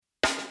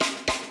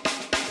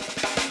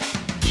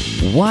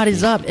What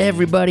is up,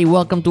 everybody?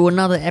 Welcome to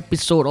another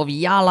episode of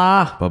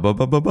Yala.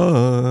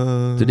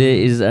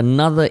 Today is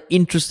another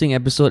interesting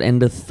episode and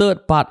the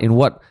third part in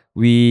what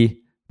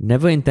we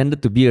never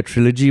intended to be a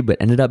trilogy but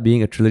ended up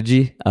being a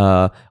trilogy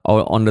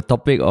on the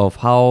topic of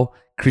how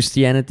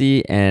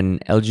Christianity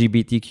and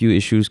LGBTQ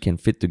issues can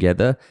fit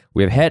together.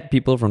 We've had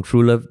people from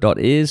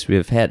TrueLove.Is,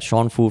 we've had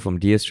Sean Fu from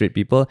Dear Straight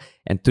People,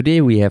 and today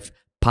we have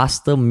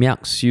Pastor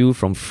Myak Siu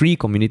from Free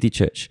Community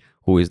Church,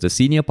 who is the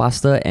senior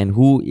pastor and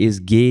who is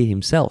gay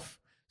himself.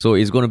 So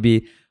it's going to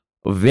be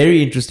a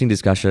very interesting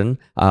discussion.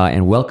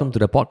 And welcome to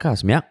the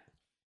podcast, Myak.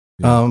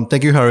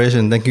 Thank you, Harish,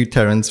 and thank you,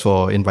 Terence,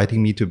 for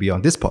inviting me to be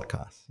on this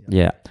podcast.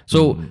 Yeah.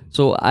 So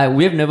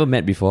we have never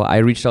met before. I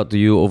reached out to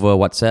you over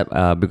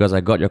WhatsApp because I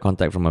got your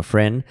contact from a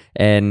friend,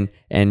 and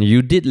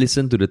you did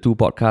listen to the two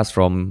podcasts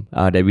from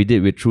that we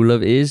did with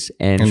TrueLove.Is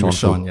and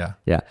Sean.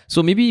 Yeah.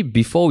 So maybe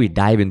before we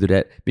dive into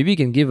that, maybe you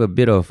can give a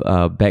bit of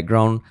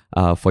background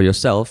for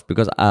yourself,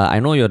 because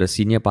I know you're the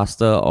senior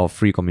pastor of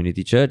Free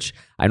Community Church.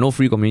 I know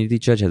Free Community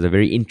Church has a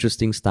very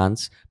interesting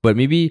stance, but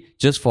maybe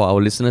just for our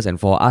listeners and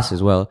for us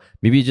as well,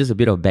 maybe just a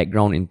bit of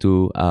background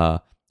into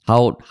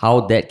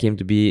how that came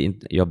to be,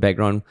 in your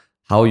background,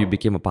 how you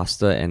became a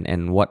pastor,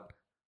 and what,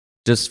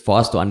 just for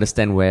us to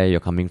understand where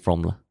you're coming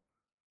from.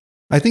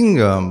 I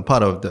think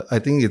I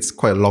think it's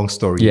quite a long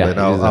story, but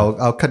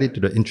I'll cut it to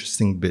the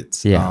interesting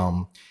bits.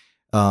 Yeah.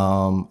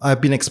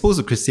 I've been exposed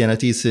to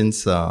Christianity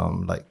since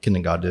like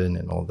kindergarten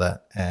and all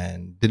that,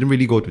 and didn't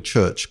really go to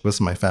church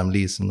because my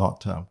family is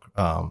not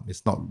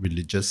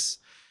religious.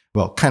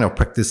 Well, kind of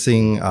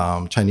practicing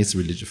Chinese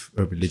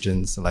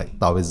religions like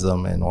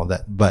Taoism and all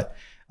that, but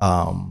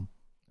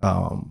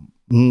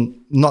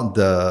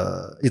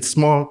it's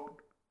more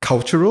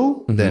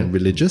cultural than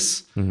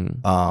religious.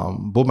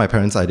 Both my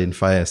parents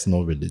identify as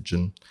no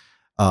religion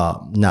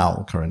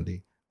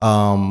currently.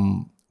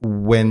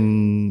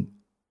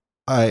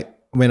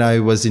 When I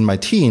was in my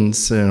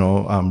teens,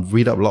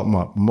 read up a lot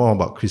more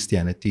about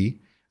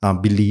Christianity,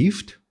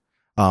 believed,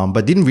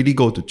 but didn't really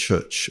go to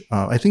church.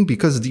 I think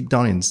because deep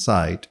down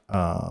inside,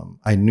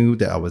 I knew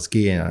that I was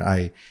gay,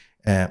 and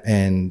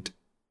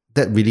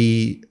that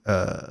really,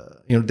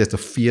 there's a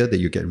fear that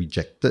you get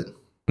rejected,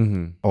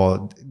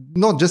 or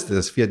not just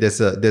there's fear.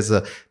 There's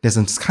a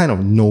kind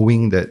of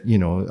knowing that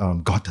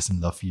God doesn't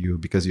love you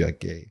because you are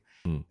gay.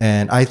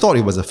 And I thought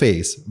it was a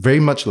phase, very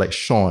much like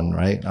Sean,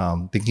 right?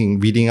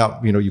 Reading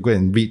up, you go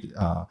and read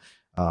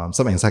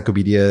some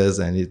encyclopedias,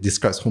 and it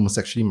describes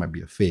homosexuality might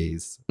be a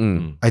phase.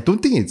 I don't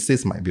think it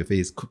says might be a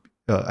phase.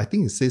 I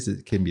think it says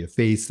it can be a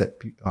phase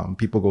that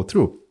people go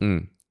through.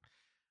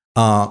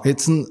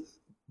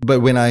 But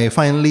when I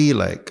finally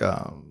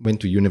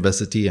went to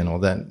university and all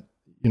that,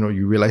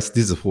 you realize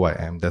this is who I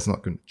am. That's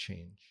not going to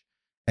change.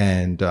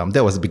 And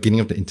that was the beginning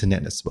of the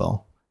internet as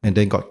well. And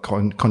then got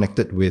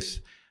connected with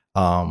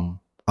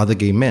other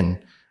gay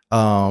men.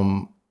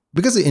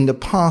 Because in the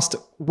past,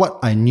 what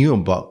I knew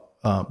about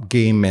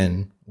gay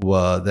men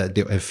were that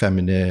they were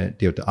effeminate,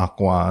 they were the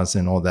aquas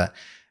and all that.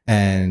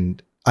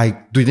 And I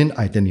didn't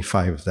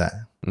identify with that.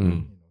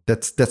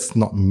 That's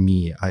not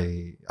me.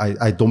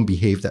 I don't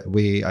behave that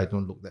way. I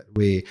don't look that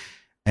way.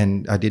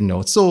 And I didn't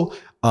know. So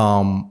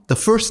the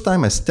first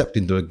time I stepped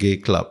into a gay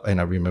club,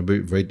 and I remember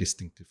it very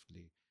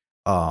distinctively,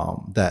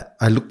 that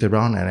I looked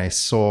around and I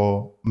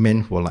saw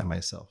men who were like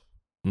myself.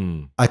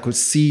 I could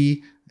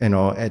see,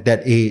 at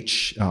that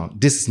age,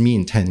 this is me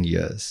in 10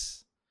 years.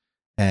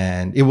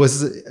 And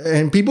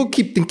and people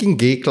keep thinking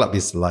gay club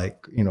is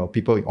like,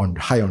 people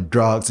high on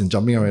drugs and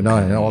jumping around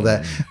and all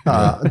that.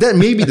 That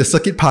may be the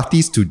circuit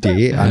parties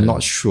today, I'm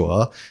not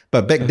sure.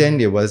 But back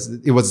then it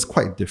was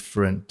quite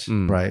different,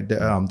 right?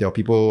 There are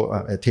people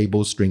at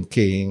tables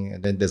drinking,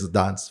 and then there's a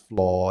dance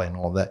floor and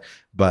all that.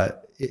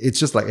 But it's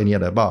just like any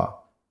other bar,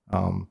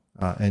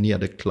 any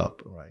other club,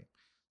 right?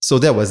 So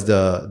that was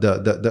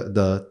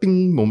the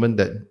thing moment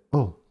that,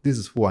 oh, this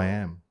is who I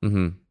am.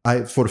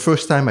 For the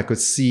first time, I could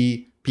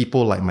see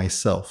people like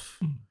myself,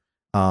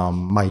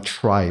 my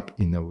tribe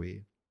in a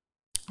way.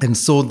 And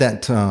so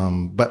that,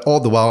 but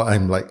all the while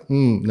I'm like,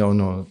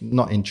 no,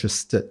 not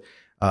interested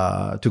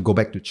to go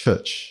back to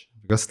church,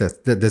 because there's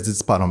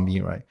this part of me,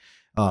 right?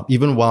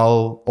 Even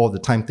while all the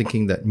time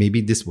thinking that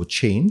maybe this will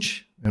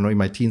change, in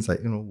my teens,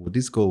 like, will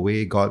this go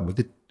away? God,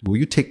 will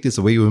you take this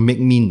away? Will you make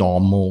me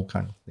normal,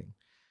 kind of thing?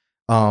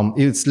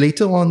 It's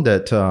later on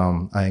that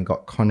I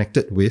got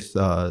connected with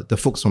the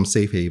folks from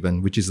Safe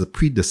Haven, which is the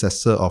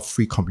predecessor of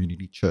Free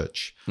Community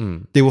Church.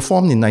 They were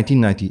formed in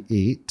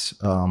 1998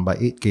 by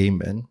 8 gay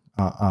men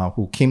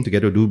who came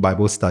together to do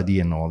Bible study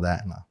and all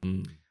that.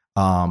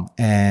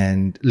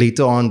 And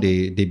later on,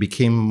 they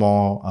became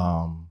more,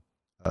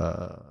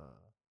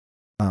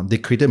 they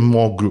created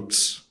more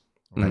groups,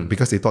 right?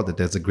 Because they thought that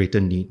there's a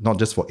greater need, not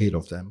just for 8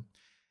 of them.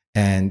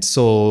 And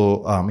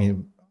so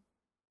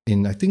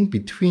in I think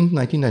between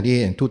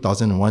 1998 and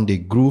 2001, they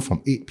grew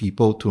from 8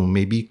 people to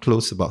maybe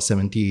close about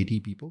 70, 80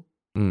 people.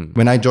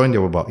 When I joined,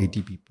 there were about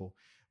 80 people.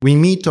 We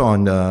meet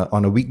on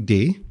a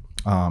weekday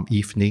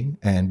evening,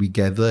 and we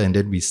gather, and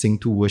then we sing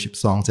 2 worship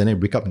songs, and then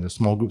break up into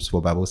small groups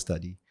for Bible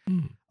study.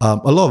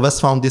 A lot of us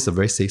found this a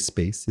very safe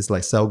space. It's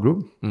like cell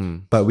group,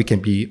 but we can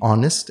be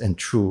honest and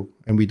true,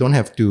 and we don't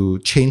have to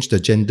change the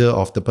gender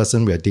of the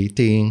person we are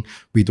dating.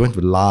 We don't have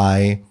to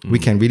lie. We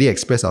can really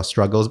express our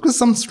struggles, because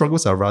some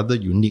struggles are rather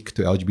unique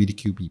to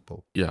LGBTQ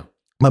people. Yeah.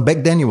 But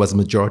back then, it was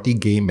majority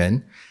gay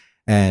men,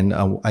 and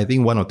I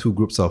think 1 or 2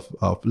 groups of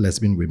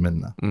lesbian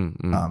women.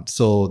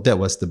 So that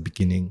was the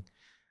beginning.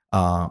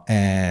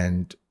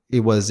 And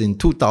it was in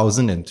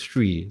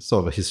 2003,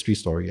 sort of a history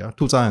story,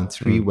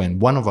 2003, when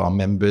one of our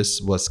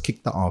members was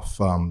kicked out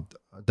of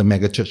the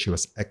mega church he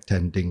was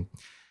attending.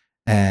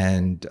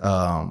 And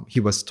he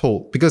was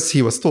told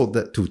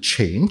that to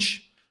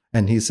change.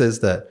 And he says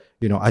that,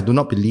 I do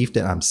not believe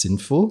that I'm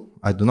sinful.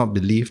 I do not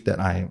believe that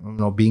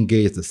being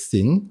gay is a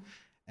sin.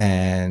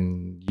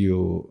 And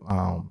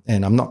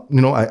and I'm not,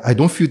 I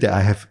don't feel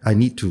that I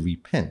need to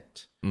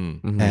repent.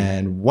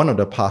 And one of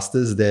the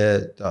pastors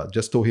there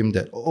just told him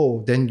that,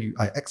 then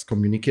I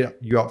excommunicate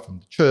you out from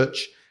the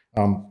church.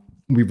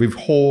 We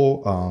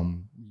withhold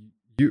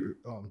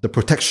the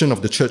protection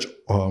of the church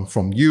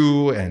from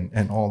you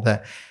and all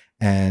that.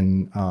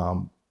 And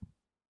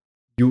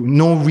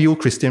no real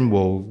Christian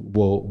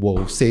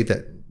will say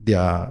that they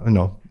are,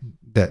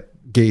 that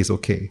gay is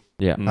okay.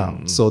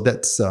 Yeah. So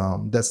that's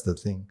the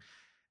thing.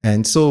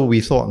 And so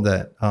we thought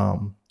that,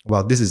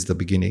 this is the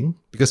beginning,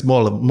 because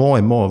more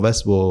and more of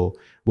us will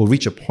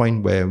reach a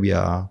point where we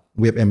have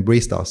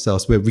embraced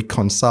ourselves, we've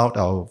reconciled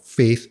our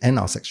faith and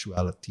our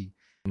sexuality,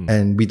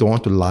 and we don't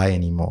want to lie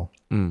anymore.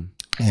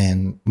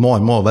 And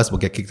more of us will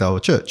get kicked out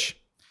of church.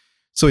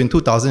 So in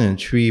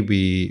 2003,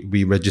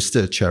 we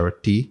registered a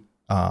charity,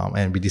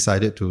 and we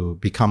decided to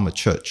become a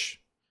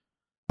church.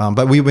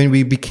 But when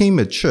we became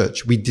a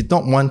church, we did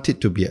not want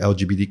it to be an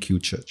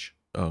LGBTQ church.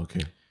 Oh,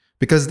 okay.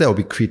 Because that would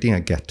be creating a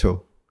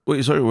ghetto.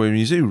 Wait, sorry, when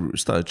you say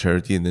start a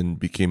charity and then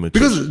became a church...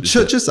 Because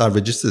churches are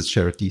registered as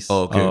charities.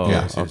 Oh,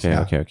 okay.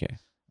 Okay.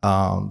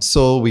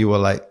 So we were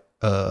like,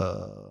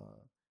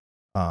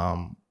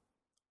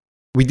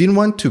 we didn't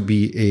want to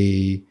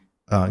be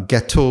a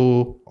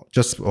ghetto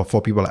just for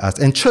people like us.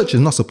 And church is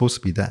not supposed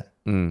to be that,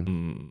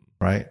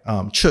 right?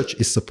 Church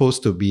is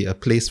supposed to be a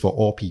place for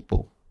all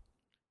people.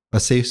 A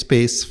safe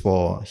space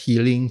for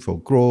healing, for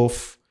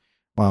growth,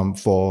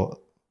 for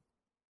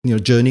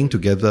journeying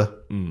together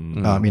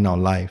in our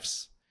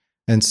lives.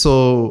 And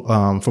so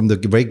from the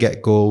very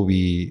get-go,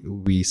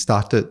 we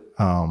started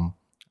and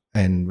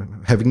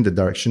having the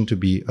direction to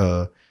be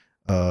a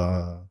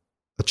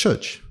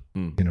church.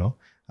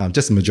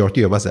 Just the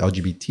majority of us are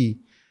LGBT.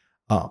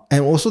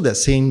 And also that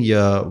same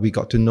year, we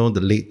got to know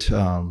the late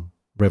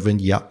Reverend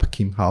Yap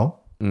Kim Hao.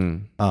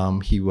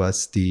 He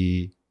was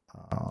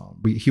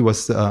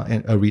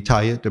a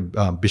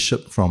retired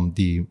bishop from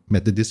the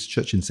Methodist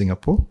Church in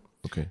Singapore.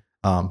 Okay.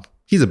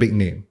 He's a big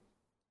name.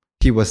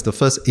 He was the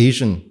first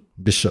Asian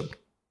bishop.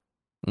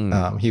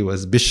 He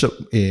was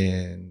bishop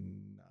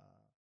in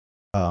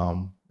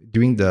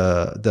during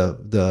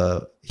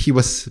he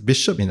was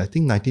bishop in, I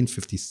think,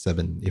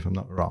 1957, if I'm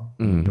not wrong.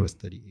 He was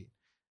 38.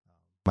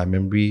 My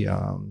memory.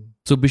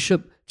 So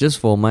bishop, just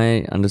for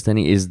my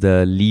understanding, is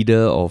the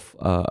leader of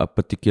a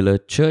particular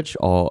church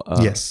or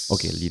yes.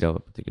 Okay, leader of a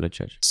particular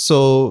church.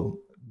 So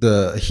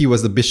he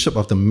was the bishop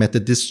of the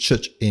Methodist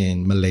Church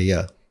in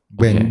Malaya.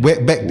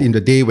 Back in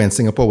the day when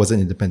Singapore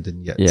wasn't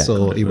independent yet. Yeah,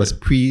 so it was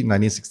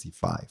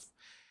pre-1965.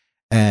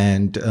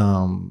 And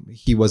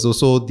he was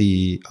also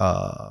the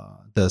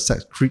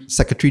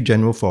Secretary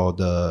General for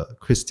the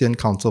Christian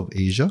Council of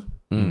Asia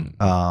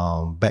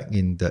back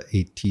in the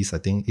 80s, I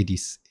think,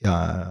 80s,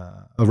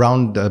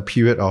 around the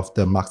period of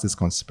the Marxist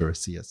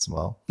conspiracy as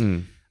well.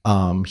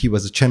 He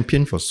was a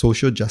champion for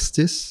social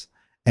justice.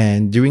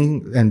 And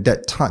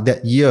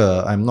that year,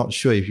 I'm not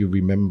sure if you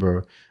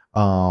remember,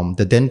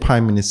 the then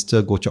Prime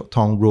Minister Goh Chok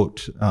Tong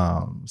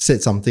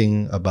said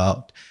something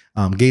about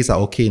gays are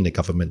okay in the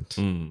government.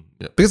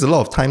 Because a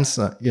lot of times,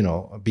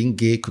 being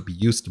gay could be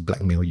used to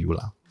blackmail you.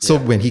 So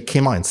when he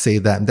came out and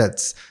said that,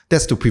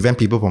 that's to prevent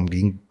people from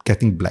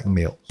getting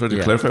blackmailed. So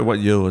to clarify, what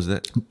year was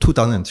that?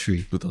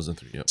 2003.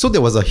 2003, yeah. So there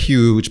was a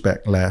huge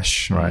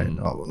backlash, right?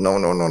 Oh,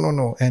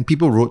 no. And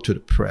people wrote to the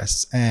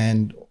press.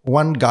 And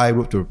one guy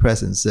wrote to the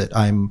press and said,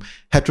 I'm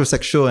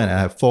heterosexual and I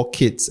have 4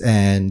 kids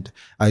and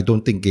I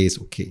don't think gay is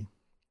okay.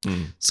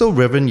 So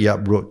Reverend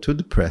Yap wrote to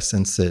the press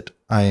and said,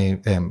 I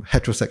am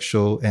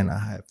heterosexual and I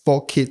have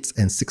 4 kids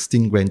and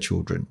 16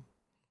 grandchildren.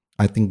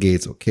 I think gay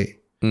is okay.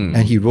 And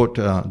he wrote,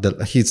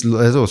 his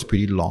letter was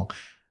pretty long.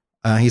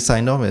 He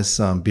signed off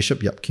as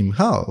Bishop Yap Kim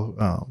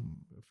Hao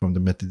from the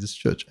Methodist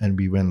Church. And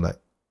we went like,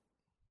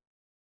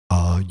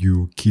 are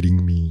you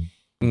kidding me?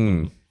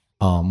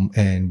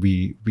 And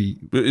we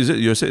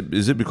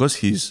is it because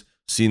he's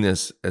seen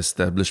as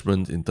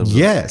establishment in terms of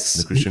the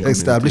Christian community?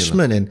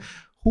 Establishment. And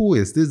who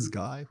is this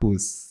guy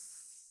who's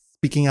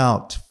speaking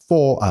out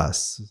for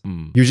us?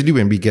 Usually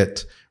when we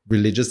get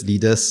religious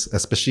leaders,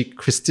 especially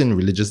Christian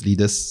religious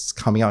leaders,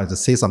 coming out to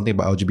say something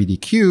about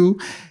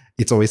LGBTQ,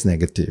 it's always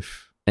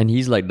negative. And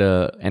he's like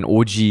an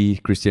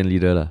OG Christian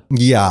leader lah.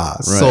 Yeah.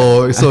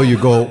 Right. So you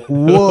go,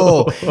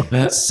 whoa.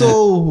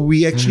 So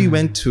we actually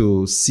went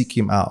to seek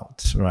him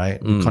out,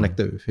 right? We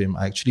connected with him.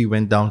 I actually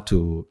went down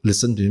to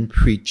listen to him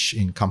preach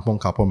in Kampong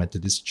Kapor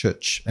Methodist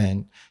Church,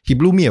 and he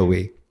blew me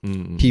away.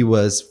 He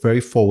was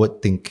very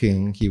forward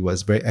thinking. He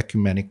was very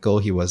ecumenical.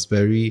 He was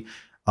very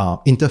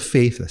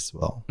interfaith as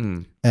well.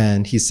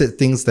 And he said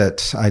things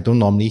that I don't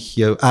normally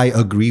hear. I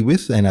agree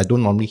with, and I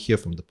don't normally hear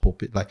from the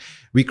pulpit. Like,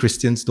 we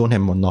Christians don't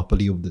have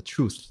monopoly of the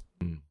truth,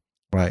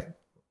 right?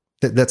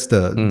 That's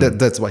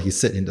what he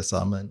said in the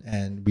sermon.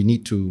 And we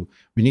need to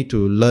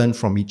learn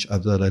from each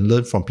other and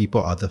learn from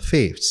people of other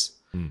faiths.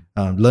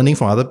 Learning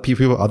from other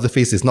people of other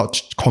faiths is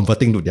not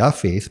converting to their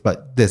faith,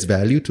 but there's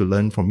value to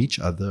learn from each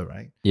other,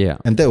 right? Yeah.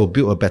 And that will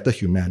build a better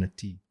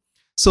humanity.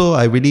 So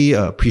I really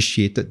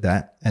appreciated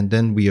that. And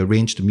then we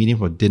arranged a meeting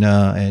for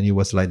dinner, and it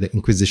was like the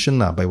Inquisition,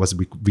 but it was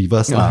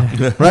reversed,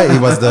 right?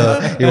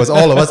 It was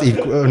all of us,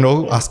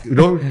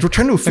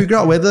 trying to figure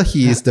out whether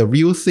he is the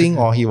real thing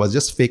or he was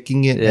just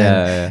faking it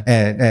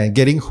and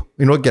getting,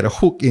 get a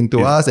hook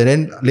into us. And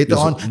then later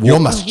on, you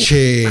must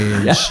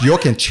change. You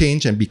can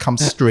change and become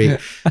straight.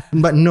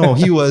 But no,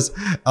 he was,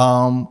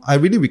 I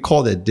really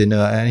recall that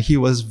dinner, and he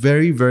was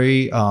very,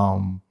 very,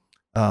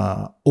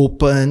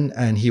 open,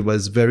 and he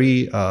was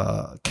very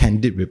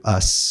candid with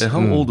us. And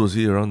how old was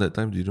he around that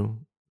time? Do you know?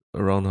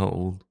 Around how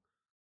old?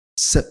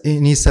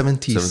 In his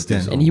 70s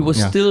then. And he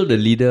was still the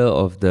leader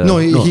of the...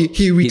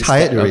 He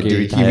retired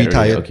already. He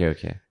retired.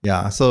 Okay.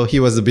 Yeah, so he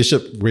was a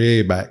bishop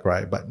way back,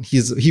 right? But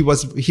he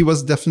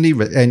was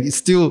definitely, and it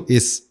still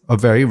is a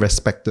very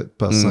respected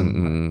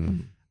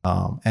person.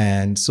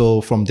 And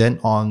so from then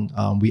on,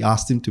 we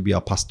asked him to be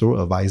our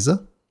pastoral advisor.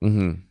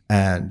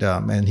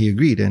 And he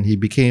agreed, and he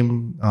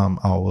became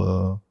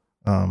our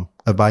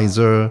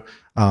advisor,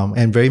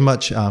 and very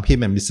much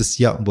him and Mrs.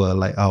 Yap were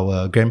like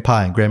our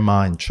grandpa and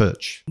grandma in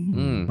church,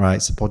 right,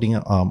 supporting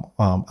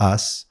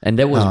us. And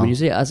that was, when you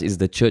say us, is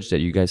the church that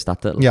you guys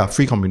started? Yeah,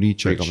 Free Community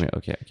Church.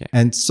 Okay.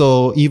 And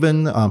so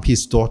even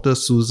his daughter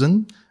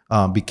Susan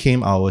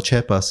became our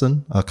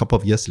chairperson a couple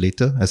of years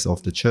later as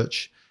of the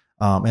church.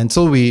 And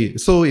so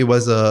it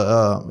was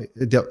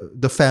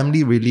the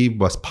family really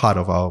was part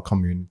of our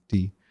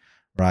community.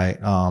 Right,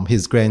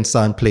 his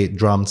grandson played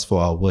drums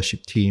for our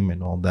worship team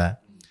and all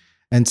that,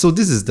 and so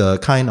this is the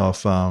kind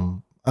of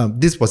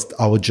this was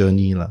our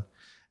journey, lah.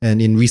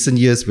 And in recent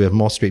years, we have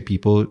more straight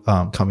people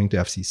coming to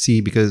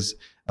FCC because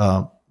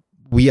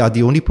we are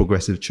the only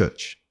progressive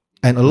church,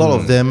 and a lot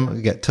of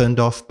them get turned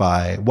off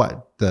by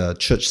what the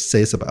church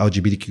says about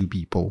LGBTQ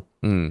people,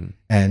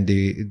 and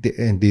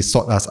they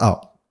sought us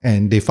out.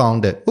 And they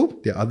found that,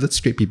 there are other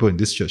straight people in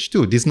this church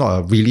too. This is not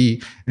a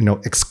really,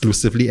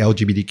 exclusively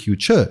LGBTQ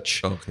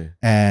church. Okay.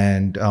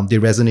 And they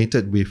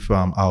resonated with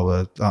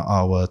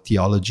our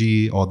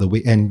theology or the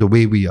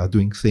way we are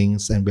doing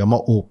things, and we are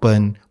more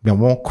open, we are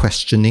more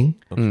questioning.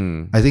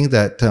 I think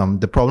that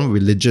the problem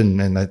with religion,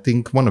 and I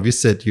think one of you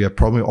said you have a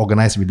problem with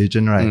organized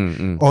religion, right?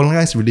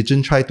 Organized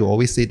religion try to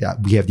always say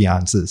that we have the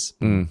answers.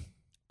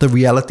 The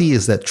reality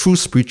is that true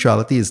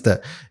spirituality is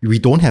that we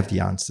don't have the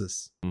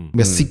answers.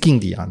 We're seeking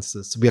the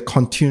answers. We are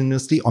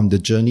continuously on the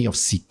journey of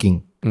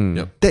seeking.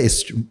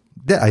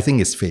 That I think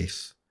is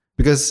faith.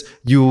 Because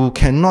you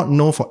cannot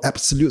know for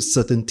absolute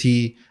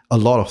certainty a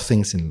lot of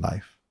things in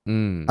life.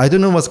 I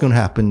don't know what's going to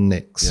happen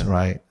next,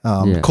 right?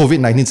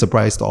 COVID-19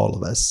 surprised all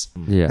of us.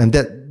 And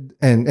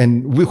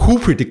who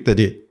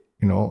predicted it?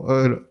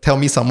 Tell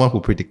me someone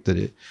who predicted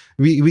it.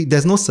 We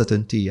there's no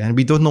certainty, and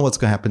we don't know what's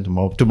going to happen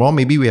tomorrow. Tomorrow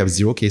maybe we have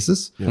 0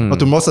 cases, or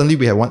tomorrow suddenly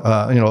we have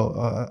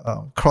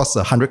cross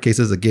 100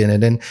 cases again,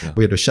 and then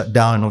we have to shut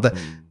down and all that.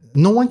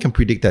 No one can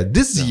predict that.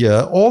 This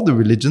year, all the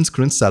religions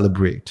couldn't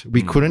celebrate.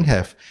 We couldn't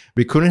have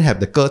the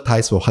Ke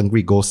Thais for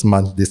Hungry Ghost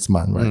Month this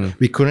month, right?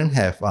 We couldn't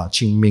have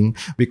Qing Ming.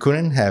 We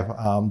couldn't have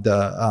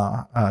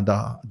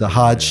the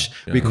Hajj.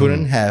 We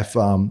couldn't have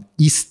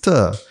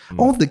Easter.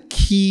 All the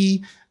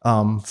key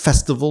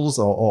festivals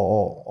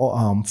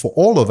or for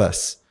all of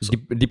us.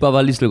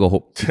 Deepavali still got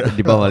hope.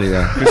 Deepavali,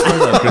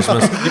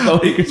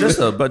 Christmas.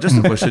 But just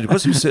a question,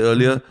 because you said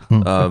earlier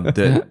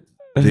that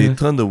they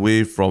turned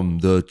away from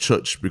the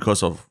church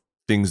because of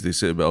things they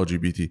said about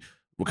LGBT.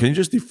 Well, can you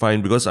just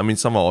define? Because I mean,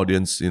 some of our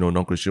audience,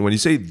 non-Christian. When you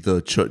say the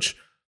church,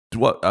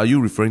 what are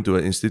you referring to?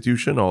 An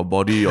institution or a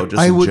body, or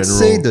just I in would general?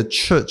 say the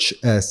church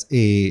as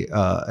the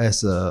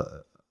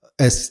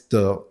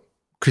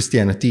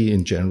Christianity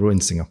in general in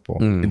Singapore.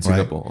 In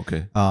Singapore,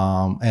 okay.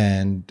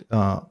 And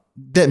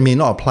that may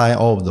not apply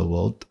all over the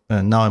world.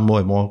 Now and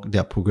more,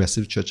 there are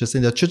progressive churches,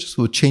 and there are churches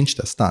who change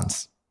their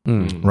stance.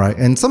 Right,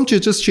 and some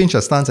churches change their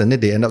stance and then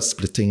they end up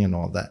splitting and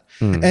all that.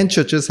 And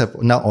churches have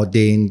now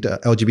ordained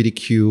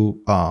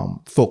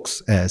LGBTQ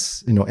folks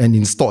as and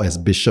installed as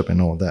bishop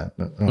and all that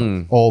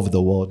all over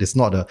the world. It's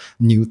not a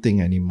new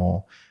thing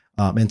anymore,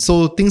 and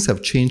so things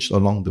have changed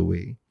along the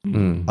way.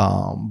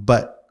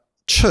 But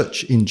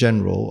church in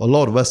general, a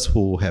lot of us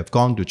who have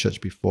gone to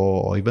church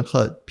before or even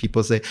heard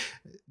people say,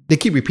 they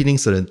keep repeating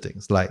certain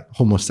things like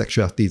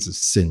homosexuality is a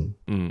sin.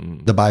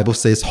 Mm. The Bible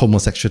says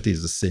homosexuality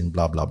is a sin,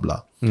 blah blah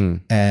blah,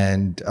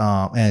 and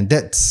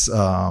that's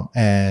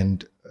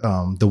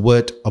the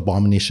word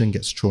abomination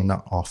gets thrown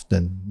out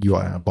often. You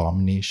are an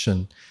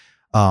abomination,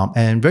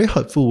 and very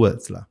hurtful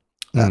words lah.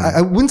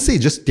 I wouldn't say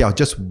they are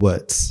just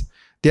words.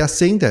 They are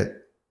saying that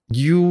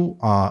you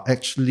are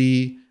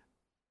actually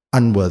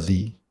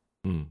unworthy.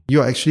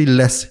 You are actually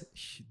less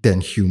than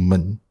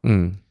human.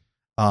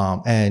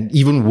 And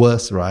even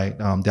worse, right?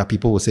 There are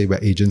people who say we're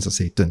agents of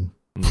Satan.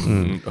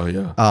 Oh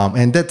yeah.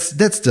 And that's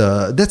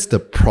the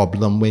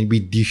problem when we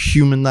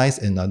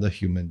dehumanize another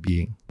human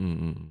being.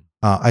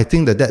 I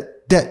think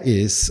that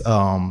is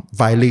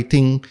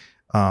violating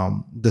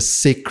the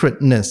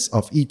sacredness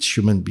of each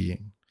human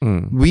being.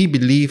 We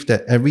believe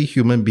that every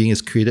human being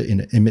is created in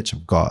the image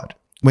of God.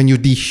 When you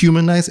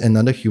dehumanize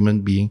another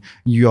human being,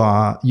 you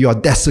are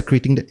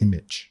desecrating the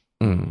image.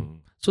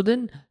 So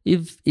then,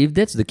 if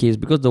that's the case,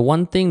 because the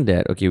one thing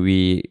that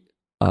we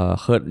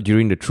heard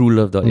during the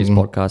TrueLove.Is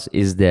podcast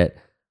is that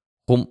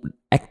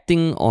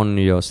acting on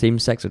your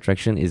same-sex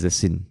attraction is a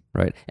sin,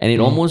 right? And it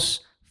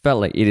almost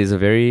felt like it is a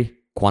very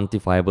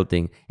quantifiable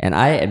thing. And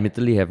I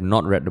admittedly have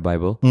not read the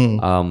Bible,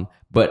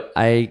 but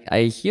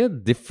I hear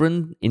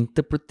different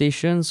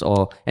interpretations,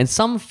 and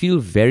some feel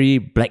very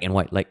black and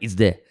white, like it's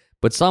there.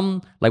 But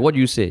some, like what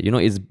you say,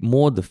 is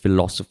more the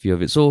philosophy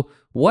of it. So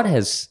what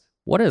has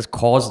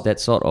caused that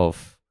sort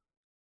of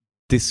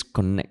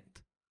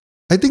disconnect?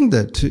 I think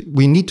that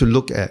we need to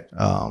look at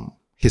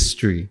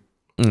history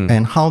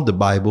and how the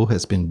Bible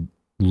has been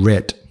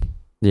read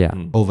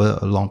over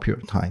a long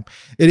period of time.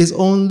 It is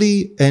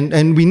only,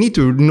 and we need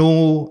to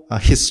know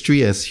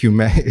history as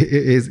human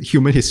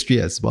history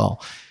as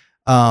well.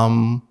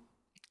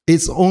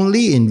 It's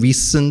only in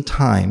recent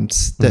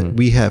times that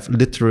we have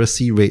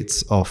literacy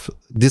rates of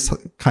this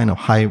kind of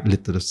high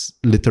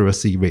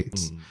literacy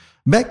rates.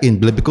 Back in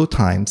biblical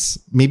times,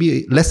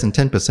 maybe less than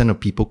 10% of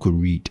people could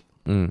read.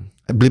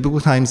 Biblical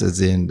times as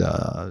in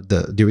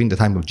during the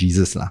time of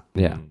Jesus,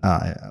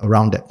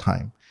 around that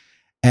time.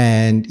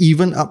 And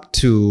even up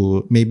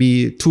to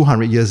maybe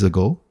 200 years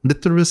ago,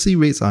 literacy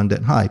rates aren't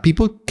that high.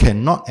 People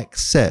cannot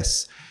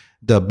access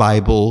the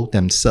Bible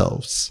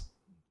themselves.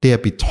 They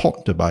have been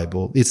taught the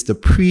Bible. It's the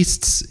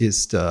priests,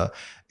 it's the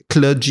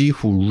clergy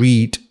who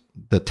read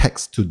the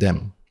text to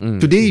them.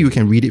 Today, you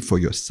can read it for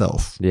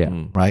yourself,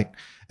 right?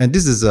 And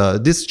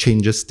this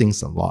changes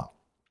things a lot.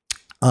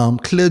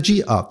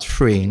 Clergy are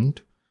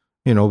trained.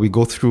 We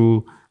go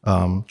through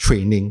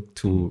training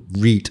to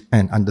read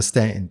and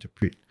understand and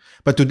interpret.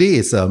 But today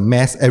it's a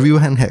mass.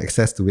 Everyone has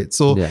access to it.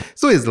 So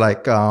it's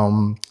like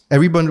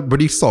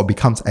everybody sort of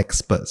becomes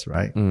experts,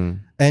 right?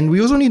 And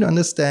we also need to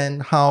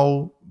understand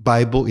how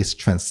Bible is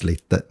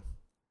translated.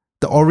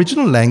 The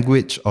original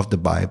language of the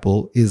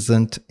Bible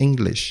isn't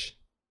English.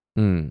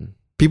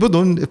 People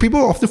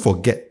often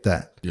forget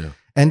that. Yeah.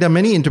 And there are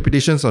many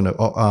interpretations on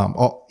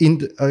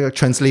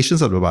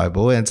translations of the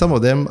Bible, and some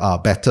of them are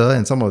better,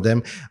 and some of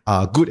them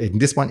are good in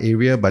this one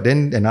area, but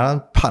then another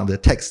part of the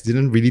text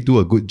didn't really do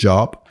a good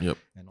job, and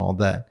all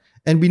that.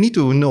 And we need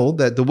to know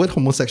that the word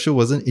homosexual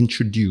wasn't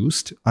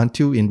introduced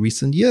until in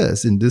recent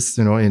years. In this,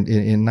 in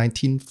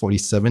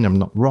 1947, I'm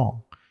not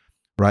wrong,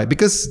 right?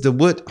 Because the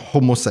word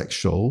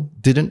homosexual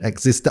didn't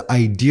exist. The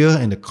idea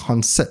and the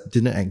concept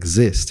didn't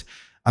exist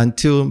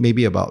until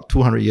maybe about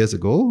 200 years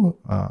ago,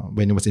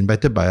 when it was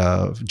invented by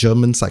a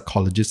German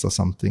psychologist or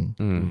something,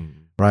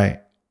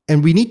 right?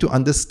 And we need to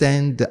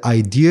understand the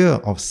idea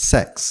of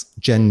sex,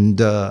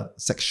 gender,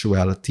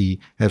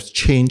 sexuality has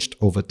changed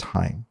over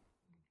time,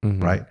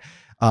 right?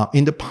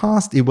 In the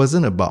past, it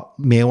wasn't about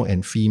male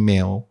and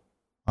female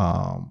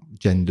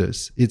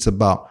genders. It's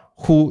about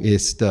who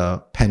is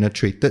the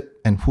penetrated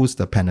and who's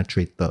the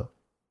penetrator,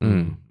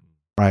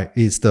 right?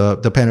 It's the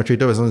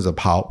penetrator is the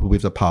power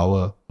with the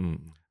power.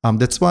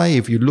 That's why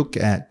if you look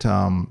at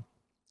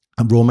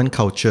Roman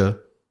culture,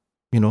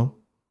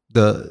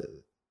 the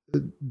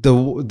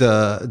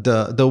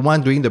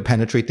one doing the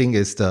penetrating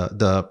is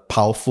the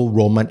powerful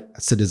Roman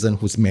citizen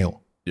who's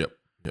male.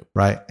 Yep.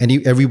 Right, and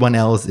everyone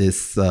else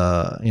is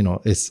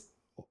is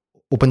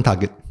open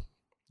target,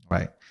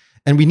 right?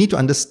 And we need to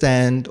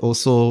understand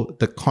also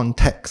the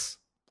context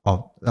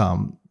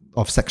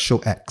of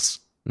sexual acts,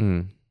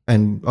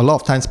 and a lot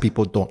of times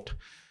people don't.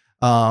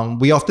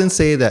 We often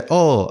say that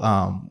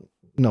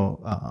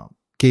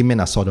gay men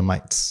are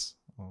sodomites,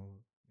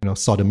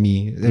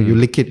 sodomy. You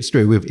link it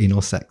straight away with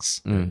anal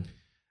sex, and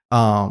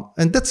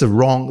that's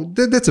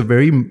that's a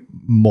very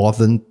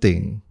modern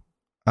thing.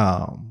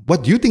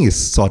 What do you think is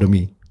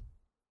sodomy?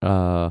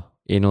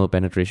 Anal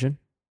penetration.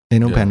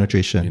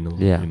 Penetration.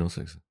 Anal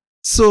sex.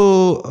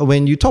 So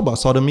when you talk about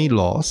sodomy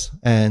laws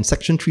and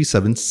Section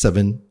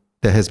 377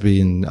 that has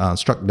been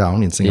struck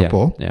down in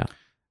Singapore,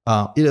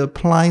 it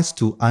applies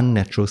to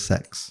unnatural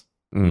sex.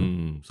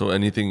 So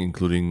anything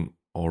including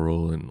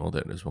oral and all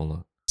that as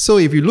well. So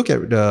if you look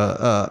at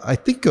I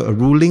think a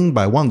ruling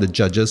by one of the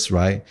judges,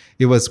 right,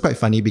 it was quite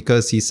funny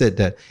because he said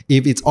that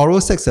if it's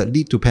oral sex that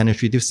lead to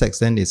penetrative sex,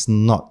 then it's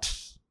not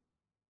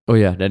Oh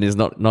yeah, then it's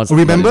not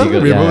Remember? not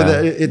illegal.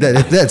 Remember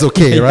Yeah. that's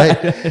okay,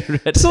 right?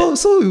 Read So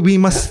we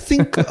must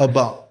think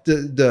about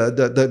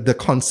the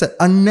concept.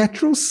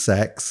 Unnatural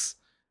sex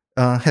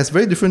has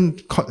very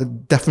different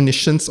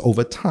definitions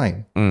over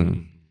time.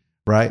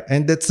 Right,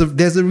 and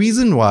there's a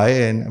reason why,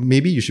 and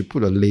maybe you should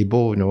put a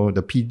label,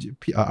 the PG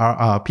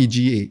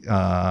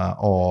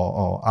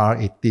or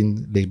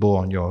R18 label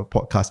on your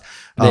podcast.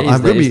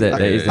 I'm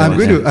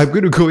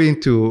going to go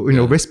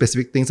into very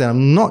specific things, and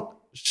I'm not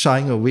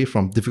shying away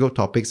from difficult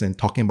topics and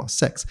talking about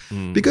sex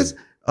because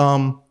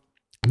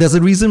there's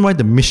a reason why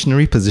the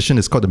missionary position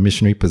is called the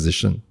missionary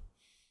position,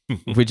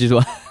 which is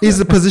what is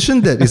the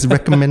position that is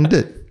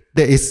recommended.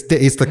 There is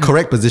the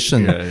correct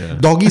position.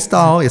 Doggy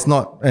style is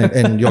not,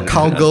 and your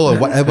cowgirl or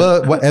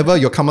whatever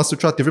your Kama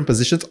Sutra, different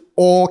positions,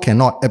 all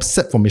cannot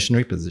except for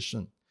missionary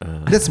position.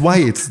 That's why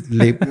it's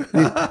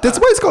that's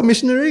why it's called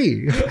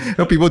missionary.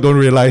 People don't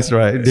realize,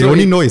 right? They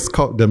only know it's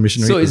called the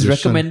missionary. So it's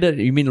position. recommended.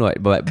 You mean what?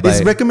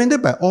 It's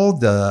recommended by all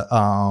the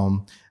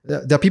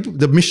people,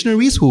 the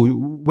missionaries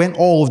who went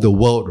all over the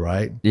world,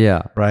 right?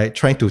 Yeah. Right,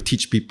 trying to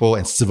teach people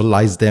and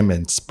civilize them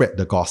and spread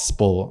the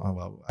gospel.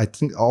 Well, I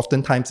think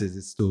oftentimes it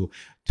is to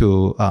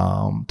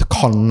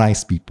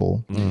colonize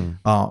people.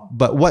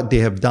 But what they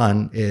have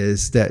done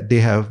is that they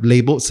have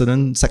labeled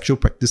certain sexual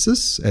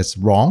practices as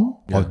wrong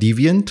or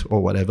deviant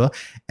or whatever,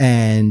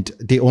 and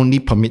they only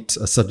permit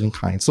a certain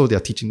kind. So they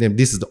are teaching them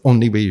this is the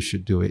only way you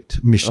should do it.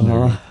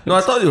 Missionary. No,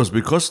 I thought it was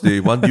because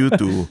they want you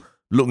to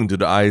look into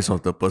the eyes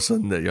of the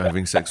person that you're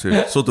having sex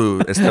with, so to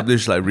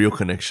establish like real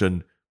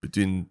connection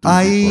between two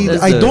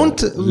people. I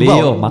don't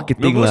layer of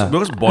marketing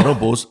because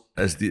bonobos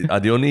are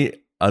the only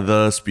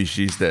other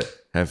species that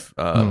have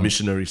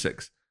missionary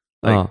sex.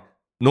 Like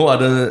no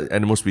other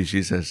animal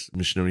species has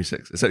missionary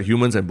sex except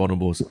humans and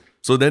bonobos.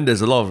 So then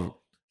there's a lot of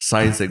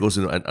science that goes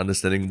into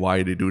understanding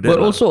why they do that. But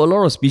also a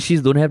lot of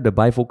species don't have the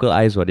bifocal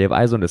eyes, or they have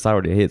eyes on the side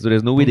of their head, so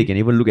there's no way they can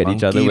even look at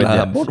each other when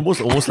they're bonobos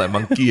almost like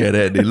monkey like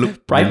that. They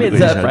look primates.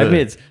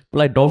 Primates, but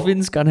like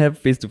dolphins can't have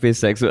face-to-face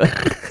sex.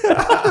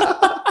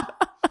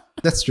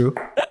 That's true.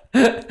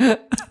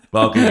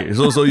 Well, okay.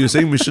 So you're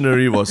saying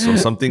missionary was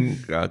something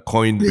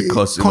coined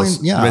because it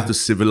was meant to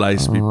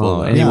civilize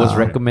people, and it was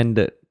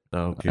recommended.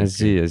 Okay, I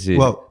see.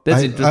 Well,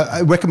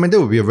 I recommended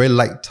would be a very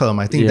light term.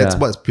 I think that's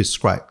what's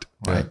prescribed.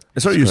 Right.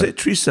 Sorry, you said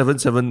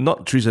 377,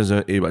 not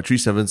 377A, but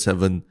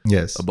 377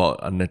 about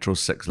unnatural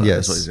sex.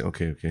 Yes. That's what you say.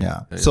 Okay.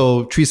 Yeah.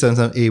 So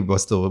 377A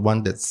was the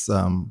one that's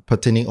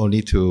pertaining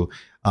only to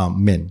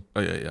men.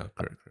 Oh, yeah.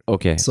 Correct.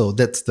 Okay. So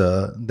that's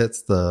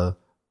the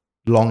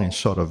long and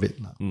short of it.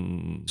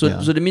 So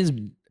that means,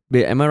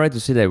 am I right to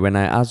say that when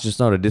I asked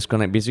just now the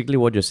disconnect, basically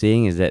what you're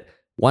saying is that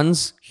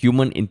once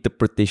human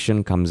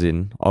interpretation comes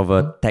in of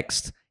a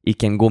text, it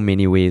can go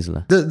many ways.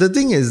 The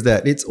thing is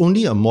that it's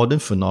only a modern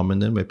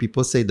phenomenon where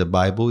people say the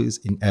Bible is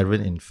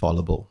inerrant and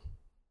infallible.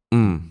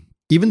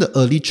 Even the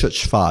early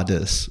church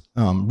fathers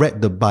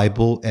read the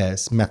Bible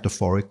as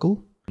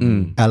metaphorical,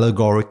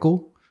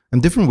 allegorical,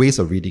 and different ways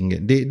of reading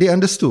it. They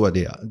understood what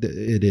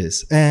it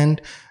is.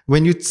 And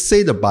when you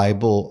say the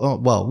Bible,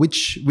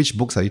 which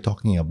books are you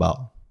talking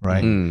about,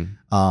 right?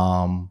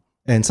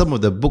 And some of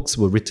the books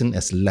were written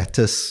as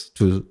letters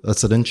to a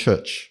certain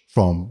church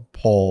from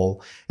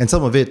Paul. And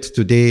some of it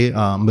today,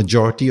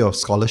 majority of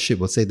scholarship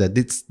will say that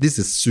this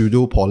is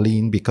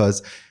pseudo-Pauline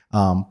because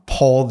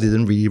Paul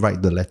didn't really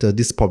write the letter.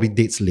 This probably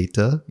dates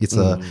later. It's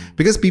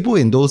because people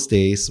in those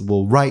days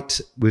will write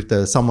with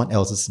someone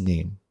else's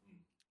name.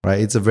 Right,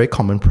 it's a very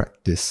common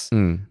practice.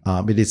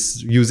 It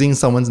is using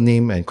someone's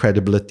name and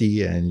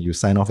credibility, and you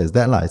sign off as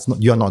that. It's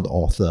not, you're not the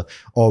author,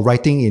 or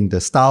writing in the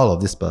style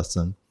of this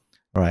person,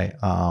 right?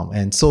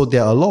 And so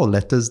there are a lot of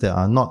letters that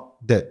are not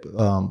that.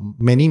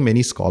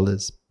 Many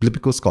scholars,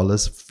 biblical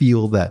scholars,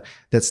 feel that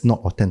that's not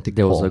authentic.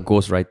 There was a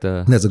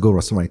ghostwriter. There's a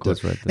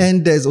ghostwriter,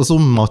 and there's also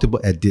multiple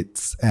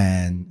edits,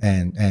 and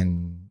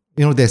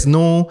there's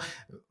no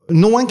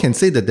one can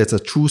say that there's a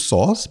true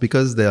source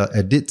because there are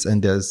edits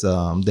and there's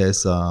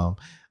a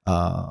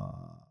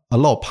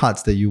lot of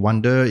parts that you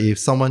wonder if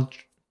someone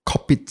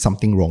copied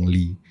something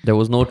wrongly. There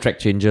was no track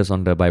changes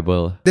on the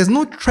Bible. There's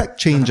no track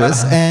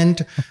changes,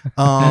 and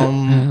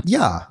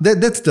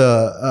that's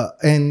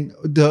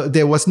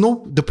there was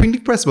no, the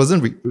printing press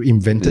wasn't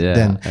invented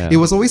then. It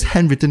was always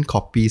handwritten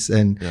copies,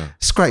 and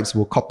scribes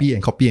will copy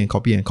and copy and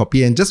copy and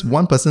copy, and just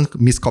one person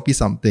miscopy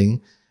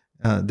something.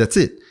 That's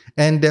it.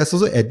 And there's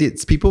also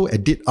edits. People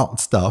edit out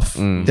stuff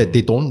that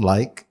they don't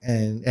like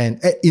and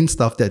add in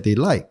stuff that they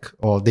like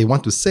or they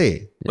want to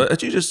say. But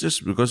actually,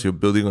 just because you're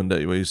building on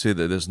that, where you say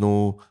that there's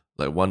no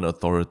like one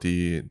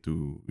authority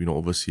to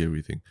oversee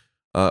everything.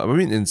 I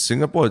mean, in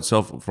Singapore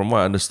itself, from what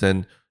I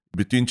understand,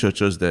 between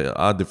churches there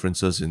are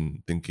differences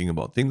in thinking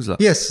about things.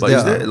 Yes, but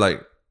is there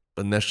like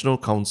a national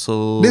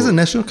council? There's a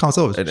national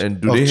council of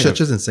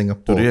churches in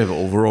Singapore. Do they have an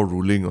overall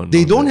ruling on?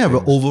 They don't have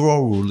an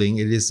overall ruling.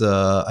 It is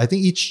I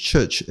think each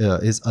church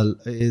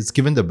is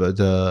given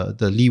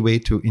the leeway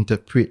to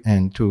interpret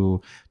and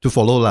to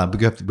follow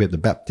because we have the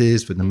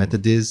Baptist, with the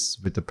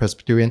Methodist, with the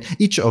Presbyterian.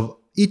 Each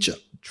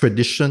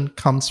tradition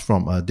comes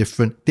from a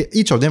different.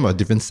 Each of them are a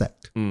different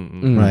sect,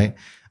 right?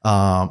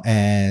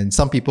 And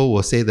some people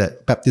will say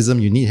that baptism,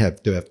 you need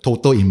to have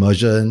total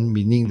immersion,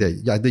 meaning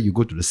that either you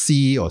go to the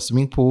sea or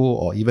swimming pool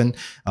or even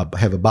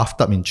have a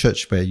bathtub in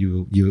church where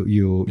you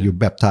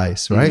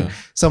baptize, right? Yeah.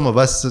 Some of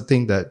us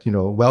think that,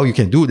 well, you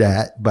can do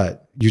that,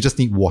 but you just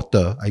need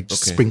water. I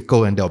just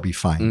sprinkle and they'll be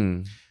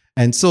fine.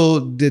 And so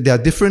there are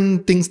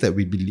different things that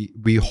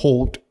we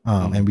hold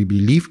and we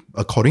believe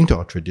according to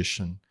our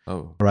tradition.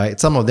 Oh. Right?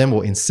 Some of them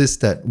will insist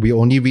that we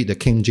only read the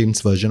King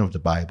James version of the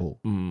Bible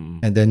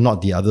and then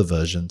not the other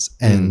versions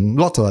and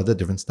lots of other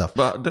different stuff.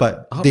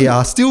 But they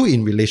are still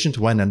in relation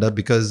to one another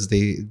because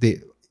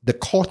the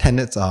core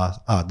tenets are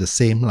the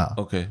same.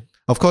 Okay.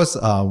 Of course,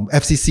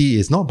 FCC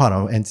is not part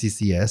of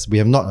NCCS. We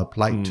have not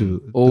applied to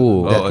that.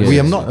 okay. We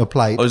have not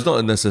applied. Oh, it's not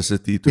a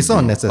necessity. It's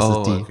not a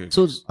necessity. Oh, okay.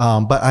 So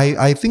But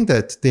I think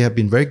that they have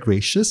been very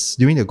gracious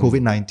during the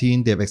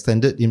COVID-19. They have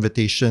extended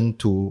invitation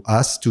to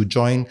us to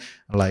join,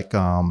 like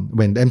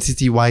when the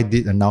MCCY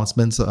did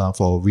announcements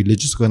for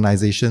religious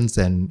organizations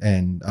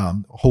and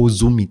whole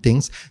Zoom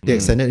meetings. They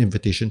extended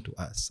invitation to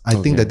us. I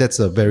think that that's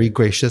a very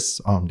gracious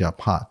on their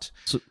part.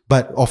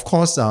 But of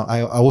course,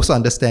 I also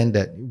understand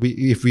that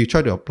if we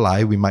try to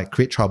apply, we might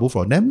create trouble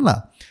for them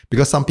lah.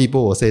 Because some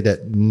people will say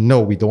that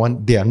no, we don't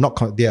want. They are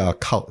a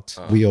cult.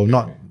 We will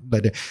not.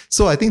 But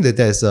so I think that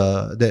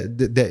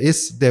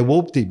there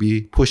will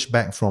be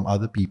pushback from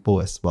other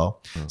people as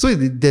well. So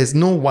there's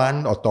no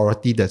one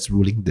authority that's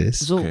ruling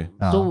this. So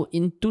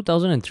in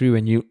 2003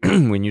 when you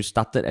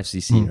started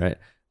FCC, right?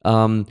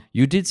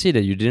 You did say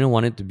that you didn't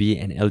want it to be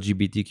an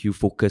LGBTQ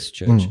focused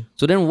church.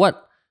 So then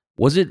what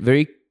was it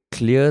very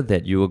clear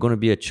that you were going to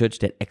be a church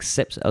that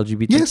accepts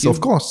LGBTQ? Yes,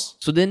 of course.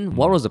 So then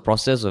what was the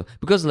process of,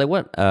 because like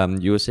what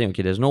you were saying,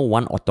 okay, there's no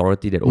one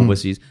authority that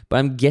oversees, but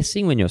I'm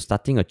guessing when you're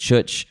starting a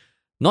church,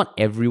 not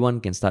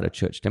everyone can start a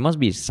church. There must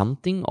be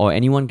something, or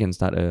anyone can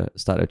start a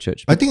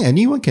church. I think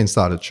anyone can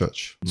start a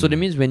church. So that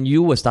means when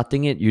you were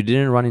starting it, you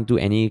didn't run into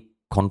any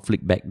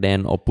conflict back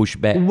then or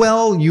pushback?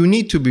 Well, you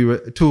need to be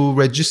to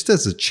register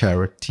as a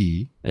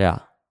charity. Yeah.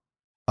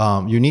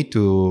 You need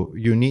to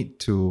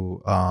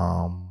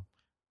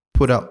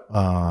put up.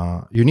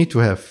 You need to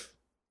have.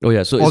 Oh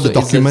yeah, so all the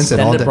documents it's a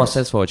and all standard that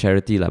process for a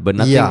charity, but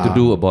nothing to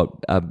do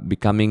about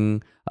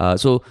becoming. I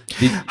think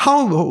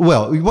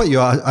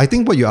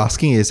what you're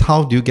asking is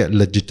how do you get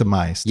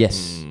legitimized?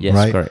 Yes,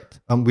 right? Correct.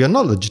 We are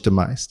not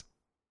legitimized.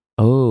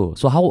 Oh,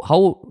 so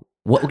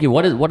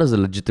what does a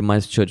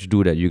legitimized church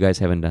do that you guys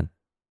haven't done?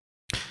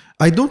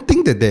 I don't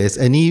think that there is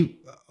any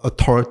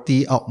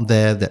authority out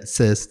there that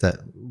says that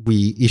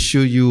we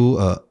issue you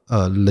a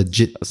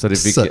legit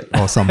certificate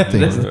cert or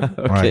something.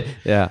 Okay, right?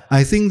 Yeah.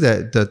 I think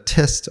that the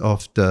test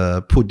of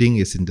the pudding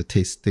is in the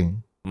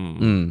tasting.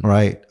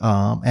 Right?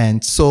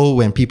 And so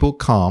when people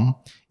come,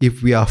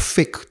 if we are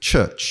fake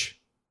church,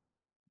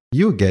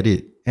 you get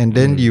it. And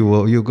then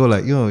you go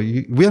like,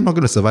 we are not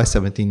going to survive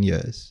 17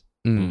 years.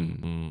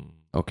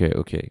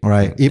 Okay.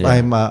 Right. If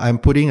I'm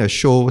putting a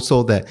show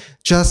so that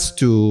just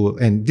to,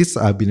 and this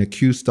I've been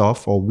accused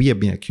of, or we have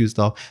been accused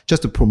of,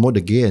 just to promote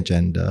the gay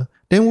agenda,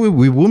 then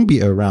we won't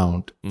be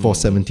around for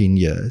 17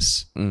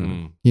 years.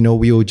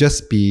 We will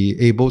just be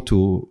able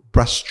to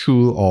brush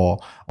through or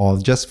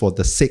just for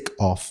the sake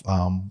of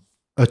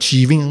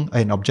achieving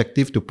an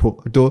objective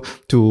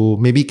to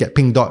maybe get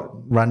Pink Dot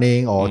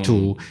running or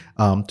to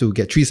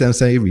get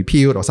 377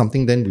 repealed or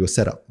something, then we'll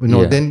set up.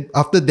 Then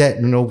after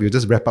that, we'll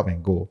just wrap up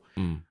and go.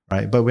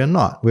 Right? But we're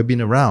not. We've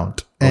been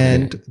around. Okay.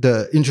 And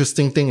the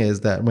interesting thing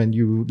is that when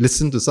you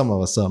listen to some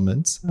of our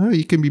sermons,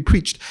 it can be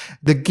preached.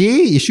 The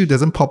gay issue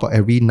doesn't pop up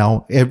every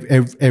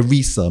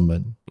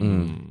sermon.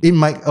 It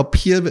might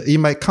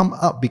come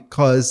up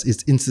because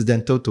it's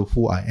incidental to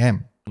who I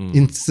am.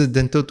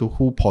 Incidental to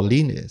who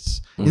Pauline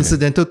is,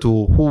 incidental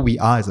to who we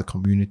are as a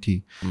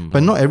community.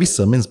 But not every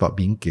sermon is about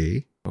being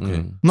gay.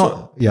 Okay.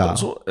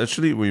 So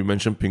actually, when you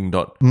mentioned Pink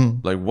Dot,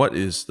 like what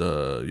is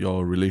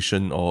your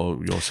relation or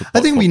your support?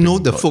 I think we know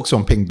Pink the Dot? folks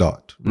from Pink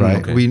Dot, right?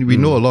 Okay. We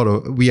know a lot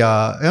of.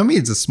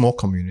 It's a small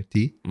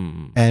community,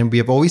 and we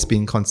have always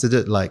been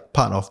considered like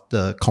part of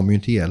the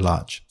community at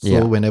large.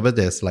 So whenever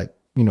there's like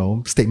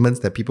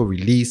statements that people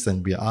release,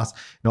 and we ask,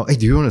 hey,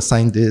 do you want to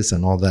sign this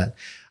and all that?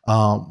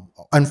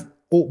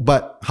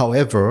 But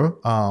however,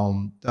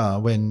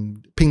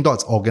 when Pink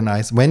Dot's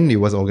organized, when it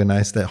was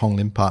organized at Hong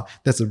Lim Park,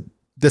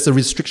 there's a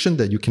restriction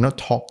that you cannot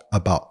talk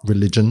about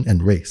religion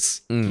and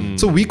race.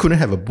 So we couldn't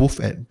have a booth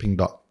at Pink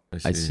Dot.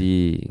 I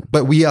see.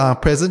 But we are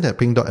present at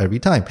Pink Dot every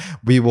time.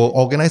 We will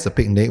organize a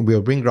picnic.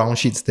 We'll bring ground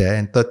sheets there,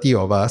 and 30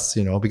 of us,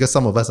 because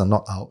some of us are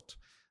not out.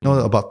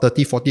 About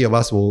 30, 40 of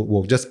us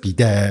will just be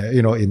there,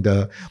 in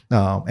the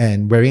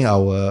and wearing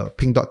our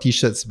Pink Dot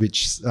t-shirts,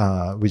 which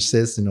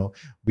says,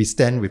 we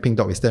stand with Pink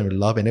Dot, we stand with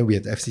love, and then we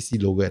have the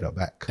FCC logo at our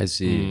back. I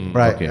see.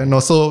 Right. Okay. And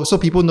also, so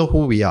people know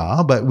who we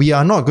are, but we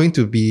are not going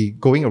to be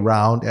going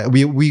around.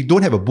 We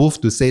don't have a booth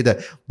to say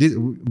that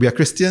we are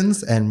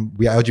Christians and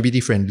we are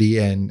LGBT friendly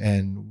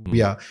and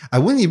we are, I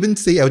wouldn't even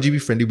say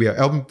LGBT friendly, we are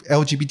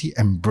LGBT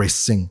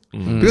embracing.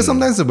 Because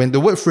sometimes when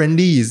the word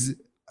friendly is,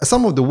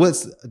 some of the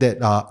words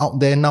that are out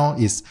there now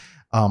is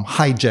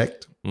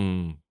hijacked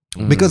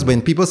Because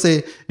when people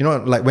say,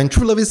 like when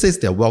TrueLove says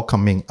they're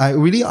welcoming, I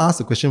really ask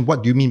the question,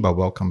 what do you mean by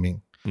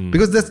welcoming?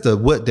 Because that's the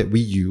word that we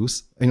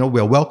use.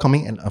 We're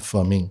welcoming and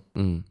affirming.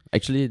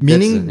 Actually,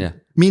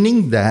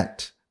 meaning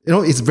that,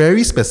 it's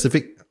very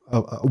specific.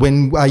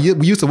 When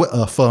we use the word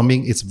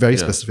affirming, it's very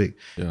specific.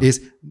 It's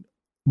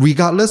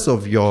regardless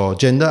of your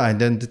gender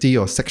identity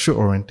or sexual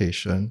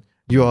orientation,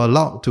 you are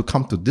allowed to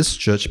come to this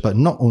church, but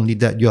not only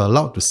that, you're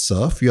allowed to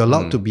serve, you're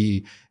allowed to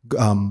be,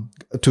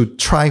 to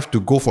strive to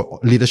go for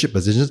leadership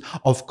positions.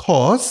 Of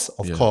course,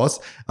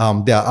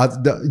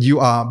 you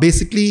are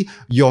basically,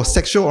 your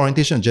sexual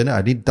orientation and gender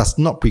identity does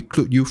not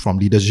preclude you from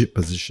leadership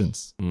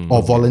positions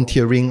or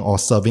volunteering or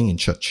serving in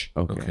church.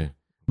 Okay.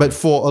 But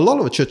for a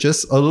lot of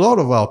churches, a lot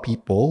of our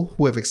people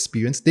who have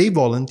experienced, they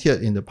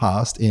volunteered in the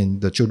past in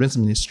the children's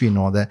ministry and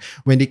all that.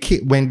 When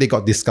they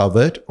got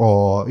discovered,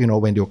 or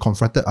when they were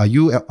confronted, are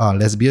you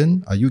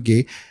lesbian? Are you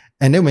gay?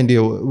 And then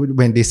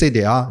when they say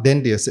they are,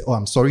 then they say, "Oh,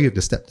 I'm sorry, you have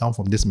to step down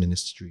from this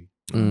ministry."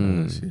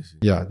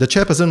 Yeah, the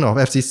chairperson of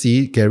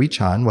FCC, Gary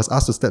Chan, was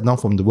asked to step down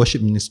from the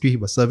worship ministry he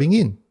was serving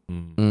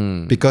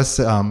in because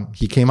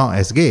he came out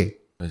as gay.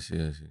 I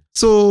see.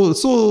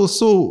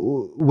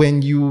 So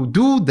when you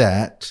do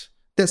that,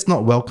 that's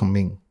not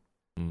welcoming.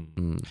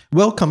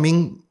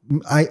 Welcoming,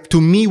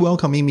 to me,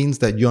 welcoming means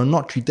that you're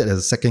not treated as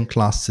a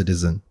second-class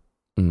citizen.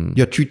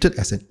 You're treated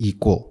as an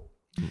equal.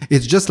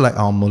 It's just like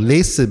our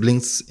Malay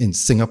siblings in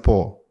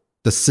Singapore,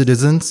 the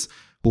citizens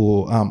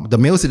who, the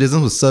male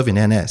citizens who serve in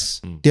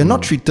NS, they're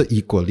not treated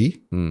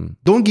equally.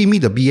 Don't give me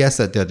the BS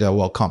that they're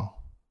welcome.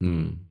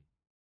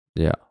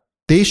 Yeah.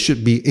 They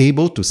should be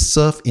able to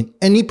serve in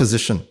any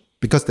position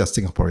because they're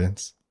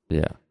Singaporeans.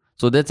 Yeah.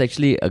 So that's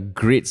actually a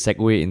great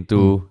segue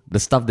into the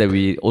stuff that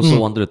we also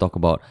wanted to talk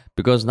about,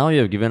 because now you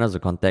have given us the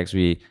context.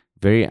 We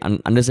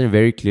understand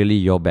very clearly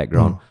your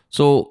background.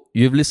 So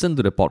you've listened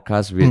to the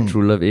podcast with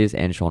TrueLove.Is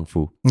and Sean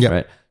Fu,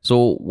 right?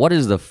 So what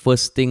is the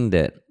first thing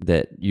that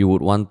you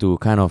would want to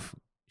kind of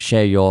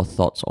share your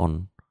thoughts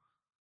on?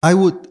 I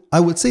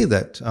would say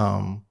that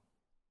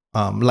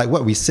like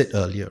what we said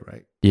earlier,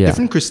 right? Yeah.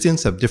 Different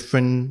Christians have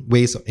different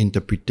ways of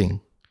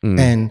interpreting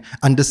and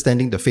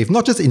understanding the faith,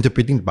 not just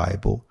interpreting the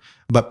Bible,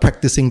 but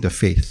practicing the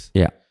faith.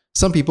 Yeah.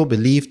 Some people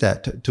believe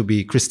that to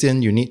be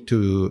Christian, you need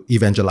to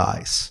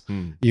evangelize.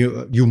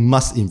 You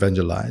must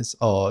evangelize,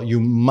 or you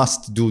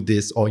must do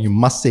this, or you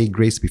must say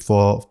grace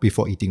before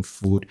eating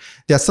food.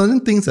 There are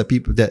certain things that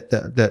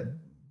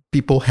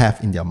people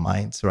have in their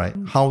minds, right?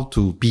 How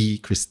to be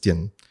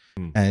Christian,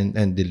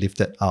 and they live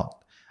that out.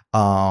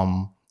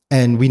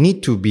 And we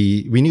need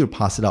to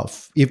pass it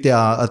out. If there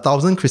are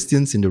 1,000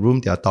 Christians in the room,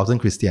 there are 1,000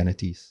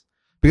 Christianities,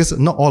 because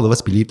not all of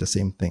us believe the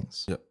same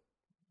things. Yep.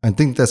 I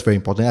think that's very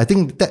important. I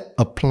think that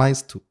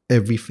applies to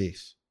every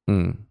faith,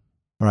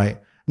 right?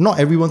 Not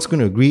everyone's going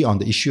to agree on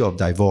the issue of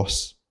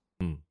divorce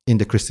in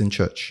the Christian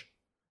church.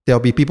 There'll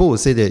be people who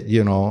say that,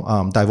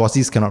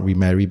 divorcees cannot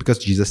remarry because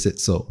Jesus said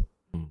so,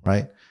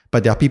 right?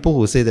 But there are people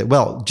who say that,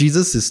 well,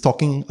 Jesus is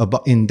talking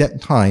about in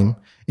that time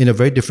in a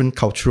very different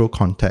cultural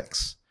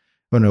context.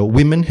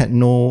 Women had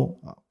no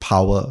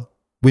power.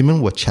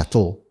 Women were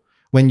chattel.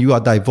 When you are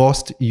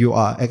divorced, you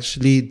are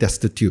actually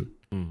destitute.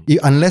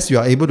 Unless you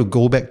are able to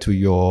go back to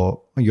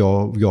your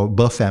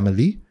birth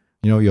family,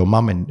 your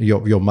mom and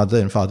your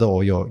mother and father,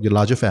 or your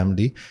larger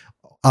family.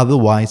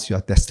 Otherwise, you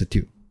are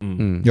destitute.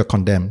 You're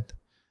condemned.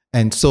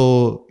 And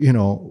so,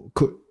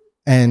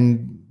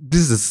 and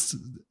this is,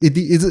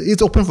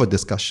 it's open for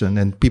discussion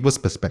and people's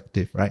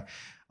perspective, right?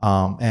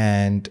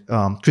 And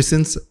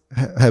Christians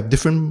have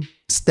different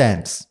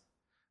stands.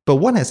 But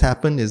what has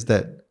happened is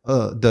that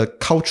the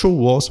cultural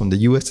wars from the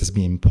US has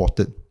been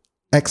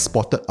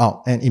exported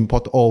out and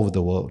imported all over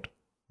the world,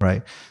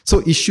 right?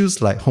 So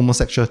issues like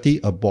homosexuality,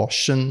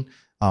 abortion,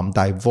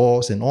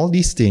 divorce, and all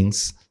these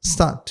things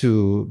start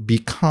to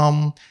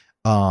become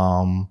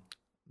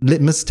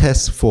litmus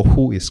tests for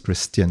who is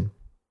Christian.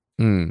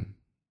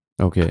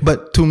 Okay.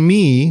 But to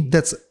me,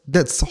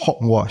 that's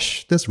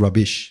hogwash. That's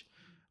rubbish.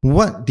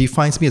 What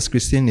defines me as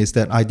Christian is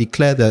that I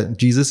declare that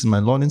Jesus is my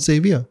Lord and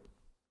Savior.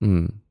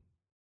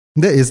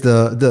 That is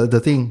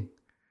the thing,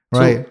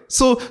 right?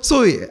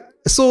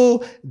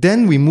 So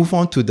then we move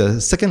on to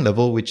the second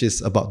level, which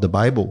is about the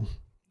Bible.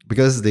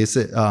 Because they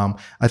said,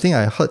 I think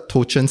I heard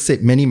To Chen say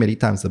many, many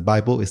times, the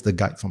Bible is the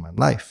guide for my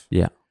life.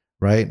 Yeah.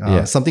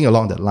 Right? Something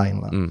along that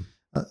line.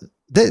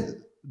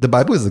 The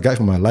Bible is the guide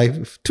for my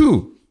life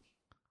too.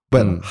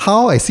 But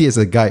how I see it as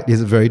a guide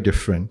is very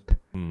different.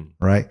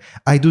 Right?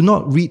 I do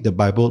not read the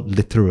Bible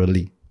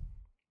literally.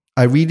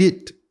 I read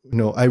it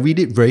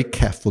very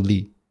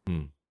carefully.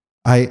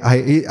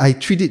 I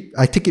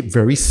take it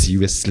very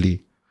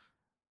seriously.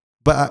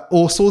 But I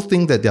also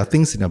think that there are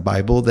things in the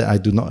Bible that I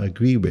do not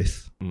agree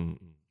with.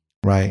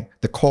 Right?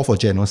 The call for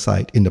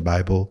genocide in the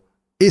Bible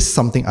is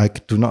something I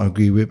do not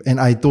agree with, and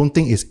I don't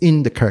think it's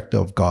in the character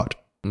of God.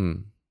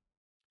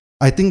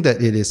 I think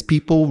that it is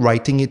people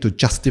writing it to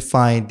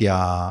justify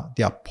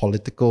their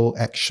political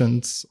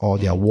actions or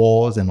their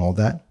wars and all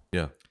that.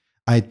 Yeah.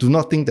 I do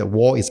not think that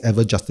war is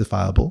ever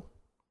justifiable.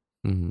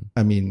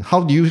 I mean,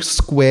 how do you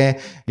square,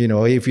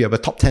 if you have a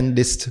top 10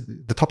 list,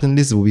 the top 10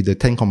 list will be the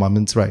 10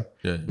 commandments, right?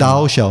 Yeah.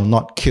 Thou shalt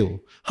not kill.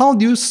 How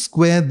do you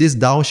square this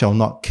thou shalt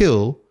not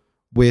kill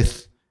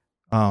with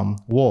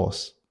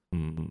wars?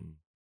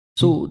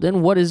 So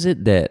then what is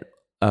it that,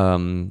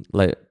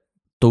 like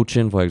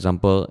Tochin, for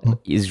example,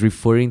 is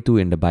referring to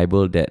in the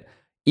Bible that,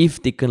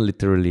 if taken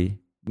literally,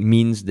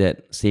 means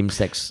that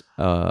same-sex...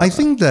 I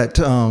think that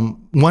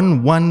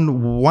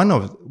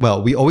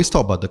we always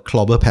talk about the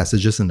clobber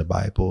passages in the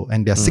Bible,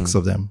 and there are 6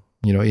 of them,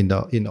 in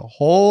the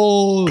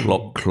whole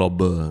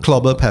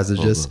clobber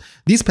passages. Clobber.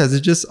 These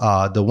passages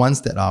are the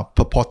ones that are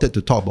purported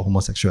to talk about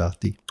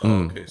homosexuality.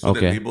 Okay. So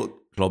they're labeled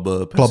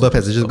clobber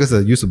passages because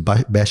they used to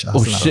bash us.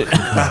 Oh, shit.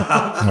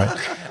 Right.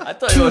 I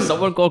thought it was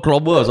someone called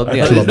Clobber or something.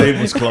 His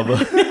name was Clobber.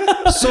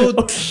 So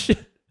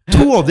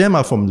 2 of them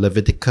are from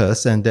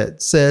Leviticus, and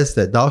that says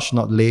that thou shalt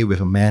not lay with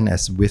a man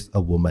as with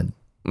a woman.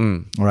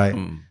 Right?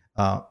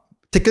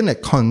 Taken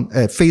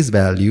at face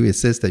value, it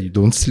says that you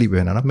don't sleep with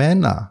another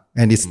man.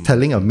 And it's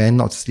telling a man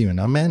not to sleep with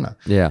another man.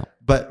 Yeah.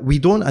 But we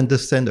don't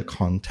understand the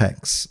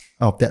context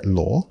of that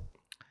law.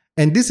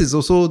 And this is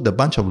also the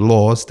bunch of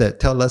laws that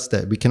tell us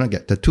that we cannot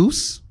get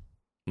tattoos,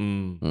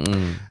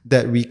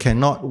 that we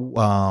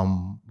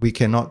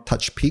cannot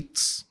touch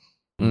pigs.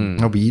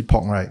 We eat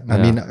pork, right? I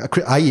mean,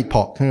 I eat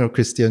pork,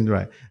 Christian,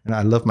 right? And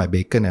I love my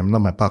bacon and I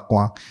love my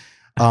pakwa.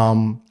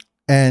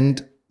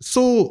 And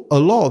so a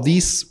lot of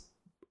these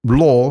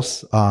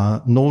laws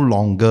are no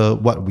longer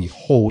what we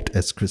hold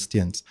as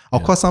Christians.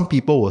 Of course, some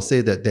people will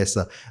say that there's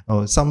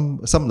some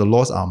of the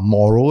laws are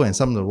moral and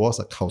some of the laws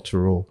are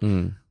cultural.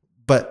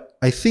 But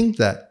I think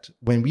that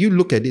when you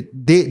look at it,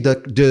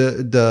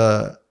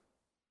 the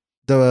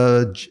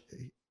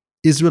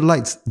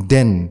Israelites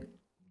then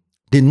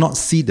did not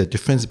see the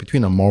difference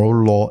between a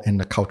moral law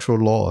and a cultural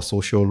law or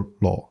social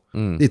law.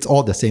 It's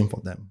all the same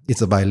for them.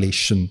 It's a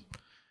violation.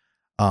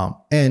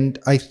 And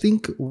I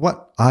think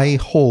what I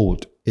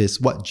hold is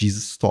what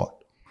Jesus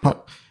taught.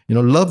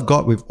 Love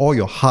God with all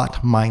your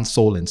heart, mind,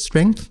 soul, and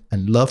strength,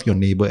 and love your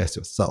neighbor as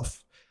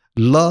yourself.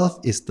 Love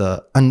is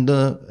the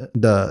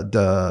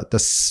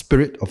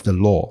spirit of the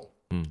law.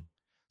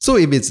 So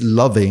if it's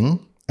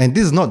loving, and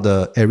this is not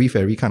the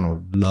airy-fairy kind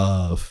of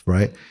love,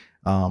 right?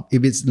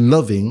 If it's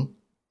loving,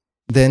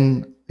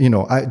 then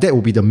that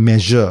will be the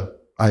measure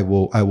I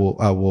will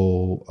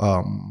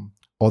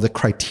or the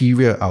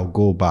criteria I'll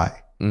go by,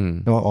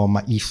 or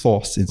my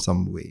ethos in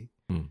some way.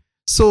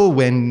 So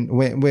when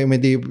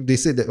they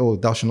say that, oh,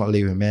 thou shalt not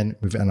lay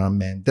with another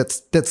man,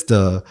 that's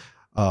the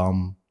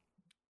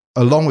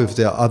along with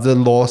the other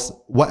laws,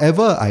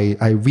 whatever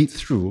I read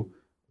through,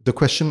 the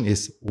question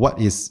is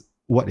what is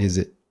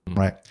it,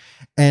 right?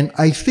 And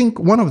I think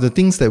one of the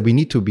things that we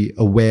need to be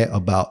aware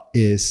about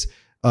is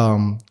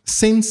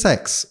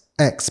same-sex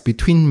acts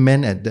between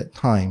men at that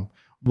time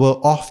were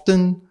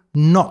often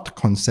not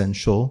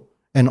consensual,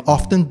 and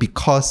often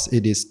because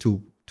it is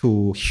to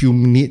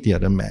humiliate the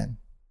other man.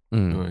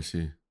 Oh, I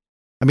see.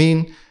 I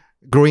mean,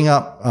 growing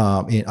up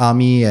in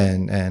army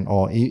and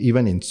or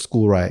even in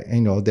school, right?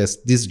 There's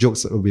these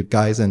jokes with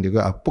guys, and they go,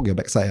 "I'll poke your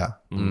backside."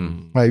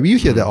 Right? We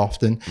hear that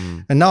often.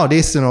 And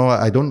nowadays,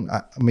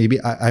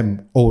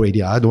 I'm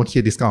already, I don't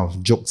hear this kind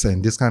of jokes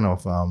and this kind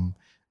of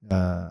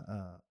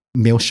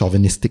male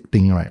chauvinistic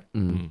thing, right?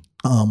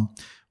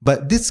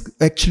 But this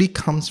actually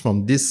comes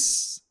from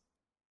this,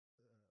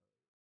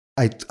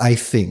 I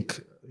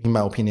think, in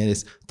my opinion,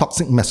 is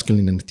toxic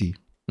masculinity,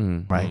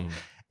 right?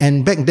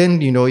 And back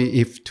then,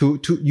 if to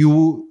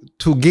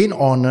gain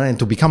honor and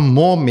to become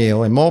more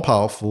male and more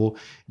powerful,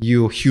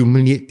 you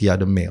humiliate the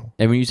other male.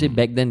 And when you say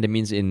back then, that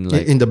means in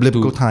the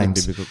biblical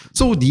times.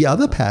 So the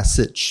other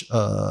passage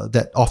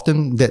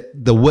that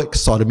the word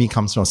sodomy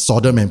comes from,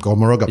 Sodom and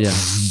Gomorrah got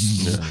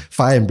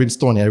fire and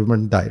brimstone and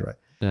everyone died, right?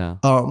 Yeah.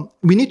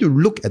 We need to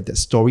look at that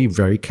story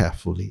very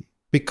carefully,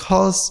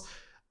 because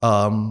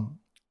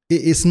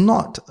it is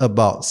not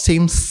about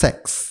same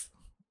sex.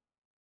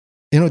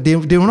 They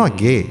were not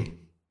gay.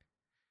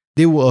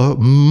 They were a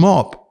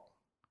mob.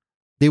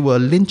 They were a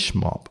lynch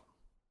mob.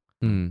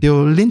 They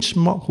were a lynch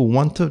mob who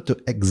wanted to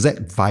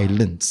exact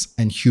violence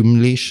and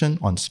humiliation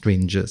on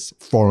strangers,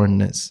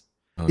 foreigners.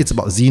 It's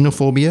about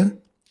xenophobia.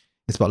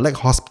 It's about lack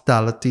of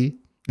hospitality.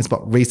 It's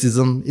about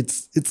racism.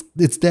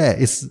 It's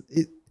there.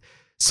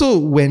 So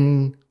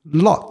when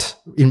Lot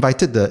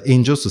invited the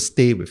angels to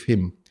stay with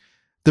him,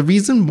 the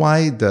reason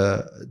why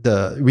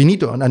we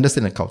need to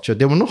understand the culture,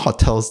 there were no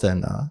hotels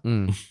then.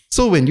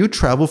 So when you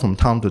travel from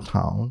town to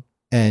town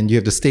and you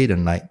have to stay the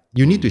night,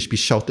 you need to be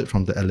sheltered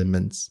from the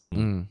elements.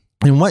 And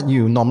what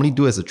you normally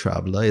do as a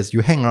traveler is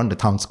you hang around the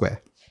town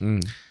square.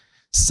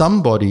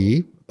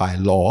 Somebody, by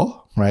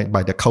law, right,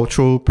 by the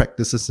cultural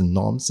practices and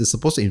norms, is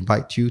supposed to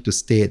invite you to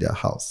stay at their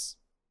house.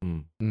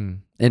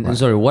 And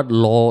sorry, what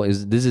law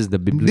is this? Is the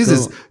biblical?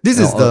 This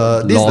is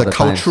the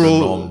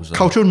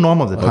cultural norm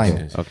of the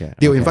time. Okay.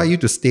 They'll invite you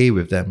to stay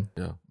with them,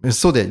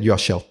 so that you are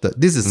sheltered.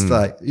 This is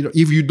like,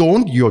 if you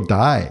don't, you'll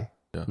die.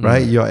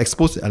 Right? You're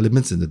exposed to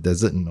elements in the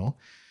desert.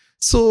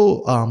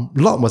 So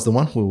Lot was the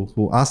one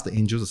who asked the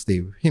angels to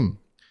stay with him.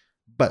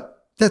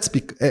 But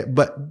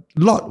but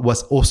Lot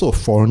was also a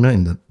foreigner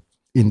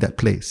in that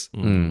place.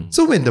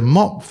 So when the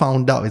mob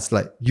found out, it's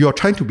like, you're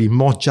trying to be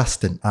more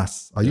just than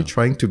us. Are you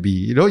trying to be,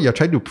 you're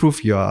trying to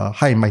prove you're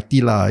high and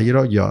mighty lah,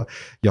 you're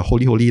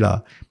holy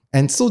lah.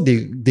 And so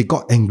they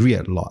got angry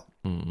a lot.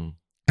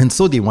 And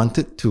so they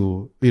wanted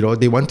to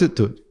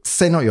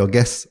send out your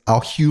guests. I'll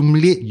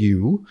humiliate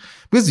you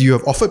because you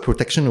have offered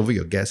protection over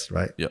your guests,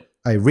 right? Yeah.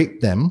 I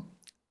rape them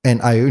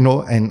and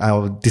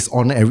I'll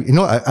dishonor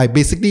I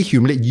basically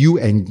humiliate you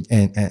and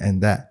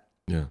that.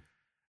 Yeah.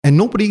 And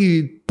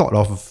nobody thought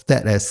of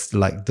that as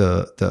like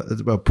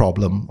the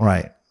problem,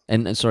 right?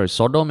 And sorry,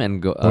 Sodom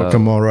and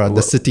Gomorrah,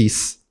 the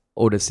cities.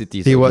 Oh, the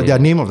cities. They are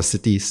name of the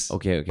cities.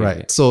 Okay. Right.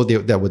 Okay. So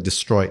they were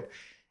destroyed.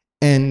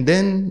 And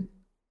then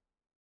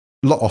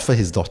Lot offered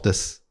his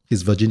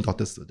virgin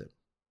daughters to them.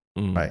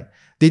 Right.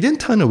 They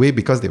didn't turn away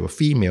because they were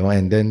female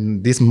and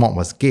then this mob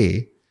was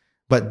gay,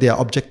 but their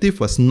objective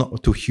was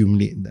not to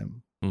humiliate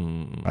them.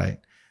 Right.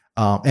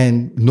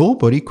 And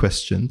nobody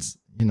questions,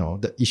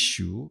 the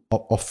issue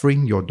of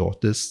offering your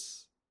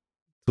daughters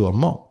to a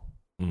mob.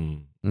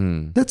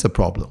 That's a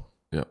problem.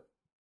 Yeah.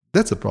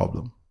 That's a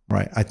problem.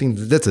 Right. I think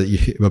that's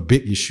a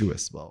big issue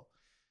as well.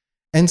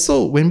 And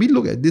so when we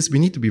look at this, we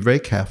need to be very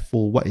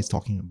careful what it's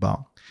talking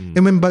about.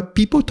 And but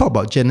people talk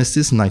about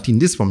Genesis 19,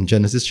 this is from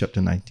Genesis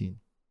chapter 19.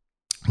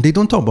 They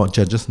don't talk about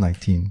Judges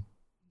 19,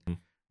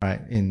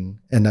 right? In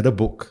another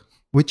book,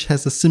 which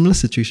has a similar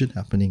situation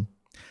happening.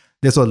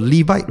 There's a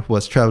Levite who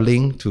was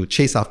traveling to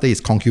chase after his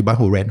concubine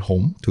who ran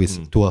home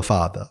to her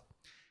father.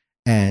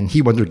 And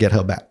he wanted to get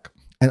her back.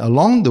 And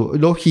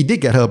he did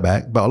get her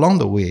back, but along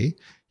the way,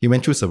 he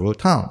went through several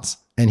towns.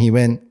 And he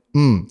went,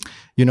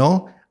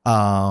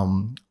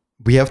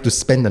 we have to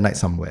spend the night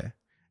somewhere.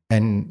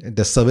 And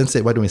the servant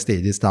said, why don't we stay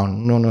in this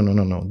town?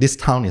 No. This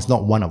town is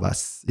not one of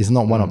us. It's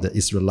not one of the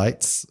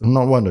Israelites,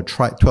 not one of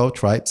the 12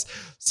 tribes.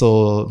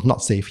 So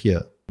not safe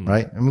here,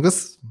 right?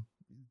 Because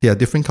there are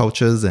different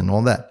cultures and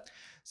all that.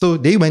 So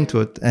they went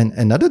to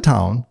another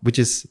town, which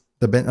is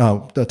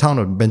the town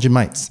of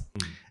Benjamites.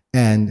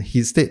 And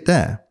he stayed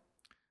there.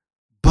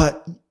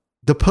 But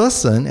the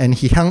person, and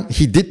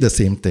he did the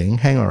same thing,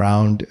 hang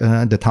around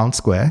the town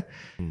square.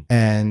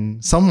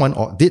 And someone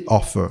did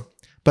offer.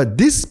 But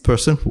this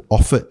person who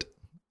offered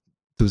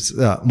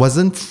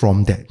wasn't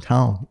from that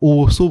town,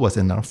 also was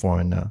another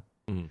foreigner.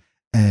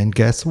 And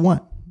guess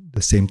what?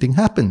 The same thing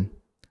happened.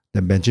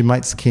 The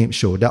Benjamites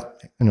showed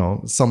up,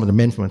 some of the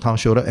men from the town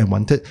showed up and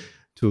wanted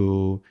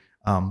to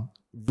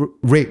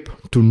rape,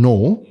 to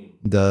know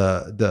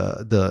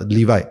the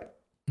Levite.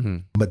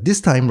 But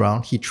this time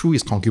round, he threw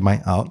his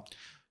concubine out.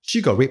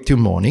 She got raped till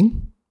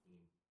morning.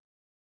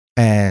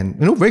 And,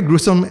 very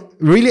gruesome,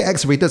 really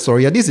X-rated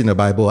story. This is in the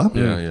Bible.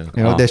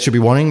 Yeah. There should be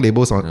warning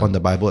labels on the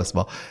Bible as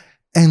well.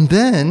 And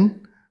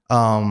then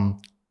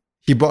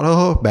he brought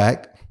her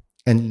back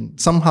and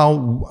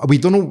somehow, we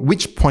don't know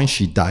which point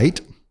she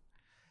died.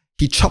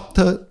 He chopped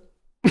her,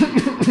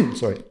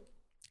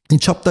 he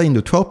chopped her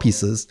into 12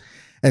 pieces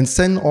and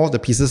sent all the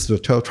pieces to the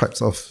 12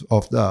 tribes of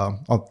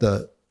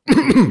the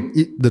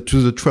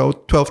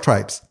 12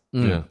 tribes.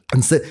 And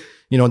said,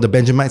 the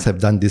Benjamites have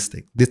done this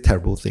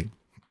terrible thing.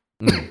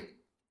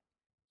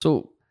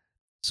 So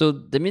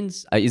that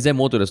means, is there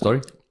more to the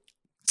story?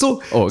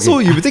 So if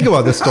you think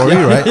about the story,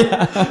 right?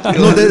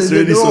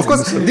 Of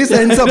course, this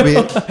ends up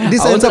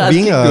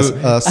being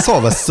a sort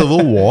of a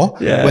civil war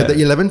where the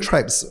 11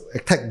 tribes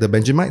attack the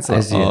Benjamites. I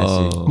see.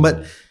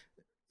 But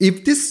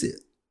if this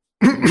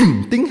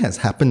thing has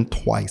happened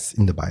twice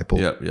in the Bible,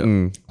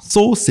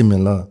 so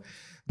similar,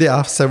 there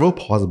are several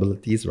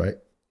possibilities, right?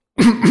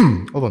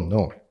 Oh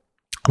no.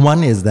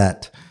 One is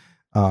that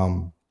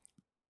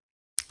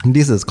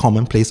this is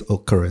commonplace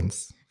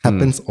occurrence.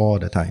 Happens all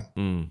the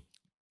time.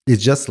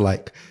 It's just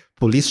like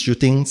police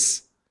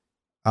shootings,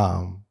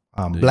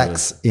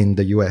 blacks in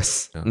the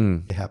US.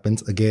 It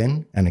happens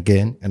again and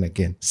again and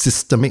again.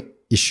 Systemic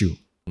issue.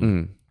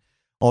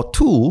 Or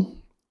two,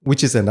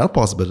 which is another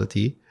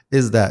possibility,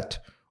 is that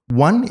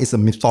one is a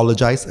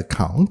mythologized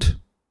account,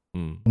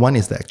 one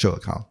is the actual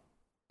account.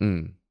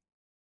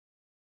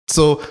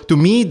 So to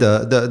me,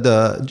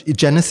 the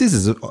Genesis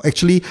is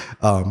actually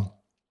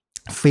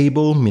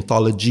fable,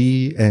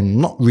 mythology, and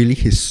not really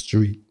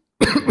history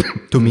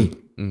to me.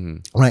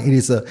 Right?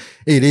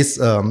 It is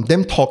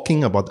them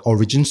talking about the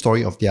origin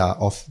story of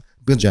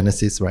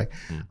Genesis, right?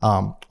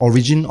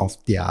 Origin of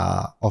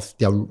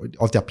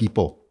their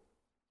people,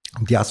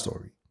 their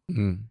story.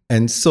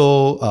 And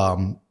so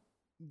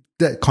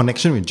that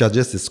connection with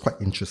Judges is quite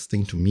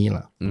interesting to me.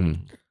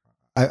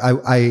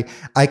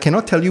 I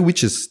cannot tell you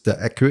which is the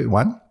accurate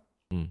one,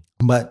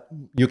 but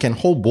you can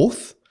hold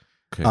both.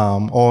 Okay.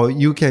 Or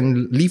you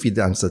can leave with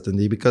the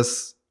uncertainty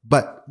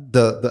but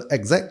the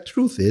exact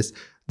truth is,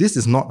 this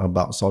is not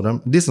about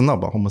Sodom. This is not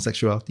about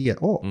homosexuality at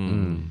all.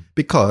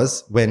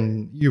 Because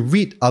when you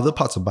read other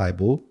parts of the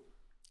Bible,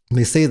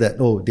 they say that,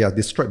 they are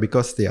destroyed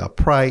because they are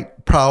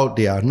proud.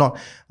 They are not,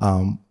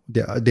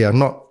 they are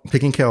not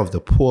taking care of the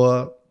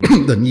poor,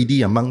 the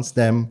needy amongst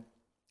them.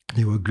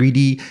 They were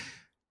greedy.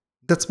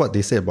 That's what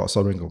they say about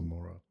Sodom and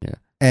Gomorrah. Yeah.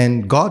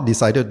 And God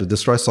decided to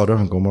destroy Sodom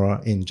and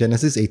Gomorrah in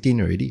Genesis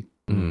 18 already.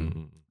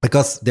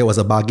 Because there was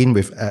a bargain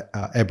with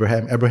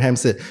Abraham. Abraham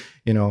said,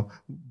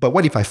 but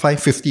what if I find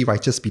 50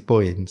 righteous people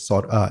in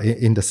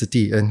the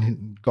city?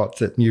 And God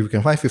said, you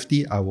can find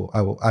 50, I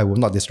will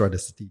not destroy the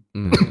city.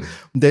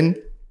 Then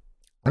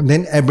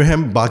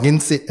Abraham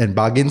bargains it and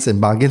bargains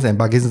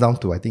down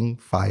to, I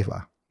think, 5.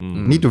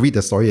 Need to read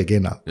the story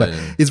again. But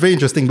it's very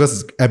interesting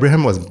because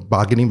Abraham was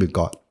bargaining with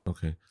God.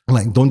 Okay.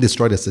 Like, don't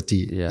destroy the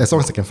city. Yeah. As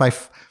long as I can find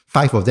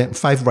 5 of them,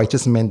 5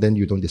 righteous men, then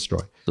you don't destroy.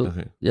 So,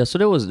 so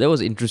that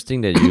was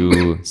interesting that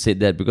you said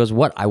that, because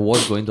what I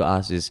was going to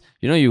ask is,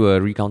 you were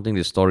recounting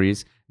the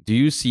stories. Do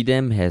you see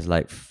them as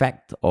like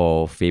fact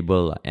or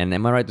fable? And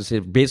am I right to say,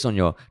 based on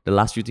the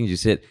last few things you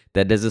said,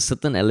 that there's a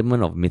certain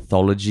element of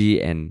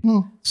mythology and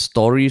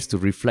stories to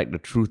reflect the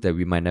truth that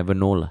we might never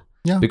know?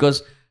 Yeah.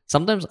 Because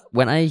sometimes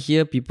when I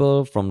hear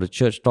people from the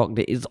church talk,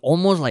 it's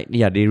almost like,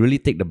 they really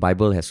take the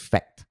Bible as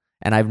fact.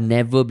 And I've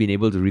never been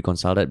able to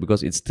reconcile that,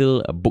 because it's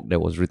still a book that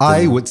was written.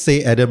 I would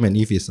say Adam and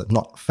Eve is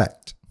not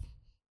fact.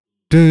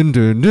 Dun,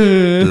 dun,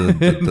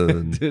 dun.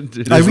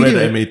 I read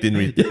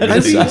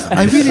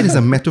it as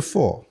a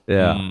metaphor.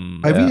 Yeah.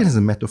 I read it as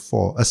a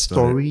metaphor, a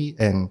story,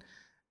 and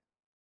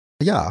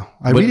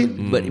read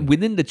it. But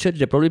within the church,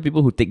 there are probably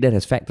people who take that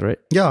as fact, right?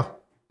 Yeah.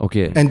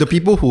 Okay. And the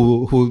people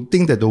who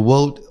think that the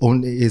world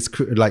only is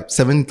like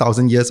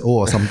 7,000 years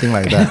old or something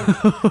like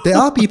that. There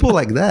are people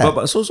like that.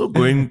 But it's also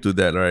going to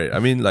that, right? I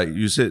mean, like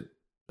you said,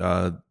 there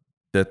are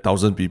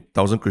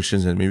 1,000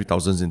 Christians and maybe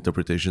thousands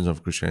interpretations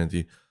of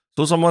Christianity.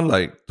 So someone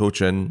like To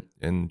Chen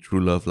and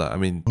True Love, I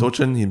mean, To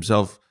Chen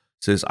himself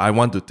says, I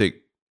want to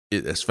take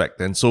it as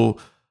fact. And so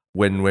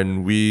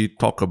when we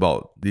talk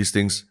about these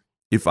things,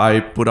 if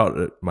I put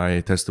out my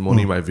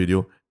testimony, my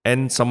video,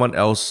 and someone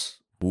else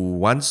who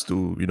wants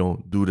to,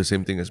 do the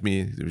same thing as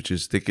me, which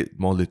is take it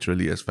more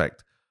literally as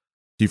fact,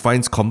 he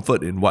finds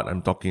comfort in what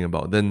I'm talking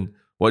about, then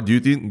what do you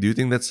think? Do you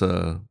think that's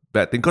a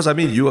bad thing? Because I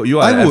mean, you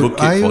are an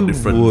advocate for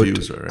different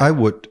views, right? I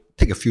would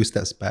take a few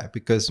steps back,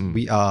 because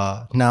we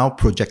are now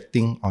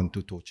projecting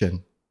onto To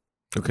Chen.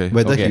 Okay.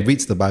 Whether he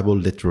reads the Bible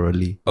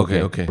literally.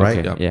 Okay.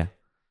 Right? Okay,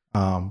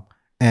 yeah.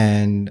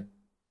 And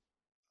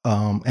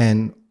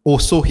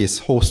also his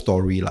whole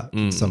story,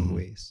 in some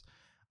ways.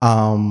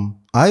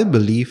 I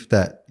believe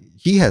that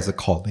he has a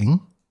calling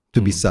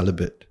to be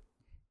celibate,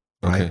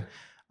 right?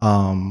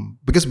 Okay.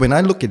 Because when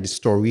I look at the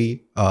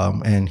story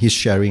and his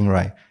sharing,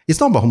 right, it's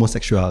not about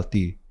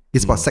homosexuality,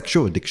 it's about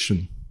sexual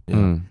addiction.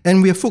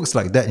 And we have folks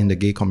like that in the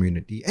gay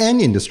community and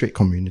in the straight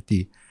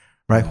community,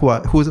 right, who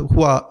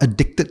are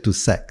addicted to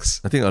sex.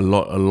 I think a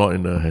lot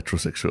in the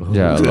heterosexual.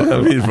 Yeah, a lot.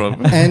 I mean,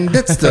 from And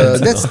that's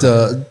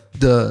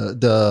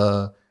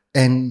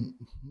and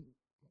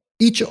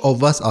each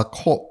of us are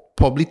called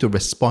probably to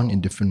respond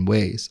in different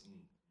ways,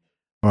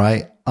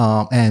 right?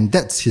 And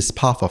that's his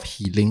path of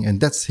healing,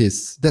 and that's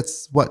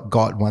what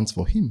God wants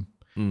for him.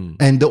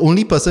 And the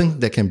only person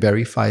that can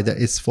verify that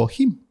is for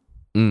him.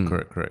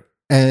 Correct.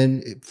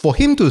 And for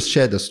him to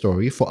share the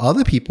story for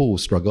other people who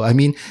struggle. I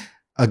mean,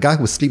 a guy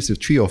who sleeps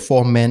with 3 or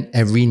 4 men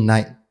every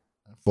night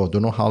for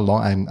don't know how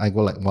long, I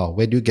go like, wow,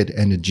 where do you get the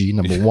energy?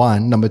 Number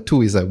one. Number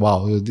two is like,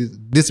 wow,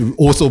 this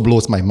also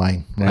blows my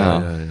mind.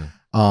 Right?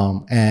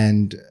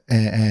 And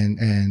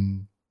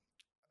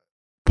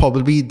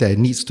probably there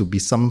needs to be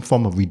some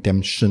form of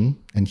redemption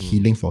and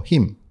healing for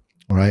him,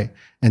 right?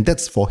 And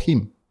that's for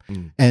him.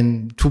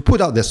 And to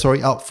put out the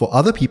story out for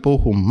other people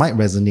who might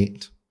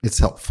resonate, it's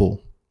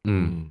helpful.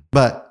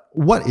 But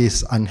what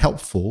is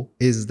unhelpful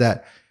is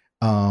that,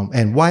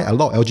 and why a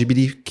lot of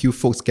LGBTQ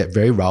folks get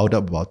very riled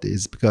up about it,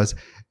 is because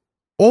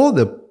when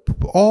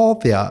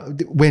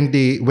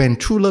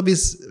True Love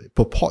Is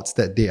purports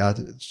that they are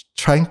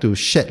trying to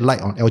shed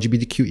light on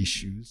LGBTQ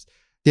issues,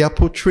 they are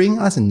portraying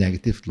us in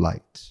negative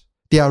light.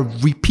 They are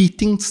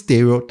repeating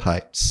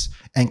stereotypes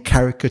and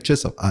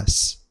caricatures of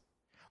us.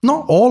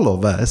 Not all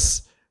of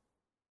us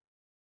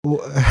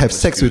have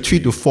sex with 3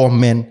 to 4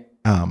 men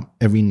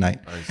every night.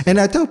 And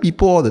I tell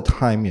people all the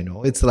time,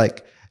 it's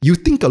like, you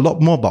think a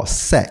lot more about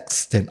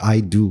sex than I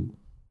do.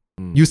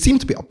 You seem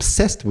to be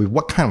obsessed with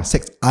what kind of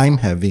sex I'm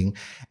having.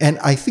 And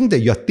I think that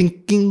you're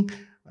thinking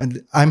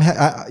that I'm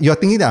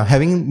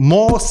having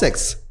more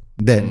sex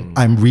than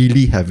I'm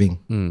really having.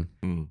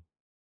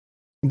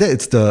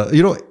 That's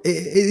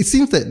it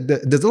seems that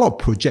there's a lot of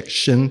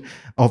projection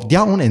of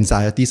their own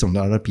anxieties on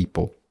other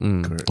people.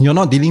 You're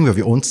not dealing with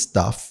your own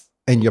stuff,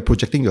 and you're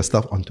projecting your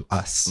stuff onto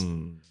us,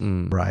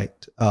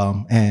 right?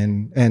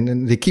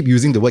 And they keep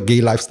using the word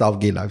gay lifestyle.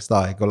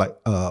 I go like,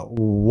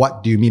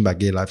 what do you mean by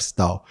gay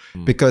lifestyle?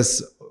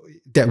 Because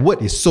that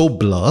word is so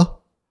blur,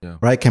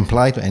 right? Can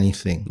apply to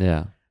anything,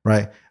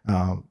 right?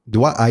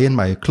 Do I iron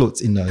my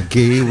clothes in a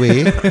gay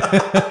way,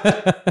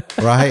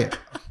 right?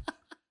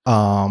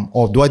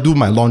 Or do I do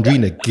my laundry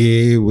in a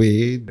gay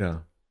way?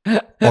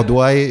 Or do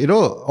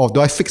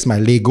I fix my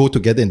Lego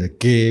together in a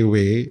gay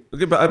way?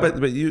 Okay, but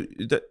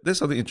that's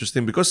something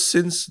interesting, because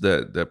since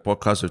the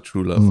podcast of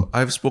True Love,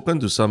 I've spoken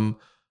to some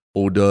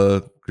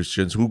older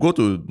Christians who go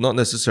to, not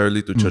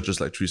necessarily to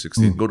churches like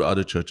 316, go to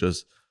other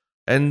churches,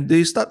 and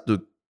they start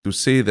to to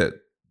say that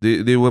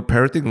they were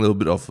parroting a little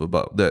bit of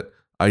about that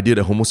idea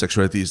that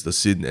homosexuality is the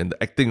sin and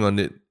acting on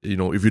it.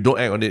 If you don't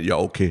act on it, you're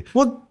okay.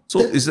 So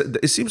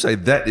it seems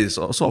like that is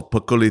sort of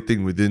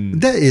percolating within.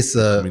 That is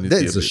a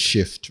bit.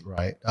 shift,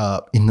 right?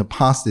 In the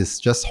past, it's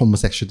just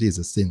homosexuality is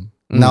a sin.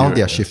 Now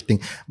they are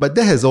shifting, but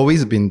that has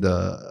always been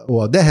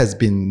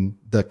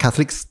the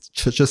Catholic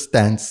Church's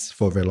stance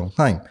for a very long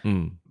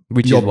time.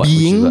 Which your is what?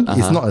 being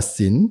is not a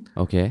sin,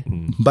 Okay.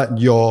 but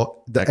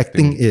the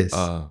acting is.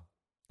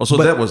 Also,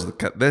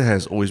 that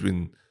has always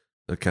been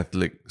the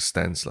Catholic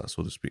stance,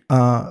 so to speak.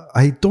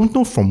 I don't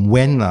know from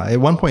when. At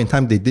one point in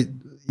time, they did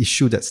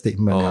issue that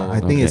statement. I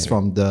think it's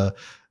from the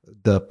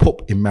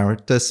Pope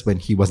Emeritus when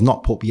he was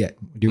not Pope yet,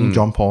 during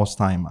John Paul's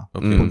time.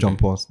 Pope John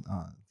Paul's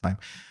time.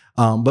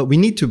 But we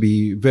need to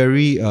be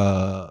very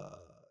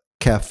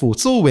careful.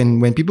 So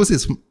when people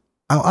say,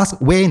 I'll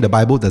ask, where in the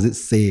Bible does it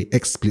say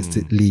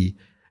explicitly,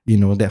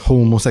 that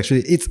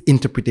homosexuality, its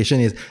interpretation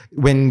is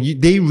when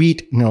they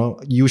read,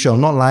 you shall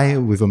not lie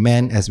with a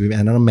man as with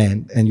another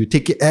man, and you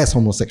take it as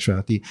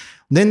homosexuality,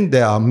 then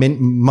there are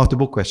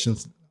multiple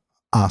questions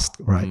asked,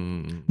 right?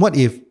 What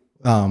if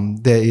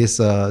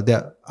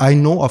I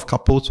know of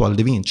couples who are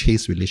living in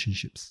chaste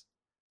relationships?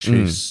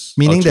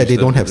 Meaning that they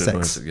don't have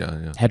sex.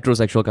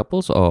 Heterosexual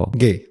couples or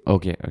gay?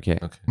 Okay.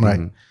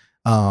 Right.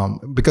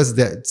 Because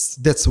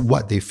that's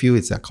what they feel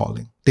is their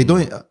calling. They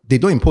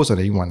don't impose on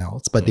anyone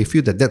else, but they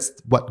feel that that's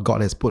what God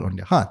has put on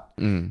their heart.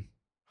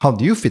 How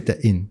do you fit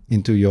that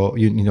into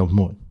your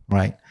mode,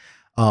 right?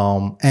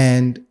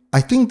 And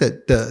I think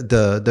that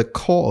the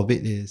core of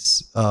it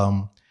is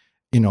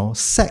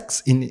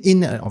sex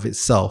in and of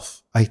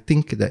itself. I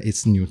think that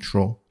it's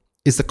neutral.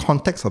 It's the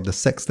context of the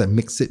sex that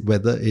makes it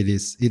whether it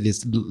is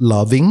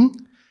loving,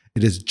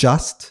 it is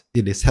just,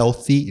 it is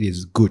healthy, it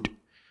is good,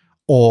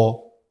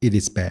 or it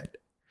is bad.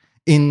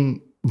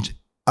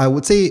 I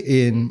would say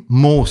in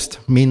most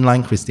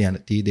mainline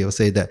Christianity, they will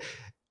say that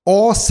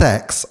all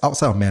sex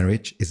outside of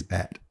marriage is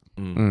bad,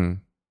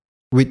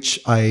 which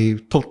I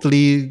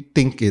totally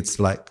think it's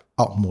like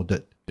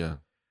outmoded. Yeah.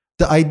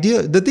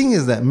 The thing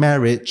is that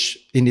marriage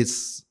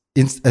as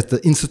the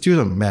institute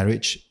of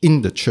marriage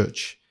in the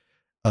church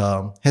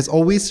has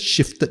always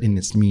shifted in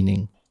its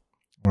meaning,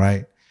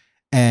 right?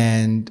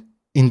 And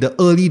in the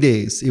early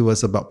days, it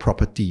was about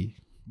property.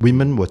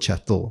 Women were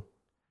chattel.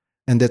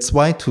 And that's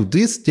why to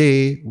this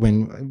day,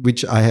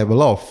 which I have a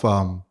lot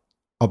of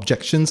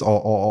objections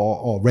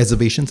or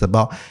reservations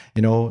about,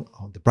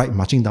 the bride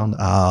marching down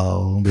the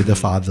aisle with the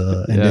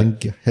father, and then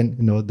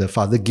the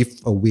father give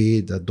away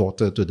the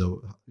daughter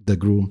to the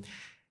groom.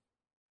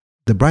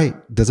 The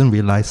bride doesn't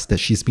realize that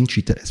she's being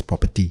treated as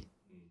property.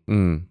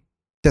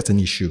 That's an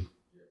issue,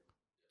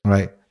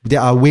 right?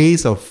 There are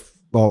ways of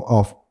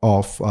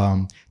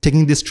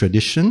taking this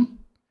tradition,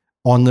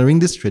 honoring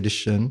this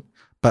tradition,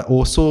 but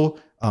also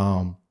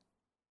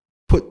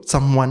put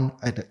someone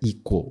at an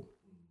equal.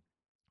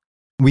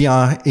 We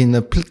are in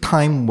a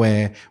time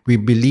where we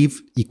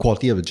believe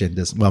equality of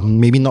genders. Well,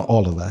 maybe not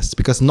all of us,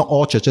 because not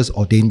all churches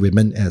ordain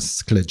women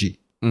as clergy,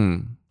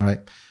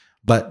 right?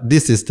 But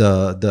this is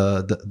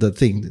the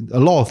thing. A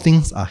lot of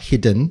things are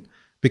hidden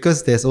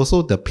because there's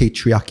also the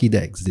patriarchy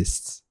that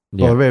exists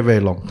for a very,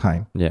 very long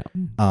time. Yeah.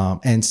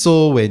 And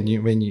so when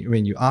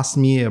you ask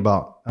me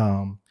about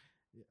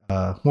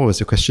what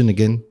was your question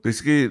again?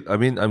 Basically, I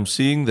mean, I'm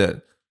seeing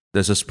that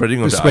there's a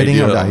spreading of the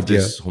idea of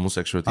this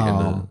homosexuality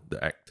and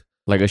the act.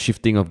 Like a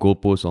shifting of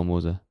goalposts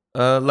almost.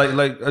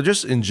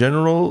 Just in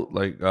general,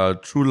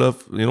 true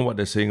love, what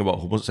they're saying about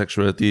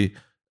homosexuality.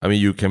 I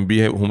mean, you can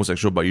be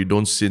homosexual, but you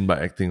don't sin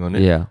by acting on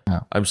it. Yeah.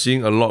 I'm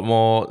seeing a lot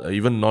more,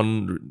 even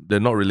they're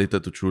not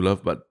related to true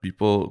love, but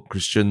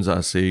Christians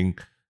are saying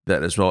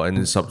that as well. And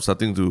it's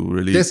starting to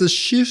really... There's a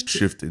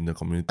shift in the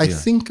community. I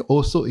think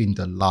also in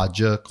the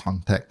larger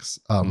context,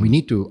 we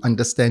need to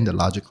understand the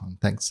larger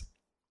context.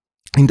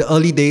 In the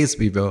early days,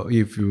 if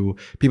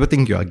people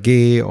think you are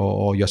gay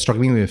or you're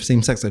struggling with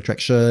same-sex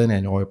attraction,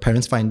 or your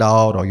parents find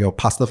out, or your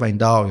pastor find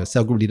out, or your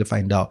cell group leader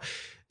find out,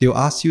 they'll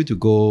ask you to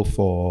go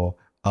for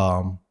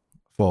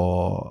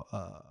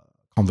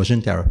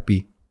conversion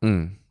therapy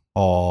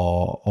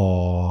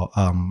or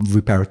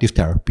reparative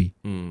therapy.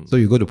 So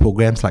you go to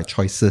programs like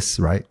Choices,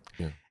 right?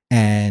 Yeah.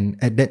 And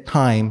at that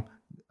time,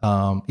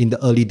 in the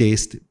early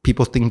days,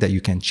 people think that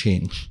you can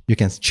change. You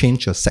can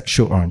change your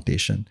sexual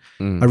orientation.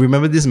 I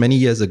remember this many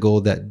years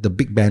ago that the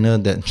big banner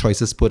that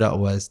Choices put out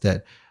was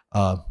that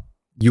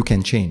you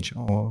can change,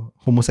 or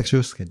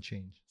homosexuals can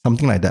change.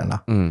 Something like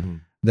that.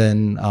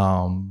 Then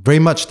very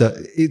much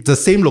it's the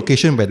same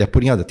location where they're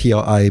putting out the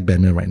TLI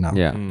banner right now,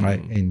 right,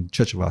 in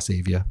Church of Our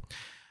Savior.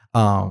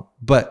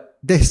 But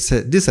this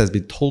has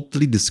been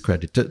totally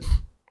discredited,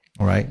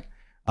 right?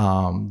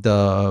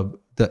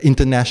 The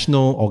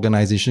international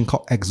organization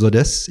called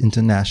Exodus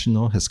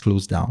International has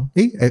closed down.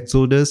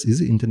 Exodus,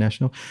 is it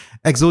international?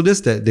 Exodus,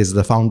 that is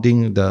the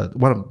founding,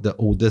 one of the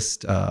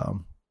oldest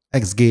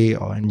ex-gay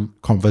and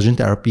conversion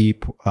therapy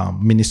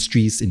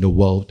ministries in the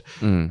world,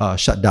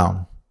 shut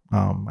down.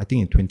 I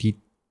think in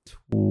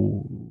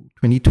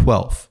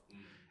 2012,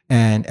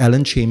 and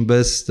Alan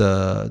Chambers,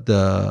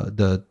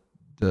 the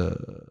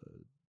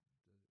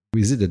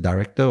is it the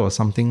director or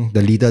something,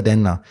 the leader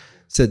then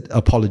said,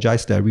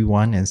 apologized to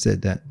everyone and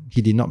said that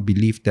he did not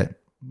believe that,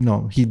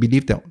 he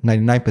believed that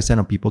 99%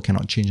 of people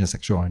cannot change their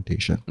sexual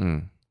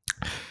orientation.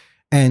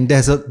 And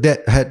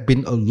there had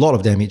been a lot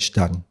of damage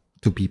done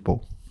to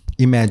people.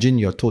 Imagine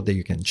you're told that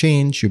you can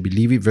change, you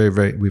believe it very,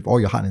 very with all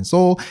your heart and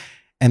soul,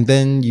 and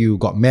then you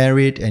got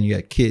married and you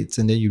had kids,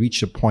 and then you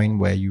reach a point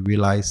where you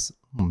realize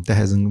that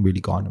hasn't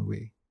really gone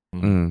away.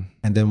 And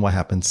then what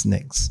happens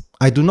next?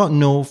 I do not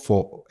know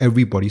for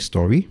everybody's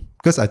story,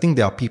 because I think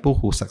there are people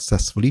who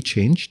successfully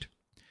changed,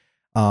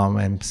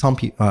 and some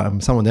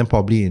of them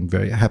probably in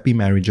very happy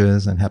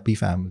marriages and happy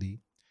family.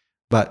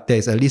 But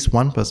there's at least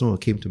one person who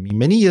came to me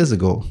many years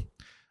ago,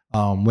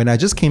 when I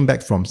just came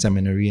back from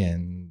seminary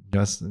and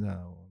just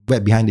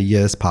went behind the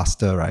years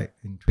pastor, right,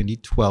 in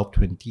 2012,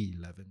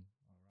 2011,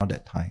 around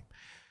that time.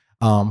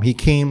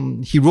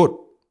 He wrote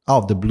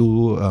out of the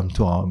blue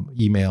to our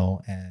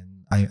email, and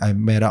I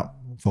met up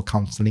for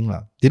counseling.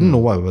 Didn't know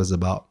what it was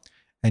about.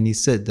 And he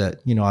said that,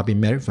 I've been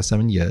married for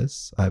 7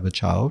 years. I have a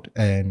child,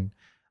 and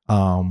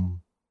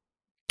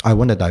I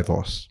want a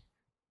divorce.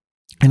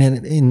 And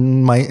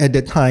then at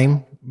that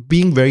time,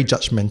 being very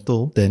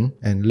judgmental then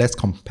and less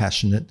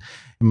compassionate,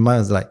 my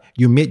was like,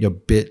 you made your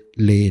bed,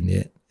 lay in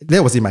it.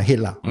 That was in my head.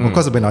 Of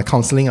course, when I was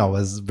counseling, I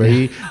was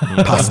very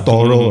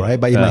pastoral, right?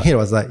 But in my head, I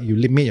was like, you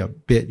made your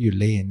bed, you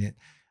lay in it.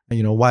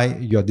 And why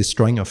you're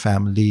destroying your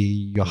family,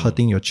 you're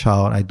hurting your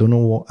child. I don't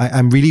know.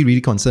 I'm really,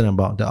 really concerned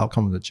about the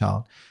outcome of the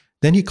child.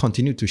 Then he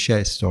continued to share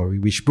his story,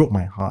 which broke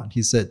my heart.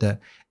 He said that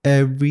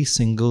every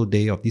single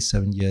day of these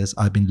 7 years,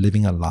 I've been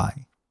living a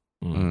lie.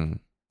 And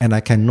I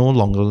can no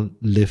longer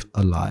live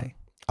a lie.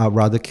 I'd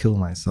rather kill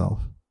myself.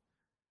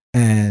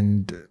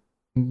 And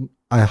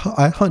I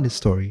heard his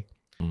story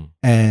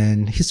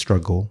and his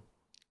struggle,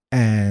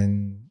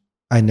 and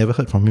I never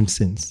heard from him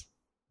since.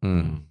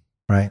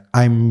 Right?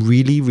 I'm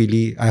really,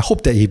 really, I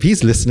hope that if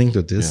he's listening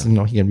to this, he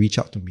can reach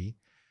out to me.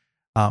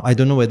 I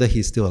don't know whether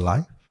he's still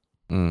alive.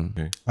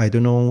 Okay. I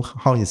don't know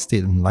how his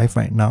state in life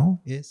right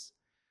now is,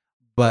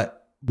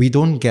 but we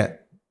don't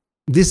get,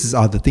 these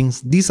are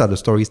the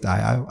stories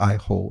that I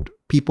hold.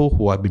 People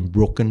who have been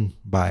broken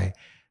by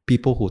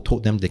people who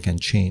told them they can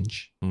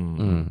change.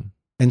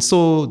 And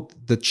so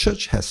the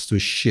church has to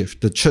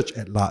shift, the church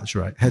at large,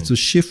 right, has to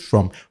shift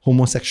from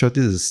homosexuality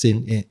as a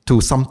sin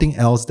to something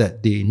else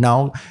that they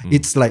now,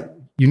 it's like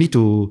you need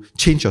to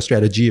change your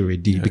strategy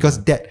already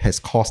because that has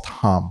caused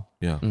harm.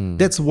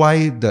 That's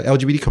why the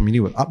LGBT community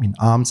were up in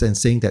arms and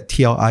saying that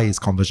TLI is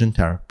conversion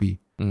therapy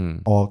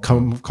or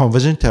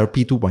conversion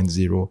therapy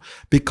 2.0,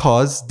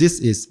 because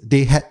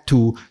they had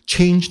to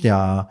change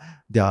their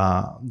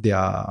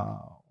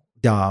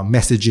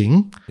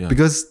messaging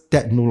because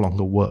that no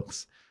longer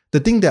works. The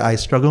thing that I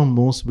struggle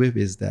most with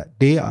is that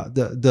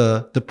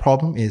the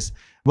problem is,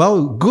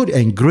 well, good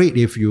and great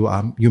if you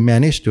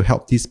manage to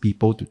help these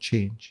people to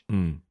change.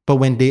 But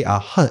when they are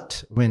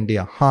hurt, when they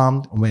are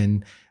harmed,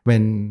 when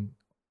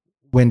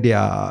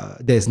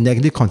there's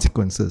negative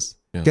consequences,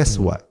 guess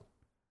what?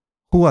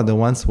 Who are the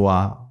ones who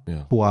are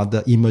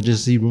the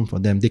emergency room for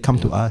them? They come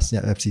to us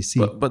at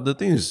FCC. But the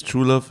thing is,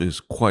 True Love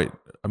is quite.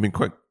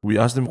 We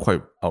asked them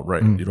quite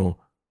outright.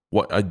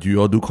 What do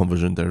you all do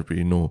conversion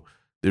therapy?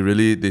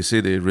 They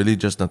say they really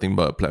just nothing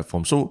but a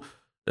platform. So,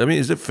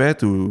 is it fair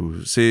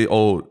to say,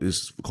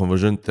 it's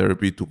conversion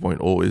therapy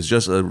 2.0 is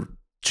just a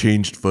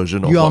changed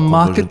version of what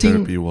conversion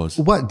therapy was?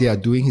 What they are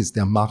doing is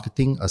they're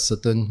marketing a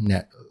certain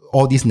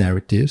all these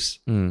narratives,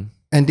 and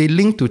they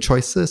link to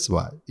choices.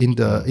 In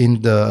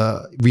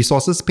the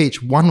resources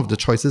page, one of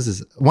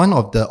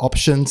the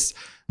options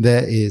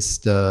there is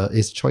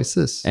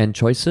choices, and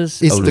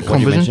choices is the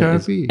conversion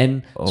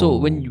therapy. So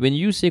when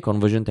you say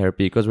conversion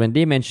therapy, because when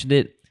they mentioned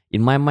it,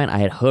 in my mind, I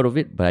had heard of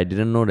it, but I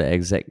didn't know the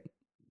exact.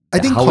 I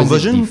think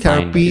conversion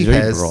therapy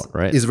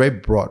is very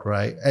broad,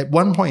 right? At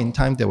one point in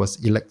time, there was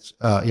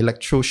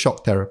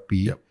electroshock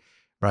therapy,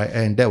 right?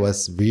 And that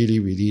was really,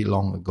 really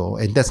long ago.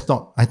 And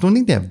I don't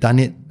think they have done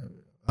it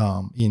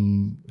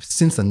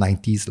since the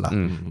 90s.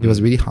 It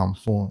was really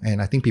harmful. And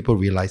I think people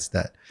realized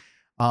that.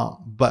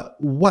 But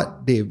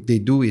what they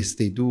do is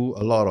they do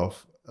a lot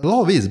of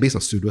it is based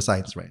on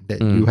pseudoscience, right? That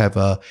you have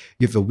a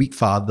weak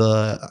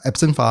father,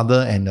 absent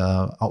father, and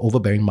an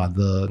overbearing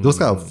mother. Those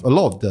kind of a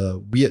lot of the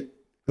weird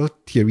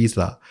theories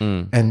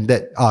and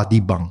that are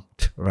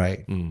debunked,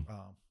 right?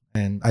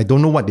 And I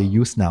don't know what they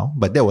use now,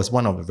 but that was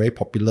one of the very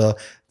popular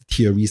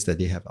theories that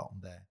they have out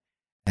there.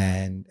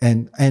 And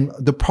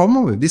the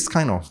problem with this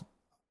kind of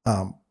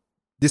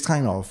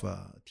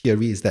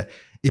theory is that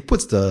it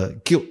puts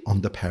the guilt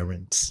on the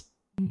parents,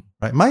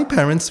 right? My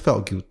parents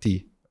felt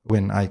guilty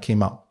when I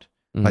came out.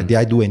 Like, did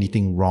I do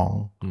anything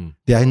wrong?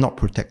 Did I not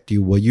protect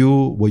you? Were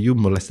you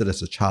molested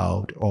as a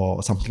child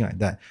or something like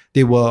that?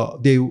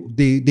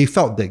 They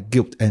felt that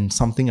guilt and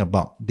something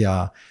about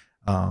their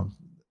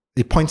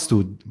it points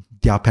to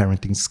their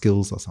parenting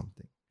skills or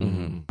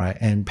something, right?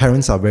 And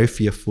parents are very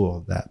fearful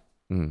of that,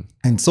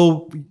 and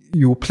so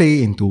you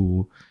play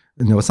into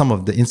some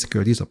of the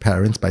insecurities of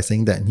parents by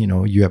saying that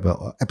you have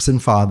an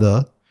absent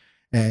father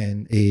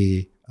and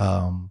a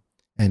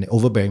and an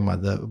overbearing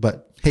mother.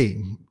 But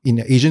hey,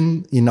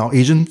 in our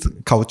Asian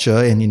culture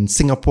and in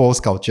Singapore's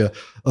culture,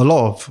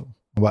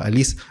 at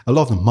least a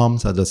lot of the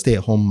moms are the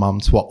stay-at-home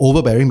moms who are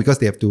overbearing because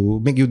they have to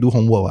make you do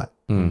homework,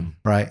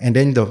 right? And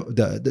then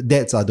the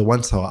dads are the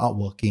ones who are out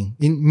working.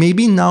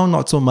 Maybe now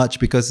not so much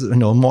because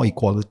more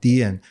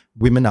equality and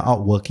women are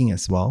out working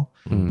as well.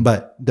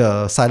 But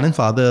the silent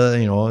father,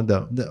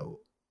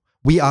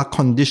 we are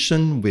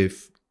conditioned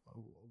with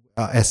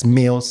as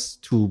males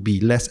to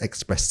be less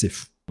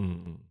expressive,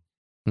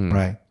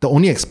 right? The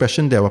only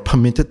expression that we're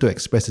permitted to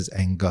express is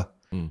anger.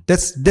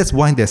 That's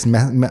why there's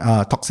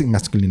toxic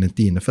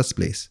masculinity in the first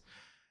place.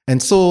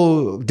 And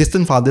so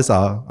distant fathers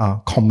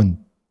are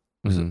common.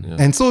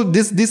 And so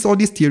all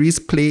these theories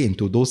play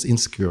into those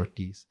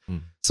insecurities.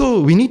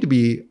 So we need to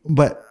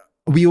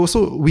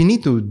we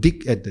need to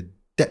dig at the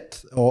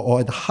depth or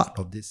at the heart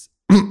of this,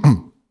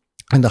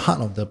 and the heart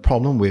of the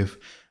problem with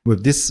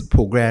these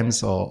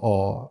programs,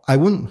 or I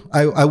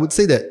would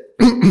say that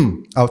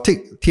I'll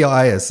take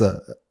TLI as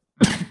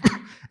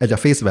at a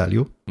face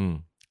value,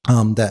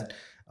 that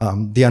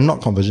they are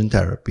not conversion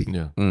therapy.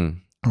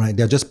 Right?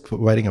 They're just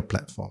providing a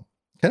platform.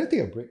 Can I take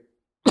a break?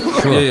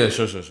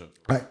 Sure. Sure.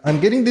 Right. I'm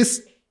getting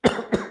this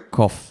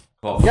Cough.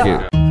 Yeah.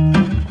 Okay.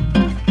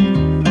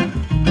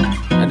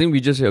 I think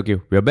we just say, okay,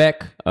 we're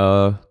back.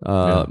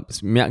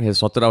 Myak has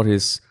sorted out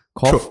his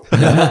cough.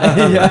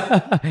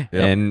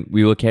 And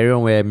we will carry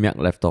on where Myak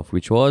left off,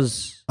 which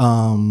was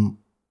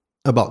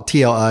about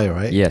TLI,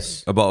 right?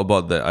 Yes.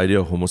 About the idea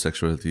of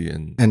homosexuality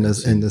and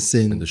the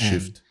sin and the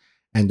shift.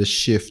 And the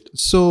shift.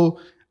 So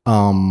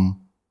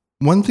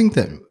one thing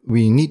that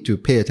we need to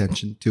pay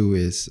attention to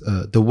is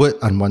the word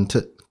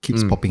unwanted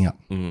keeps popping up,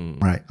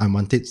 right?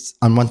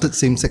 Unwanted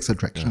same-sex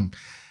attraction.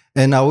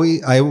 And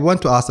I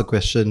want to ask the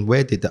question,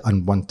 where did the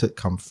unwanted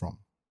come from?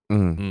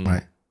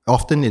 Right?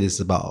 Often it is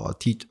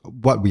about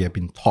what we have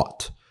been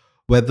taught,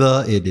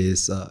 whether it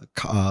is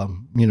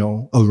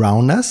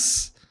around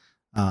us,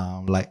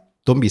 like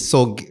don't be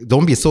so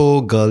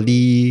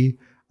girly.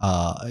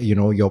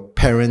 Your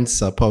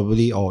parents are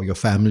probably, or your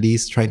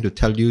families trying to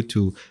tell you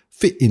to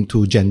fit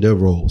into gender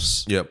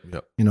roles. Yep.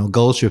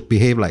 Girls should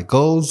behave like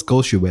girls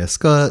should wear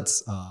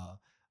skirts,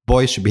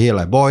 boys should behave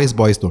like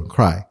boys don't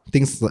cry.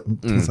 Things like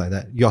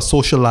that. You're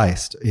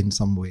socialized in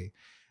some way.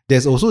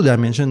 There's also the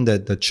dimension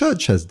that the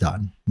church has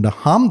done, the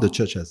harm the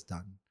church has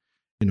done,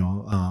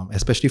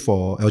 especially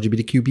for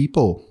LGBTQ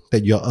people,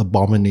 that you're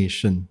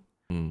abomination.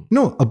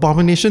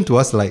 Abomination to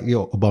us, like,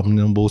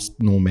 abominable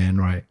snowman,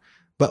 right?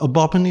 But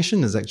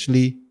abomination is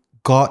actually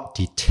God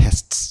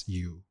detests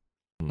you.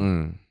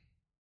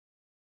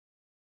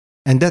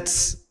 And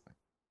that's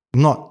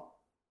not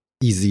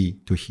easy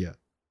to hear,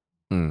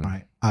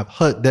 right? I've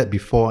heard that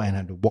before and I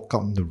had to walk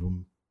out in the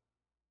room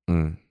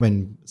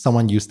when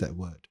someone used that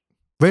word.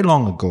 Very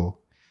long ago.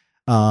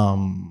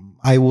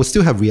 I will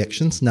still have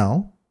reactions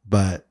now,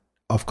 but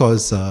of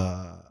course,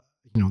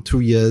 2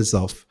 years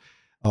of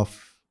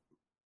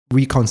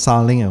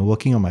reconciling and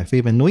working on my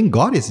faith and knowing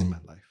God is in my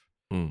life.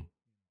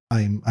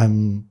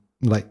 I'm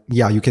like,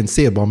 you can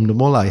say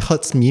abominable, it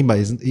hurts me, but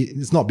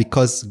it's not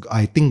because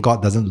I think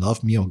God doesn't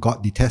love me or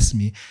God detests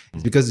me.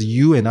 It's because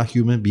you and a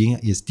human being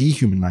is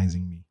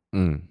dehumanizing me.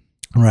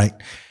 Right?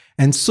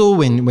 And so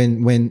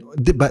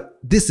but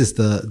this is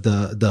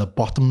the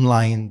bottom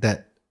line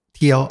that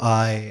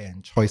TLI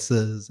and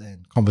choices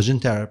and conversion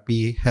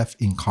therapy have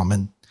in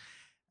common.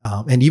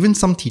 And even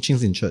some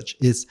teachings in church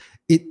is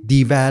it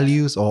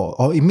devalues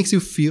or it makes you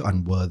feel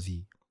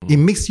unworthy. It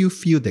makes you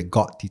feel that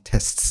God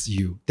detests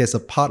you. There's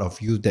a part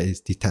of you that is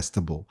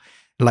detestable.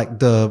 Like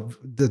the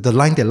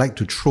line they like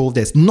to throw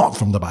that's not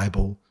from the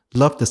Bible.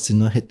 Love the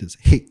sinner,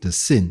 hate the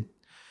sin.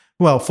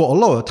 Well, for a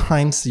lot of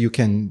times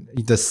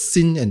the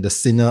sin and the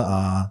sinner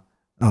are,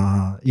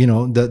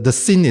 the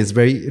sin is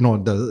very,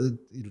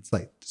 it's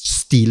like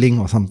stealing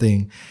or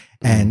something.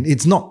 And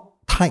it's not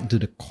tied to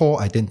the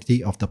core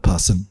identity of the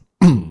person.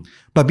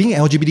 But being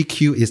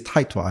LGBTQ is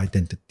tied to our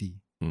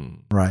identity,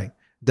 right?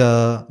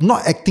 The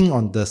not acting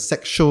on the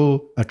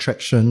sexual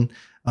attraction,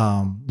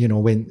 when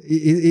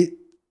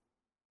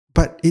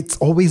but it's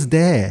always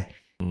there.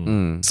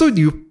 So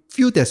do you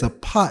feel there's a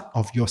part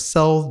of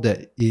yourself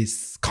that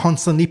is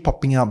constantly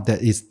popping up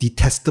that is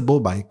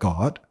detestable by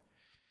God?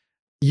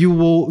 You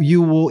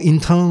will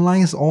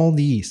internalize all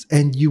these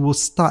and you will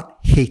start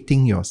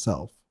hating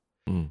yourself.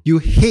 You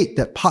hate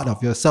that part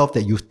of yourself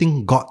that you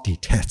think God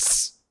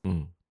detests,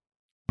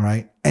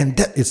 right? And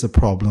that is a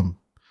problem.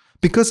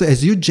 Because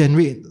as you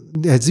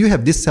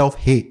have this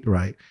self-hate,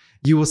 right,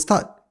 you will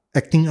start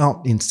acting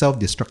out in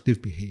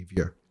self-destructive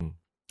behavior.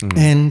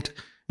 And,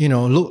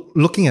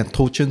 looking at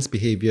Tochen's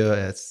behavior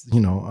as,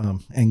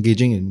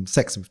 engaging in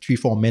sex with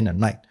 3-4 men a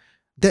night,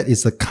 that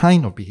is the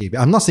kind of behavior.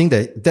 I'm not saying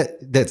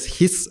that's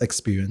his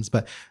experience,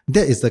 but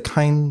that is the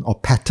kind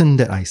of pattern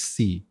that I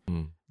see.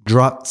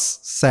 Drugs,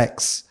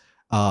 sex,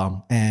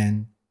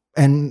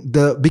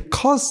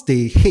 because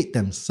they hate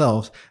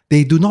themselves,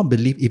 they do not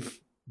believe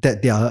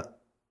that they are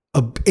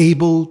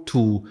able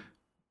to,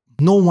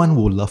 no one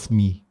will love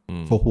me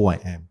for who I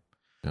am.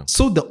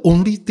 So the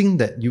only thing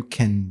that you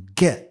can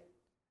get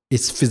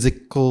is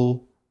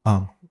physical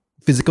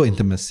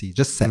intimacy,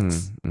 just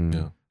sex.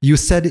 Yeah. You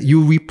said it,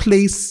 you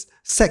replace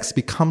sex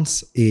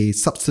becomes a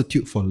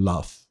substitute for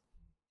love.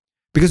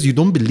 Because you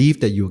don't believe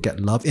that you'll get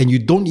love, and you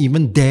don't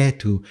even dare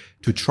to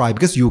try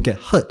because you'll get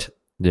hurt.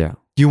 Yeah.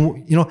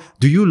 You know,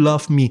 do you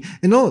love me?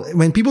 You know,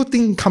 when people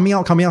think coming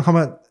out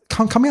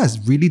is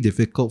really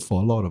difficult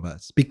for a lot of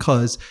us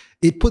because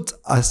it puts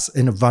us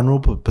in a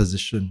vulnerable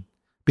position.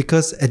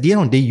 Because at the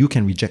end of the day, you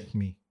can reject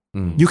me.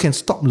 You can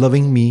stop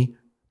loving me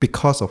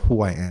because of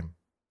who I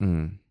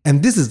am.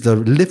 And this is the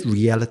lived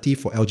reality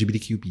for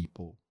LGBTQ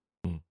people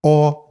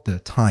all the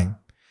time.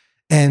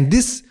 And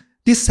this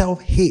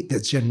self-hate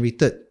that's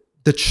generated,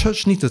 the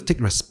church needs to take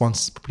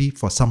responsibility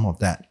for some of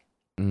that.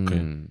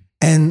 Okay.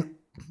 And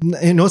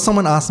you know,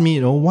 someone asked me,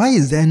 you know, why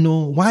is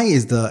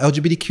the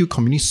LGBTQ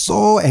community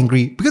so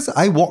angry? Because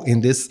I walk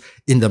in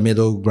the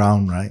middle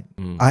ground, right?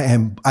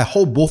 I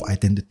hold both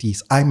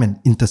identities. I'm an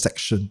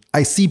intersection.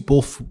 I see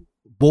both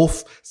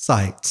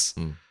sides.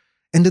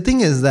 And the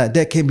thing is that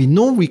there can be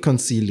no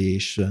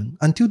reconciliation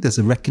until there's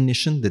a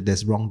recognition that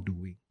there's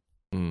wrongdoing,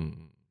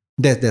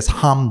 that there's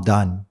harm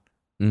done,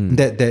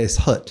 that there is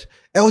hurt.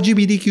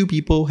 LGBTQ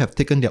people have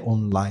taken their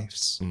own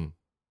lives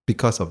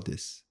because of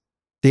this.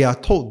 They are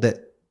told that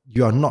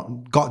you are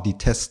not, God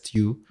detests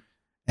you,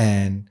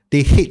 and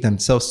they hate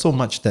themselves so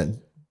much that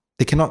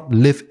they cannot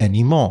live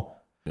anymore.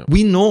 Yeah.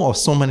 We know of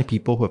so many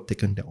people who have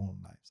taken their own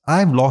lives.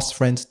 I've lost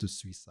friends to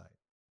suicide.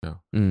 Yeah.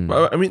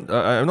 But I mean,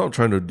 I'm not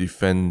trying to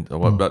defend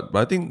but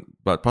I think,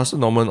 but Pastor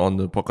Norman on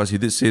the podcast, he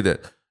did say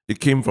that it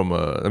came from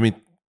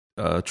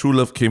true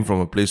love came from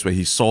a place where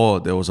he saw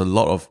there was a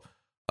lot of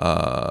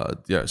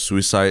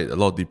suicide, a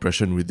lot of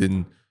depression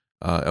within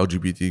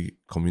LGBT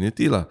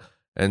community lah.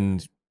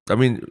 And I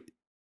mean,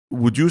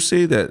 would you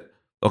say that,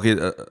 okay,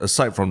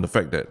 aside from the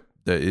fact that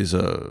there is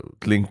a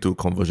link to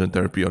conversion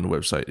therapy on the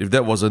website, if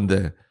that wasn't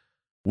there,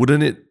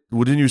 wouldn't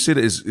you say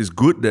that it's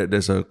good that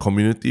there's a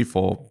community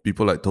for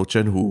people like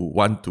Tochen who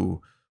want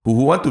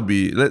to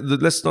be,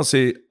 let's not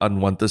say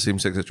unwanted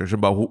same-sex attraction,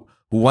 but who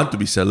want to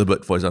be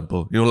celibate, for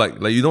example? You know, like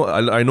you know,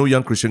 I know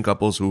young Christian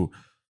couples who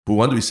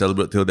want to be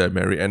celibate till they're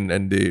married,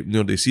 and they, you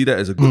know, they see that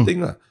as a good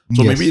thing.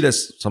 So maybe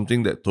that's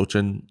something that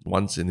Tochen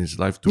wants in his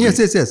life to be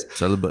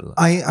celibate.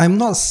 I'm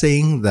not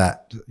saying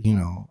that, you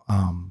know,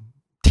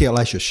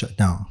 TLI should shut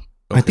down.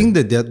 Okay. I think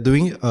that they're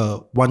doing a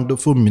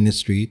wonderful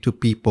ministry to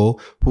people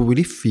who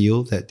really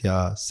feel that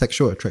their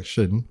sexual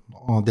attraction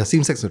or their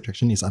same-sex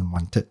attraction is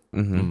unwanted.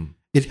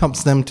 It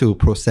helps them to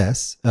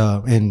process,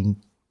 and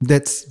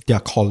that's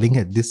their calling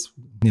at this,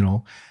 you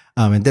know,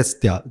 and that's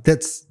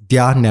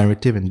their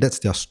narrative and that's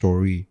their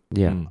story.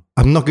 Yeah,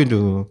 I'm not going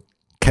to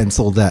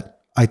cancel that.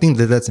 I think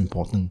that that's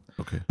important.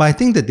 Okay, but I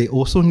think that they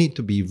also need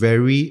to be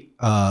very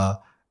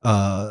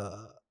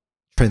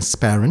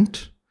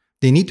transparent.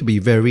 They need to be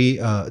very.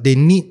 They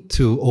need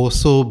to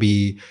also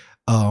be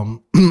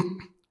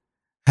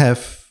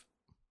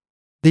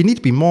They need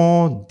to be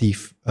more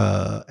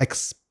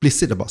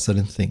explicit about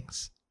certain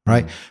things,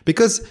 right?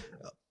 Because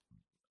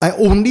I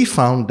only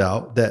found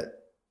out that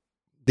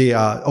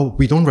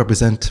we don't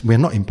represent, we're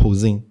not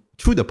imposing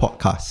through the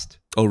podcast.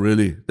 Oh,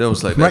 really? That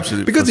was like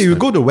right? Because if you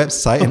go to the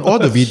website and all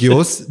the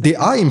videos, they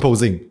are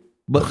imposing.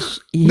 But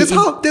that's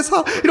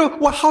how you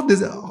know how does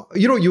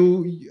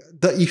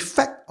the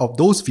effect of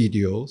those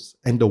videos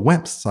and the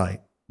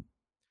website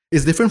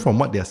is different from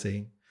what they're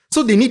saying.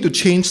 So they need to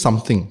change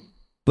something.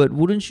 But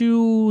wouldn't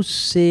you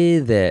say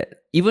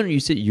that, even you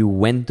said you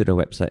went to the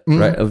website,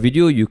 right? A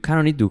video you kind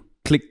of need to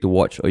click to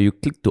watch or you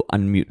click to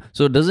unmute.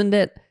 So doesn't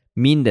that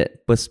mean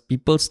that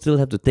people still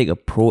have to take a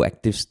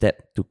proactive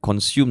step to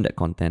consume that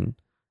content?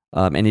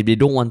 And if they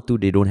don't want to,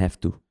 they don't have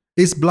to.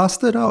 It's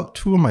blasted out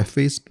through my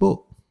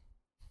Facebook.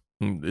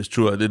 It's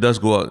true. It does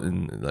go out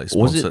in like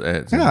sponsored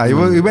ads. Yeah,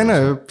 it went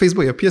on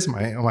Facebook. It appears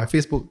on my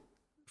Facebook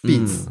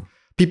feeds.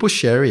 People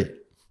share it.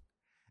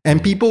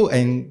 And people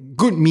and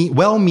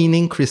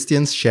well-meaning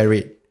Christians share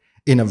it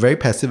in a very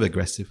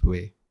passive-aggressive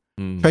way.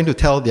 Trying to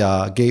tell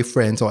their gay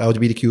friends or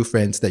LGBTQ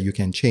friends that you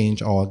can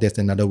change or there's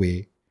another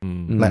way.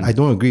 Like, I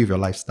don't agree with your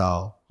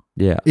lifestyle.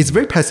 Yeah. It's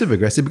very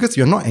passive-aggressive because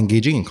you're not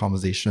engaging in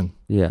conversation.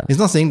 Yeah. It's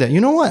not saying that,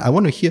 you know what, I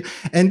want to hear.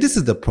 And this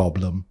is the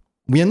problem.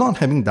 We are not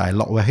having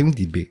dialogue, we're having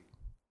debate.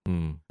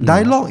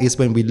 Dialogue is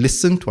when we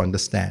listen to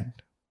understand.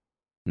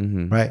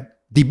 Right?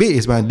 Debate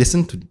is when I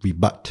listen to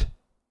rebut.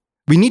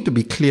 We need to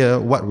be clear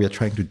what we are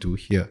trying to do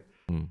here.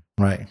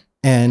 Right?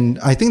 And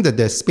I think that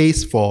there's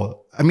space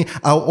for,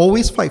 I'll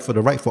always fight for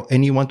the right for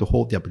anyone to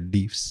hold their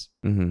beliefs.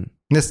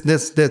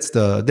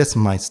 That's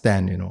my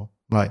stand, you know.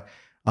 Like,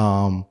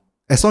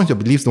 as long as your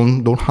beliefs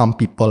don't harm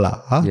people,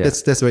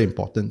 that's very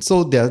important.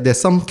 So there's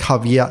some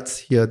caveats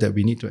here that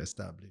we need to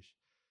establish.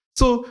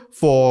 So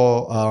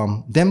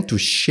for them to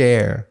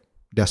share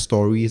their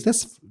stories,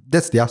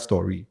 that's their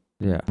story.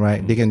 Yeah.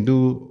 Right? They can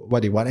do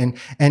what they want.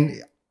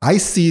 And I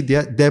see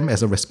them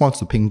as a response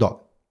to Pink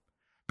Dot.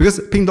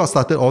 Because Pink Dot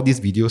started all these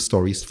video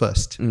stories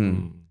first.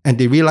 And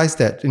they realized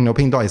that, you know,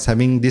 Pink Dot is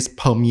having this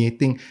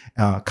permeating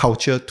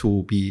culture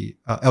to be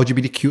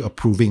LGBTQ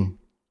approving.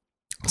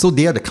 So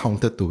they are the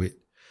counter to it.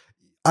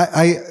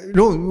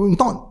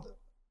 not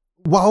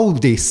while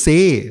they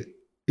say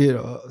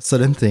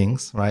certain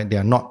things, right? They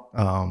are not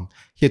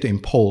here to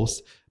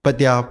impose, but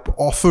they are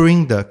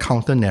offering the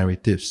counter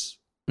narratives.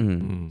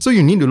 So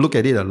you need to look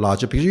at it a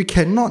larger picture. You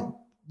cannot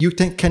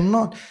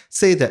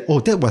say that,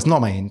 oh, that was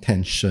not my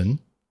intention.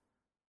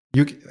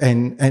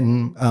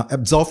 And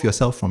absolve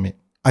yourself from it.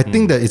 I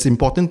think that it's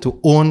important to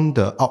own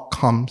the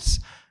outcomes,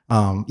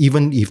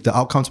 even if the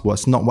outcomes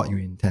was not what you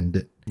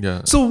intended.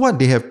 Yeah. So what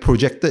they have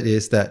projected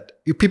is that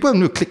if people are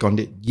going to click on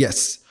it,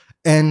 yes.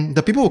 And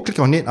the people who click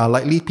on it are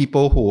likely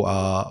people who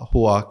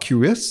are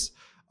curious,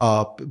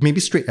 maybe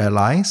straight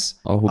allies.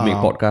 Or who make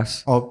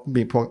podcasts. Or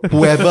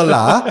whoever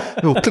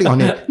who click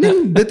on it.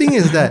 Then the thing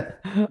is that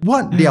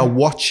what they are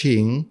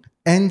watching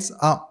ends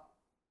up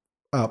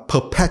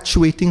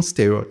perpetuating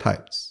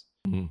stereotypes.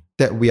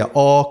 That we are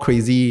all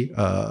crazy,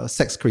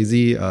 sex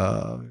crazy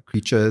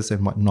creatures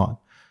and whatnot.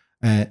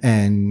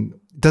 And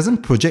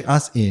doesn't project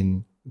us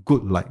in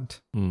good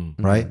light,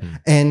 right?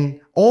 And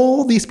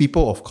all these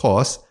people, of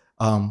course,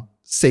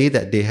 say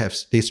that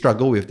they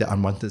struggle with their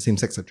unwanted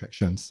same-sex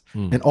attractions.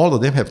 And all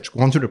of them have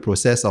gone through the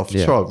process of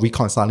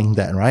reconciling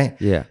that, right?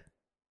 Yeah.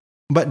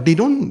 But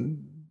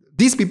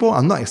these people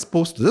are not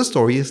exposed to the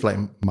stories like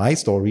my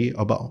story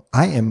about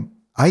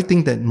I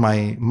think that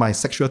my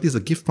sexuality is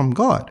a gift from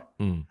God.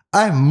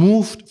 I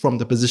moved from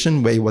the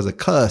position where it was a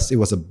curse, it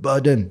was a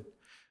burden,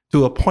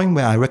 to a point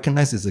where I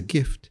recognize it's a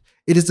gift.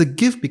 It is a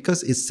gift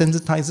because it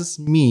sensitizes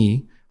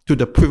me to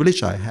the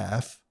privilege I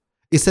have.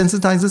 It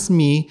sensitizes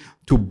me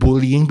to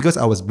bullying because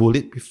I was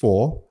bullied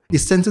before. It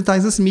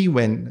sensitizes me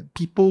when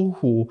people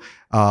who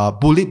are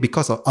bullied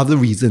because of other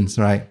reasons,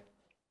 right?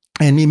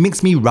 And it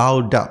makes me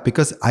riled up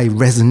because I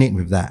resonate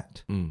with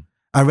that.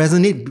 I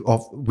resonate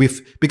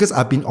because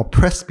I've been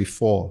oppressed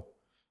before.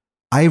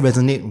 I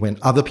resonate when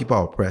other people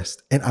are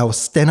oppressed, and I will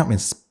stand up and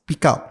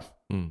speak up,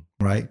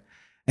 right?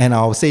 And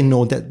I'll say,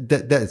 no,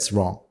 that is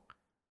wrong.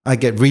 I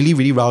get really,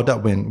 really riled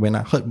up when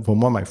I heard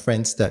from one of my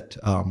friends that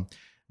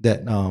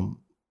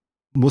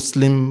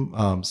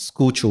Muslim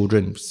school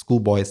children,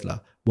 schoolboys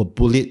were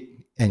bullied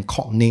and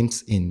called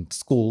names in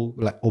school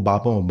like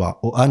Osama,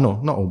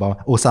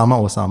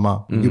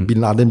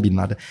 Bin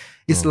Laden.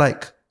 It's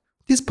like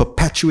this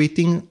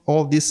perpetuating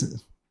all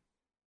this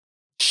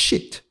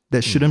shit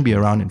that shouldn't be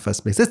around in the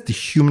first place. That's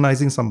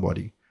dehumanizing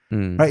somebody.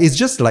 Right? It's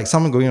just like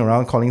someone going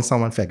around calling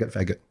someone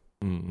faggot.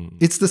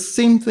 It's the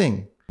same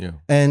thing. Yeah.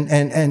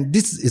 And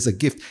this is a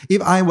gift.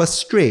 If I was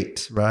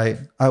straight, right,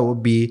 I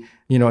would be,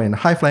 in a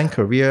high-flying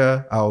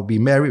career, I will be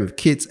married with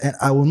kids, and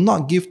I will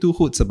not give two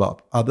hoots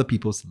about other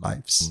people's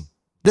lives.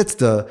 That's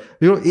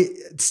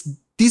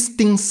these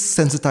things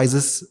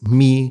sensitizes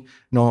me,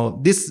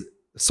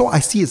 so I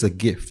see it as a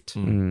gift.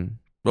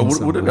 But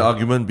wouldn't the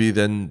argument be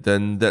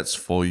then that's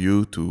for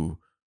you to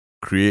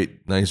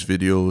create nice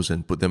videos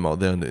and put them out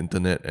there on the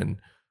internet and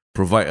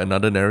provide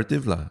another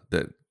narrative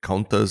that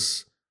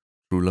counters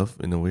true love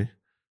in a way?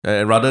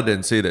 And rather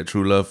than say that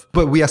true love...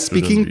 But we are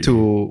speaking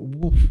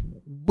to...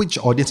 Which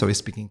audience are we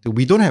speaking to?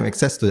 We don't have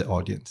access to the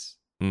audience.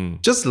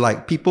 Just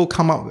like people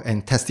come up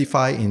and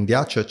testify in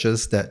their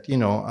churches that,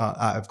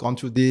 I've gone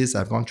through this,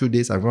 I've gone through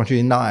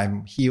it, now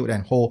I'm healed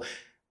and whole.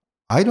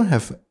 I don't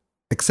have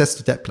access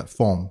to that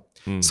platform.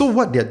 So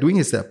what they're doing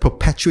is they're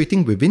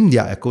perpetuating within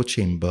their echo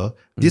chamber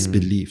these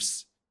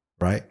beliefs,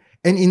 right?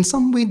 And in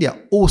some way,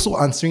 they're also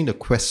answering the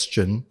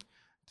question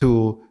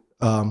to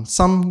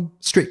some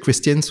straight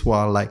Christians who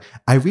are like,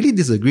 I really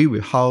disagree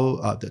with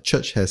how the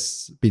church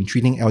has been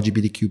treating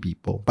LGBTQ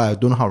people, but I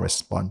don't know how to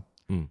respond.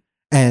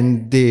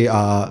 And they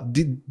are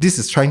this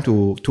is trying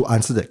to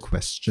answer that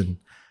question.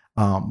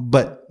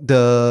 But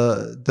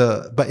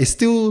it's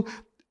still,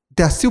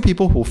 there are still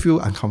people who feel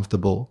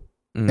uncomfortable.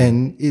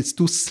 And it's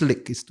too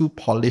slick, it's too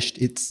polished.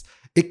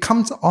 It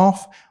comes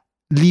off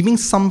leaving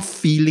some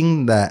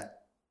feeling that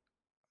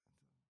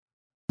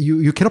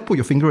you cannot put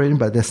your finger in,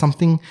 but there's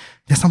something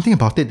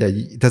about it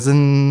that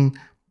doesn't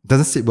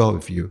sit well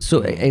with you.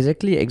 So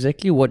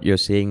exactly what you're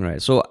saying,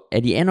 right? So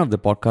at the end of the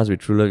podcast with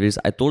True Love Is,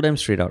 I told them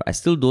straight out, I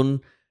still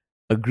don't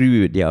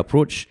agree with their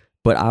approach,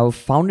 but I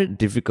found it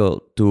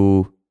difficult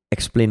to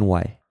explain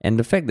why. And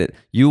the fact that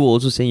you were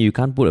also saying you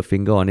can't put a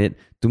finger on it,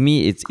 to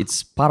me,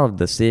 it's part of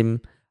the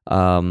same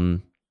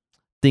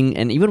thing.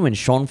 And even when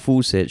Sean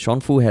Fu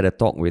had a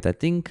talk with, I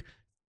think,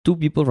 2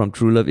 people from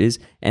True Love Is,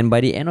 and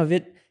by the end of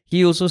it,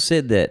 he also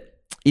said that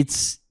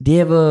they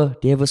have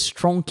a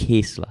strong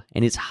case,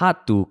 and it's hard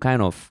to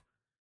kind of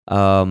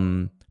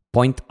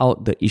point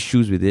out the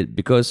issues with it,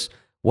 because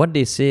what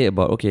they say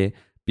about, okay,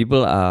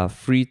 people are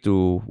free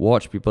to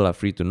watch, people are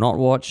free to not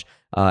watch,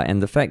 and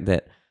the fact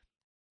that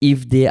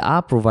if they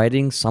are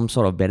providing some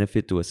sort of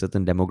benefit to a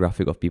certain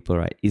demographic of people,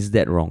 right, is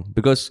that wrong?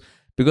 Because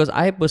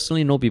I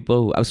personally know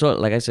people who, so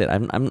like I said,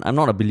 I'm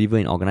not a believer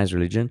in organized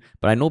religion,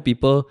 but I know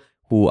people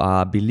who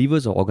are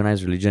believers of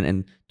organized religion,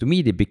 and to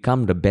me, they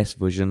become the best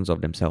versions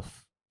of themselves.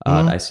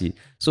 I see.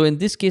 So in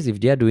this case, if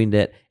they are doing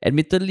that,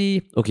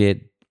 admittedly,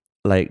 okay,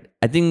 like,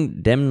 I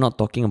think them not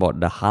talking about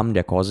the harm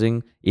they're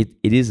causing, it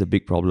is a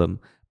big problem.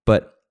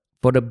 But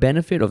for the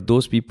benefit of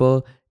those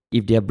people,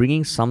 if they are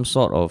bringing some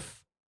sort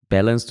of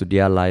balance to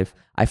their life,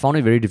 I found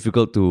it very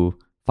difficult to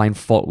find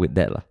fault with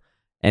that.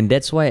 And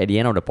that's why at the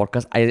end of the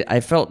podcast, I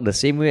felt the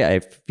same way I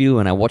feel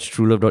when I watch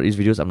TrueLove.Is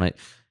videos. I'm like,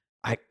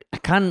 I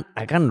can't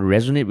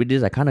resonate with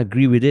this, I can't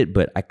agree with it,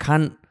 but I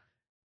can't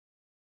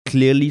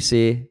clearly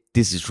say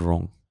this is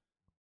wrong.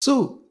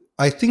 So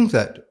I think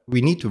that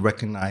we need to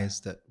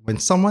recognize that when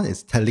someone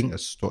is telling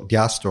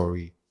their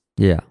story,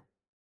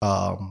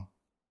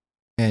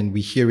 and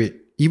we hear it,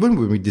 even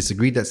when we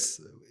disagree,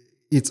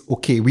 it's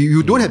okay.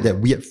 You don't have that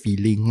weird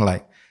feeling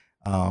like,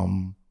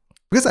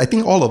 because I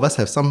think all of us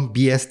have some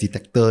BS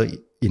detector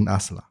in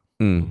us.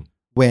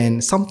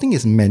 When something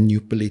is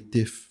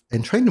manipulative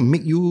and trying to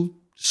make you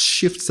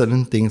shift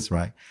certain things,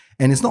 right,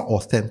 and it's not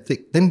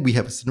authentic, then we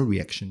have a certain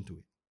reaction to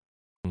it.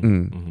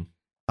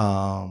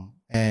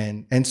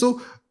 And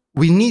so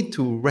we need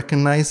to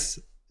recognize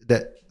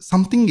that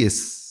something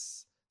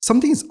is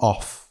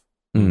off,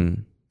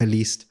 at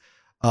least.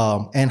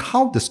 And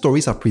how the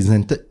stories are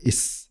presented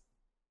is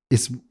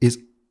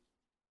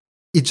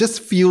it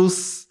just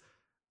feels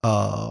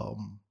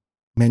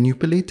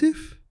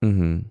manipulative,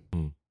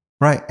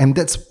 right? And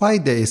that's why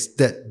there is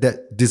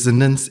that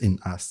dissonance in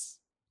us.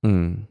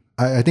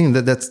 I think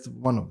that's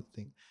one of the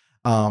things.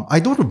 I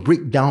don't want to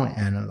break down and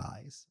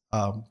analyze,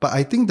 but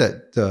I think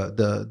that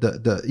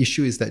the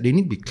issue is that they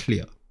need to be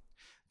clear.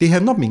 They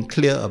have not been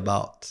clear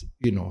about,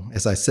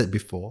 as I said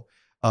before,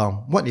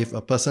 what if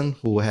a person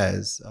who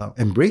has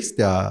embraced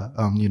their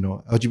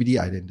LGBT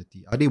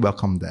identity, are they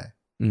welcome there?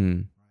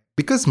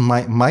 Because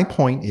my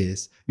point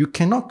is, you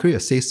cannot create a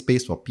safe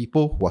space for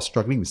people who are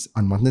struggling with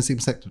unwanted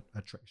same-sex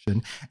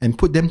attraction and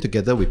put them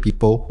together with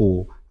people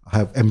who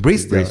have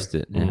embraced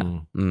it.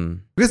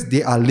 Because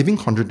they are living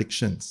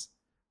contradictions.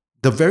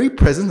 The very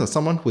presence of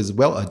someone who is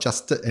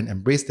well-adjusted and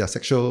embraced their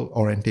sexual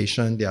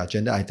orientation, their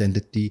gender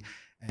identity,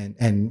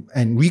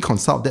 and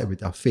reconcile that with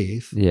their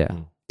faith,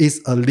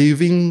 is a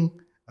living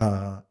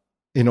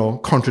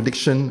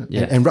contradiction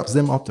and rubs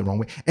them off the wrong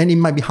way. And it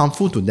might be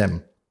harmful to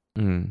them.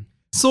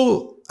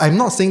 So I'm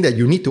not saying that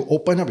you need to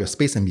open up your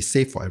space and be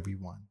safe for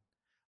everyone.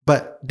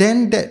 But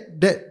then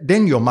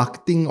then your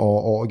marketing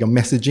or your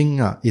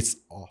messaging is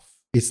off.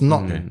 It's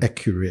not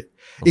accurate.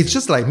 It's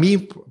just like me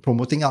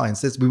promoting out and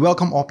says, we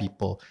welcome all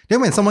people.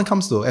 Then when someone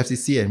comes to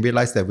FCC and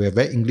realize that we're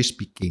very English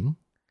speaking,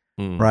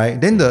 right?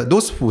 Then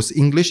those whose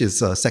English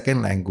is a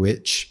second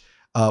language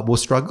will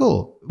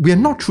struggle. We are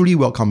not truly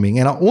welcoming,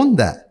 and I own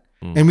that.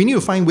 And we need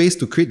to find ways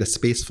to create the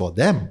space for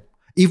them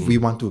if we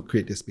want to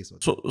create the space for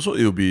them. So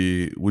it will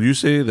be, would you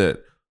say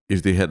that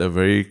if they had a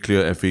very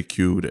clear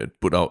FAQ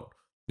that put out,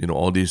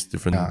 all these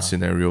different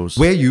scenarios,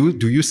 where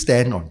do you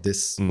stand on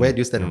this? Where do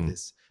you stand on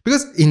this?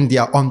 Because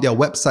on their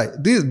website,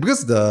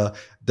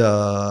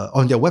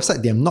 on their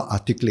website they have not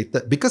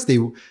articulated, because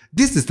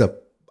this is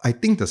I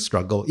think the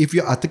struggle. If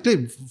you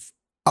articulate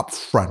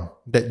upfront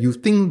that you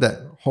think that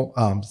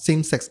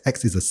same-sex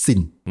acts is a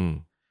sin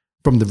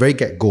from the very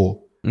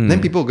get-go,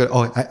 then people will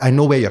go, I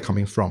know where you're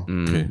coming from.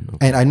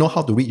 And I know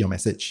how to read your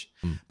message.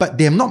 But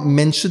they have not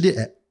mentioned it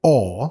at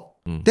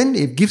all. Then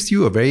it gives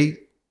you a very,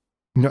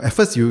 at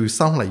first you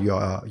sound like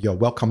you're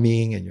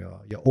welcoming and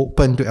you're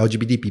open to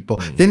LGBT people.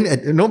 Then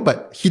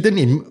but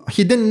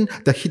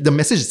the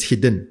message is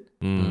hidden.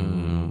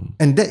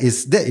 And that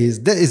is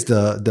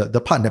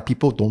the part that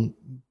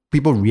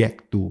people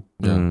react to.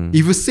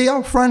 If you say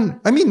out front,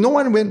 I mean,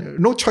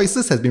 no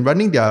choices has been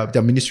running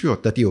their ministry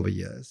of 30 over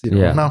years.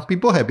 Now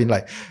people have been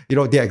like,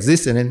 they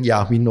exist, and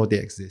then we know they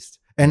exist.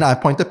 And I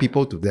pointed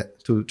people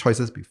to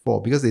choices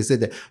before, because they said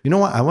that,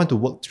 I want to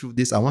work through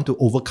this. I want to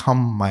overcome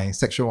my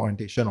sexual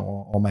orientation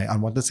or my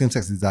unwanted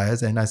same-sex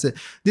desires. And I said,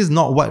 this is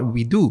not what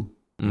we do,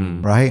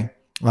 right?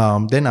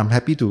 Then I'm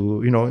happy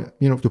to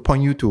to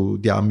point you to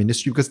their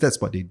ministry, because that's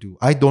what they do.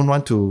 I don't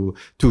want to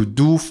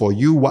do for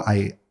you what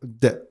I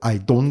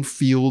don't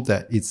feel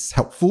that it's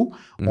helpful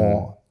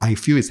or I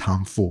feel it's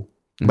harmful.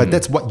 But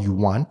that's what you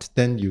want,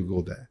 then you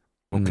go there.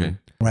 Okay.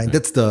 Right.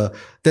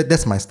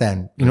 That's my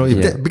stand.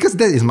 Because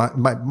that is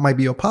might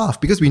be your path.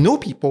 Because we know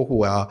people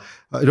who are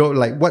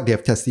like what they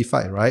have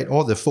testified, right?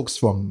 All the folks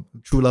from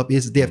True Love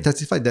is, they have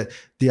testified that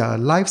their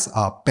lives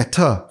are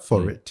better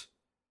for it.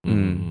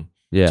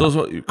 Yeah.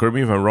 So correct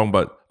me if I'm wrong,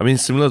 but I mean,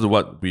 similar to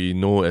what we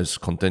know as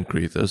content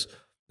creators,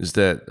 is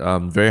that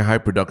very high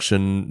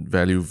production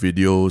value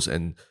videos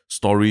and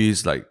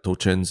stories like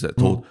Tochen's that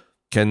told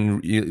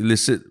can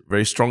elicit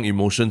very strong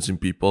emotions in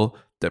people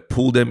that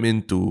pull them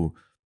into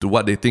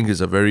what they think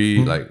is a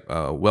very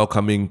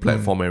welcoming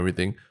platform and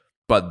everything.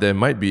 But there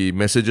might be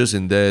messages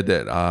in there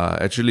that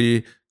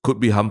actually could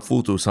be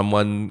harmful to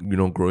someone,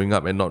 growing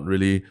up and not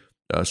really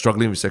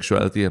struggling with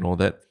sexuality and all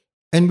that.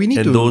 And we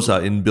need those are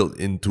inbuilt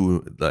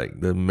into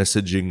like the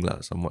messaging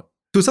somewhat.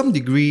 To some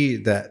degree,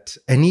 that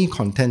any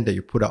content that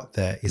you put out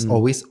there is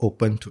always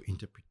open to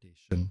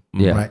interpretation.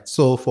 Right.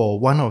 So for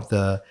one of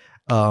the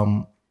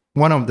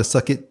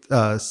circuit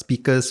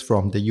speakers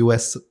from the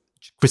US,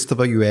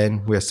 Christopher Yuan,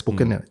 who has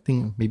spoken, I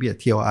think maybe at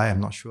TLI,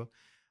 I'm not sure,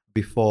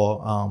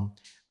 before,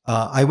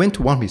 I went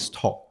to one of his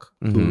talk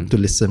to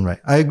listen, right?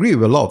 I agree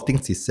with a lot of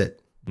things he said.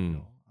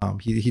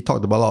 He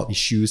talked about a lot of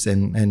issues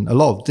and a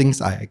lot of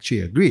things I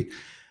actually agreed.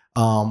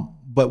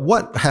 But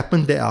what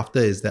happened thereafter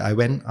is that I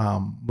went,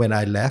 when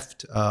I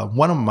left,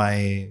 one of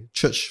my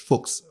church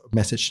folks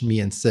messaged me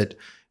and said,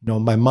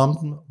 my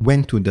mom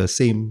went to the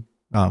same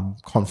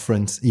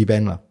conference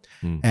event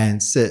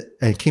and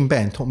came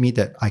back and told me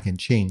that I can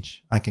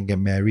change, I can get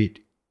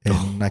married,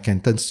 and I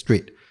can turn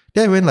straight.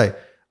 Then I went like,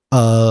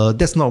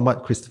 that's not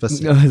what Christopher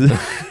said.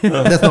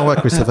 That's not what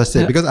Christopher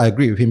said, because I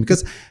agree with him.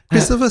 Because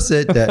Christopher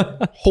said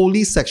that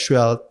holy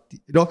sexuality,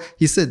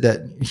 he said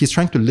that he's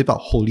trying to live out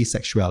holy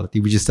sexuality,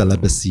 which is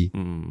celibacy.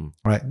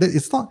 Right?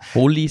 It's not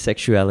holy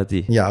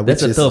sexuality. Yeah,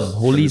 that's a term.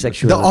 Holy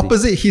sexuality. The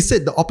opposite. He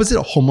said the opposite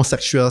of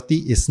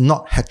homosexuality is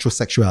not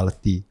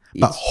heterosexuality,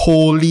 but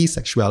holy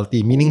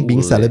sexuality, meaning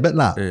being celibate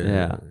lah.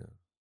 Yeah.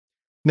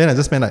 Then I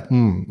just went like,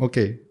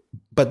 okay,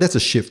 but that's a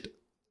shift.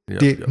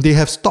 They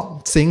have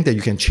stopped saying that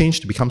you can change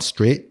to become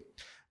straight,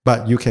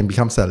 but you can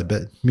become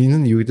celibate,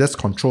 meaning you just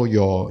control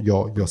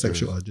your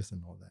sexual urges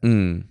and all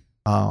that.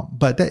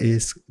 But that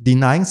is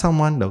denying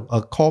someone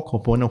a core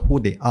component of who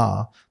they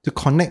are to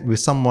connect with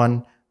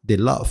someone they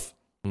love.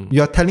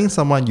 You are telling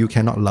someone you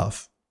cannot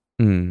love.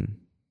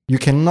 You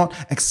cannot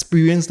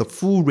experience the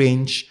full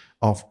range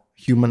of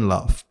human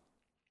love.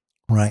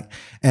 Right.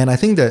 And I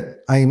think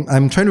that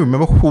I'm trying to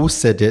remember who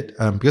said it,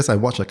 because I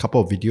watched a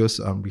couple of videos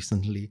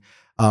recently.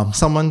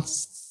 Someone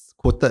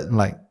quoted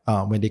like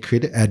when they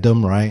created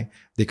Adam, right?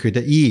 They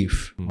created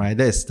Eve, right?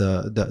 That's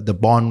the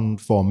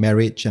bond for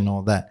marriage and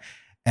all that.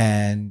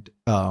 And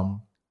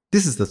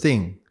this is the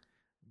thing.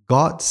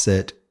 God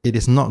said it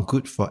is not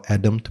good for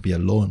Adam to be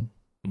alone.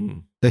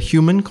 The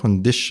human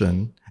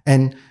condition,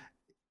 and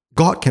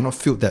God cannot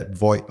fill that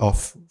void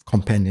of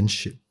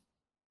companionship.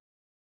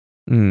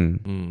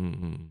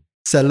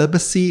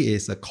 Celibacy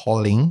is a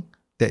calling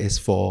that is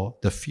for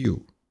the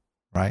few.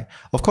 Right.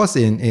 Of course,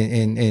 in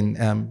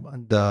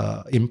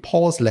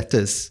Paul's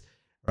letters,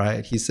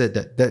 right, he said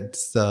that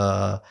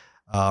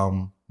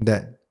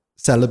that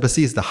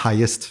celibacy is the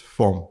highest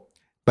form,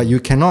 but you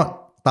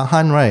cannot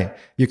tahan, right?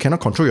 You cannot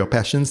control your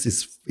passions.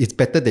 It's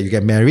better that you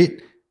get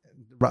married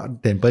rather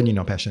than burn in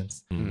your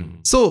passions.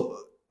 So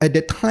at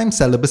that time,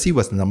 celibacy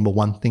was the number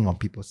one thing on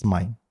people's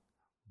mind.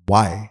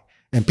 Why?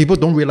 And people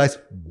don't realize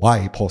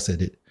why Paul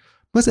said it.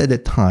 Because at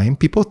that time,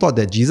 people thought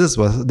that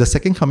the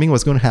second coming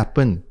was going to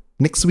happen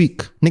next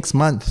week, next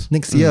month,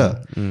 next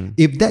year.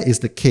 If that is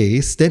the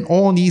case, then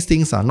all these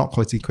things are not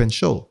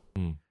consequential.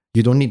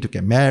 You don't need to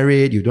get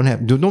married. You don't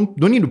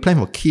need to plan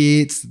for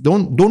kids.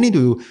 Don't need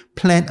to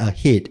plan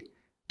ahead.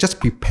 Just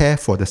prepare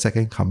for the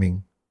second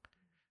coming.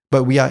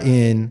 But we are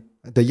in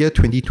the year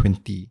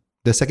 2020.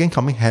 The second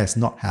coming has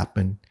not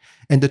happened,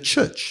 and the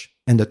church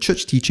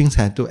teachings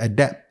had to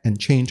adapt and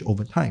change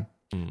over time.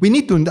 We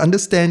need to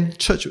understand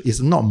church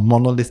is not a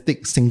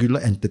monolithic, singular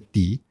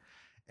entity.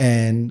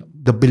 And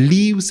the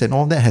beliefs and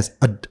all that has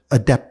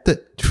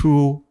adapted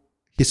through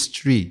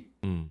history.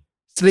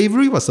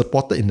 Slavery was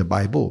supported in the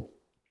Bible.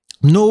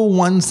 No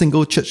one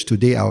single church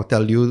today, I'll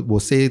tell you,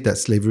 will say that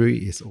slavery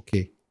is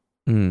okay.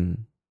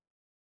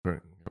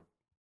 Right.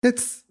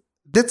 That's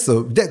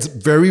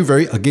very,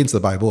 very against the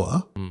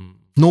Bible.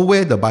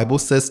 Nowhere the Bible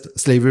says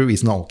slavery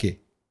is not okay.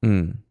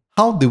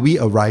 How do we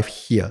arrive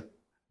here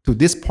to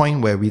this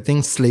point where we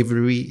think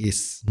slavery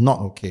is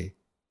not okay?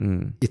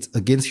 It's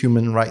against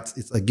human rights.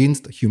 It's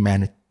against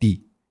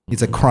humanity.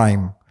 It's a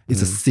crime.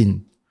 It's a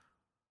sin.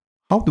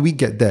 How do we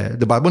get there?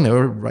 The Bible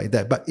never write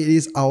that, but it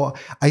is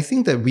I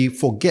think that we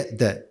forget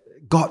that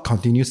God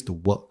continues to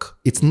work.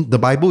 The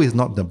Bible is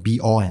not the be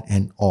all and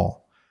end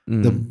all.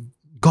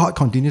 God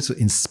continues to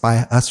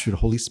inspire us through the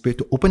Holy Spirit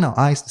to open our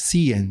eyes to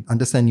see and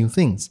understand new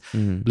things.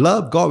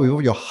 Love God with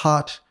all your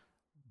heart,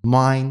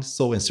 mind,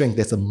 soul, and strength.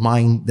 There's a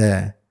mind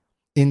there.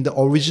 In the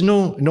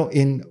original,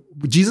 in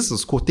Jesus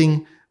was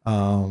quoting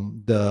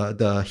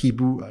the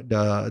Hebrew,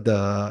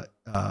 the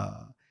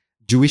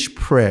Jewish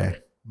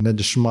prayer,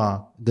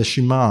 the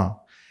Shema,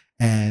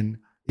 and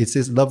it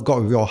says, "Love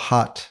God with your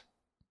heart,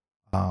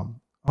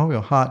 all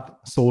your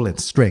heart, soul, and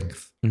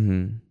strength."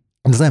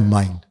 Understand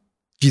mind.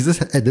 Jesus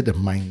had added a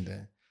mind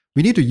there.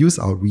 We need to use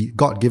our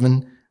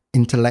God-given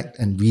intellect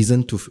and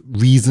reason to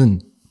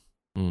reason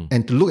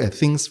and to look at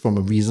things from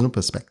a reasonable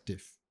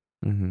perspective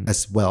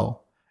as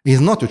well.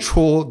 It's not to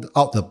throw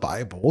out the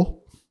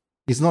Bible.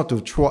 It's not to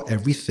throw out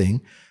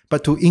everything,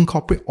 but to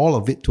incorporate all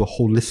of it to a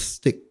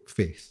holistic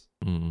faith.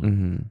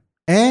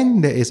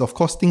 And there is, of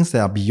course, things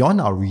that are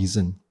beyond our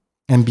reason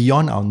and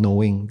beyond our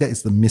knowing. That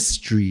is the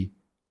mystery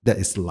that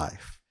is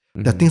life.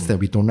 There are things that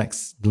we do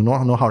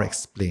not know how to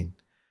explain.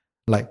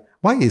 Like,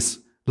 why is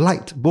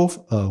light both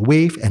a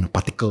wave and a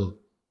particle?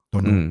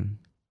 Don't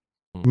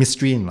know.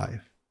 Mystery in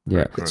life.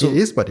 Yeah, so it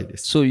is what it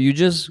is. So you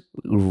just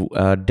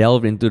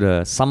delved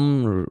into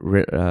some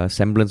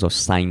semblance of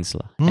science,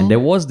 and there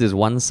was this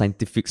one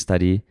scientific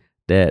study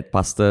that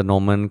Pastor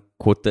Norman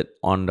quoted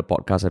on the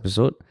podcast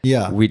episode.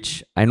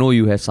 Which I know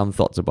you have some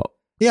thoughts about.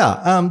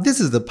 This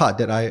is the part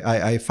that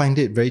I find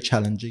it very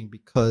challenging,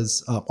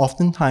 because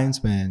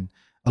oftentimes when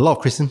a lot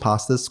of Christian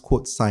pastors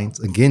quote science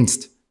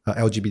against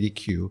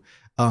LGBTQ,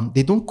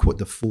 they don't quote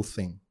the full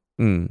thing.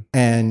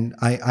 And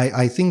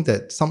I think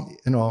that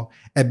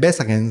at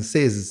best I can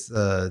say is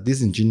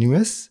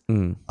disingenuous.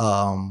 And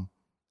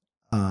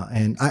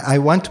I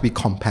want to be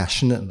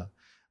compassionate.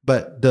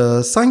 But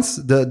the science,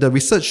 the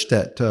research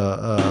that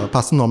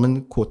Pastor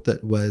Norman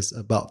quoted was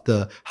about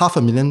the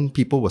 500,000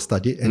 people were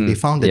studied, and they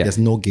found that there's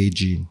no gay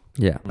gene.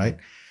 Yeah. Right.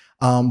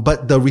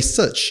 But the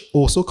research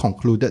also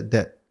concluded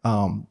that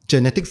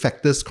genetic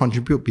factors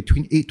contribute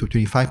between 8 to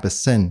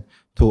 25%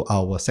 to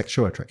our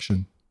sexual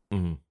attraction.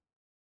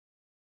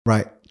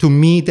 Right. To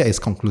me, that is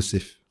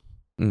conclusive.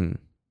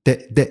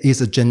 That there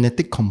is a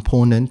genetic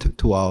component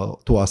to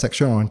our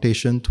sexual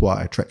orientation, to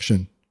our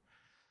attraction.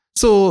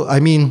 So,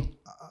 I mean,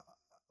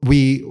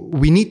 we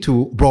need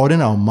to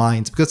broaden our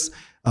minds, because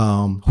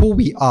who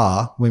we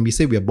are when we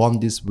say we are born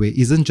this way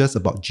isn't just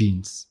about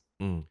genes.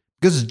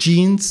 Because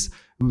genes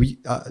need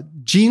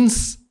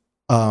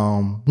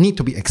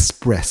to be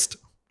expressed,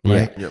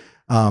 right?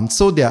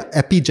 So there are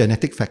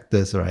epigenetic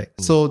factors, right?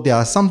 So there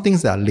are some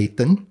things that are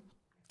latent,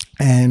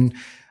 and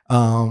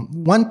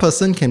one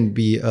person can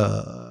be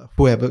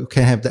whoever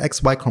can have the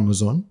XY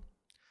chromosome,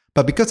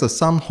 but because of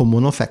some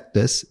hormonal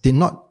factors, did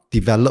not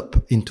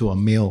develop into a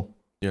male.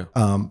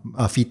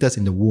 A fetus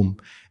in the womb,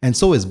 and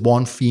so is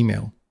born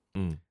female.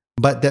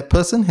 But that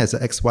person has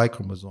an XY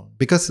chromosome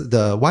because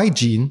the Y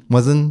gene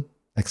wasn't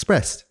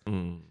expressed.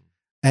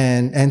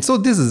 And so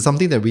this is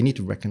something that we need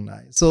to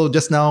recognize. So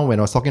just now when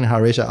I was talking to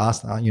Harish, I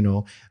asked, are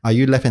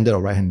you left-handed or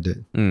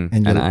right-handed?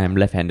 And I am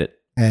left-handed.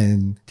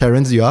 And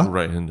Terence, you are?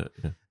 Right-handed,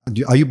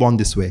 Are you born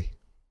this way?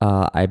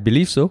 I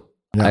believe so.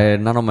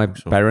 None of my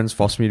parents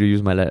forced me to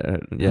use my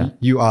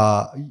You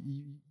are...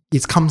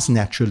 It comes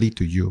naturally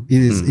to you.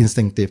 It is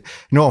instinctive.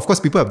 Of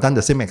course, people have done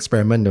the same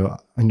experiment.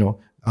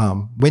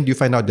 When do you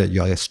find out that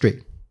you are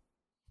straight?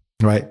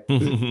 Right?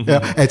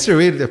 And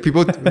straight away,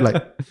 people like,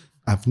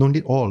 I've known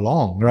it all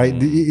along, right?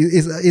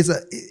 It's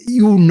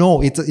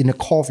in the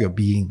core of your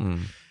being.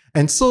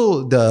 And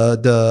so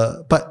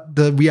but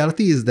the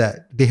reality is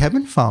that they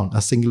haven't found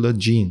a singular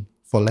gene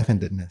for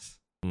left-handedness.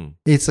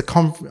 It's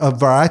a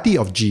variety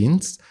of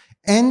genes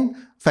and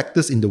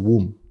factors in the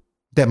womb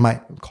that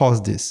might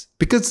cause this.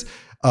 Because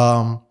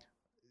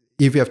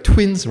if you have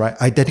twins, right,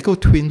 identical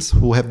twins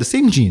who have the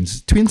same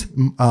genes, twins,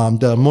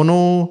 the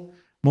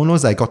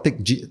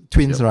monozygotic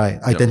twins,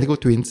 right, identical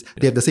twins,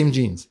 they have the same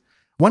genes.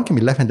 One can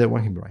be left-handed,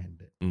 one can be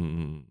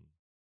right-handed.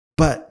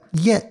 But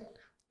yet,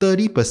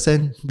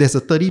 30%, there's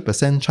a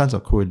 30% chance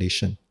of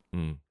correlation.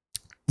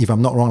 If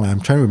I'm not wrong, I'm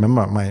trying to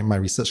remember my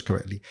research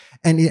correctly.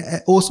 And it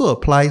also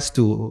applies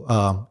to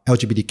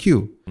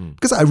LGBTQ.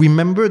 Because I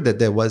remember that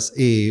there was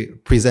a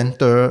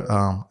presenter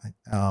on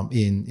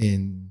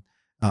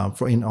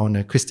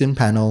a Christian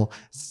panel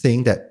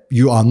saying that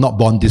you are not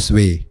born this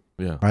way,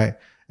 right?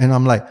 And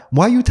I'm like,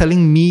 why are you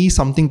telling me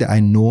something that I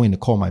know in the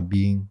core of my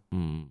being?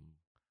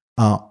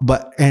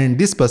 And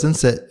this person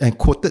said and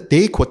quoted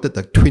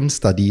the twin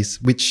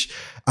studies, which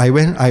I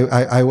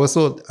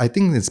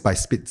think it's by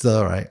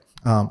Spitzer, right?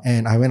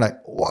 And I went like,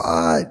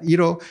 what?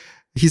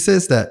 He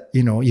says that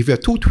if you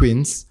have two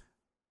twins,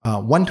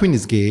 one twin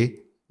is gay,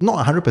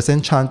 not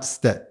 100% chance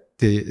that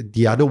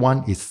the other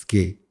one is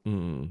gay.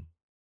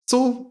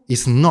 So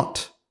it's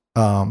not.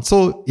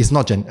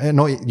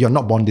 You're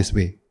not born this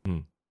way.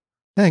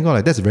 Then I go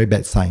like, that's very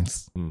bad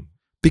science.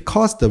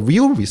 Because the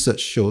real research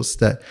shows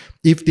that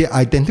if they're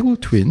identical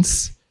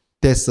twins,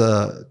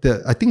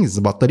 I think it's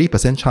about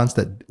 30% chance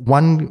that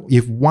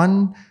if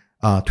one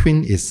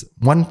twin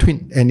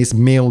and is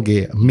male,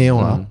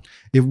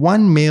 if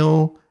one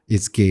male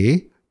is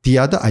gay, the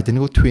other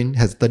identical twin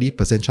has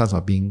 30% chance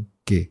of being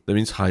gay. That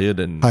means higher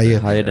than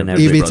average.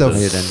 If it's a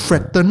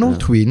fraternal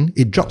twin,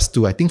 it drops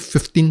to I think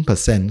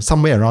 15%,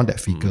 somewhere around that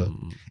figure.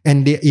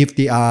 And if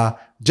they are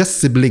just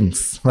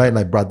siblings, right,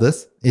 like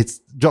brothers, it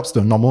drops to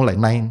a normal like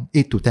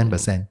 8 to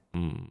 10%.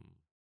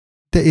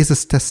 There is a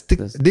statistic.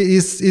 There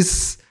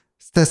is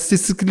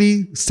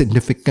statistically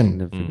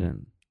significant.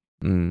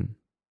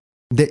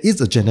 There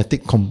is a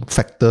genetic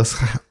factors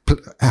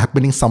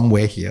happening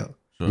somewhere here.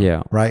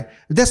 Right.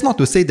 That's not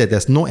to say that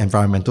there's no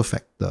environmental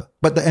factor,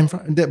 but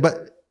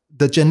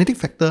the genetic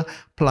factor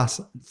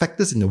plus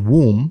factors in the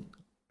womb,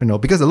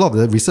 because a lot of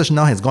the research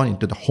now has gone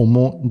into the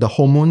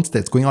hormones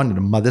that's going on in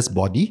the mother's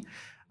body,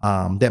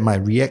 that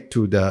might react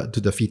to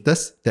the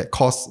fetus that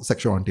cause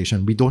sexual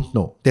orientation. We don't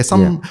know. There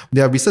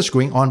are research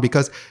going on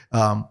because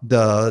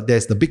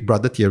there's the big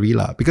brother theory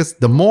because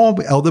the more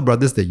elder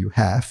brothers that you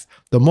have,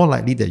 the more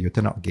likely that you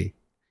turn out gay,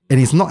 and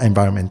it's not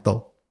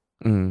environmental.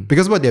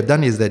 Because what they've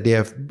done is that they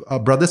have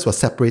brothers who are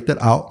separated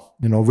out,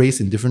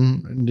 raised in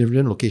different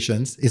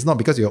locations. It's not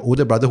because you're an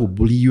older brother who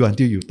bully you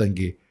until you turn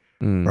gay,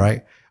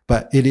 right?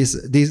 But it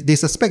is they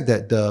suspect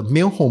that the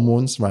male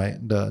hormones, right,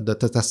 the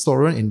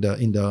testosterone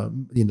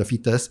in the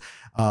fetus,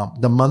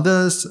 the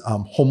mother's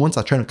hormones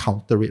are trying to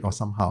counter it or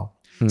somehow.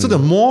 So the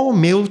more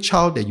male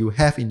child that you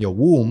have in your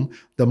womb,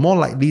 the more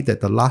likely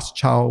that the last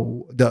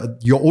child,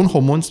 your own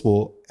hormones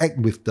will act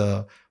with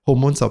the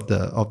hormones of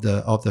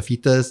the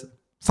fetus.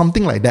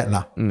 Something like that,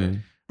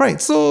 Right.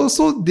 So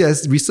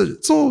there's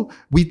research. So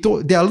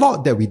there are a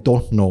lot that we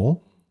don't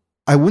know.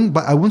 I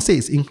wouldn't say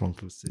it's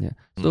inconclusive. Yeah.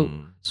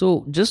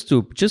 So just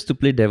to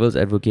play devil's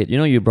advocate,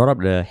 you brought up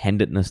the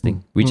handedness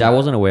thing, which I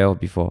wasn't aware of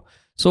before.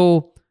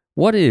 So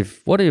what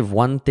if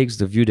one takes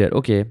the view that,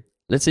 okay,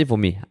 let's say for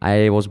me,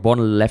 I was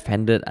born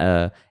left-handed,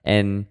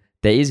 and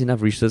there is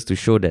enough research to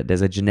show that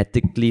there's a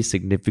genetically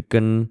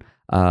significant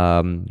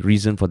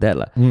reason for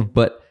that.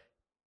 But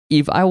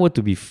if I were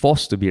to be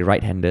forced to be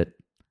right-handed,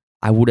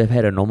 I would have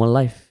had a normal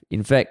life.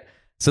 In fact,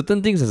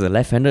 certain things as a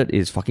left-handed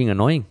is fucking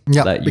annoying.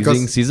 Yeah, like because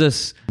using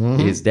scissors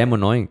is damn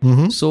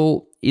annoying.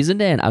 So isn't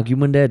there an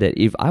argument there that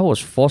if I was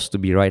forced to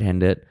be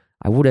right-handed,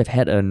 I would have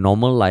had a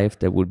normal life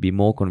that would be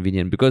more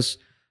convenient? Because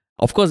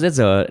of course that's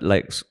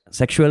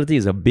sexuality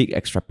is a big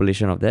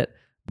extrapolation of that.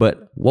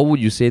 But what would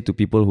you say to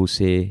people who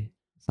say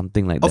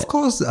something like that? Of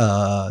course,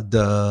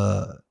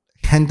 the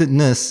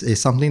handedness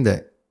is something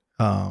that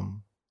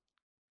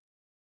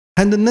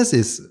handedness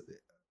is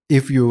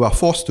if you are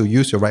forced to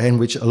use your right hand,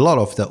 which a lot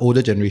of the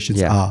older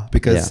generations are,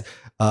 because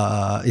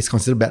it's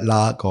considered bad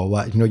luck or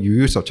what. You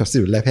use your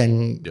chopstick with left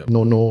hand,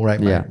 no, right?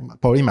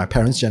 Probably my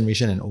parents'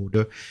 generation and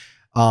older.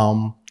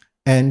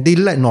 And they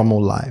led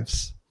normal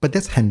lives. But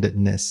that's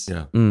handedness.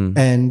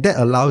 And that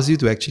allows you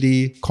to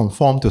actually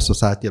conform to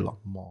society a lot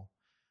more.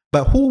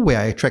 But who we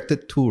are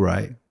attracted to,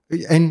 right?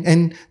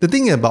 And the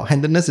thing about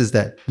handedness is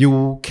that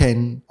you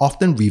can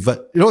often revert.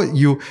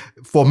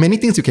 For many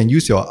things you can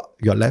use your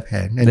left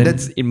hand, and then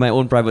that's in my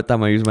own private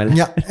time I use my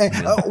left.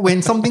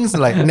 When something's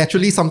like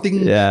naturally someone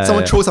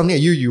throws something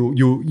at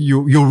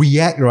you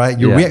react, right?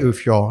 You react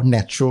with your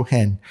natural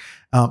hand,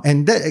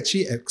 and that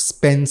actually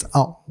expands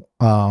out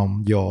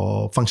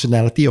your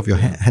functionality of your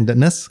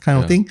handedness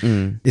kind of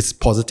thing. It's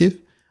positive.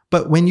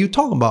 But when you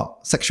talk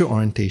about sexual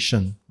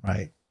orientation,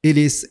 right?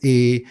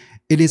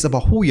 It is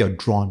about who you're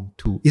drawn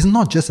to. It's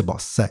not just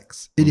about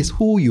sex. It is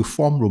who you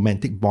form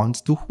romantic bonds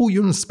to, who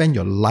you want to spend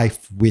your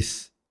life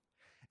with.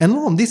 And a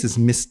lot of this is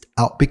missed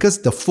out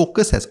because the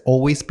focus has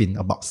always been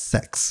about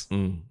sex.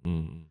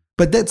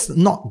 But that's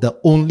not the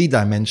only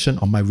dimension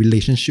of my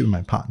relationship with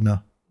my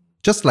partner.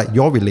 Just like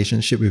your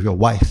relationship with your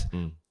wife.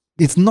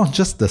 It's not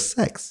just the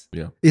sex.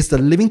 It's the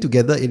living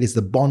together. It is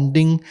the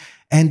bonding.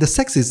 And the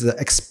sex is the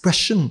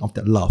expression of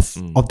that love,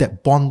 of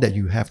that bond that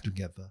you have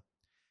together.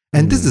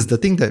 And this is the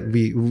thing that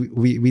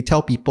we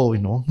tell people,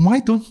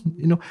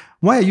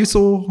 why are you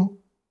so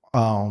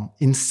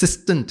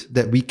insistent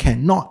that we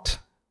cannot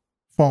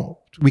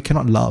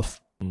love?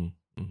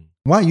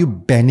 Why are you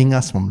banning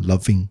us from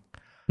loving?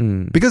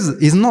 Because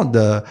it's not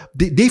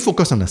they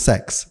focus on the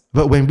sex,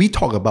 but when we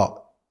talk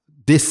about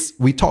this,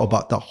 we talk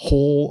about the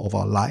whole of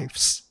our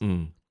lives,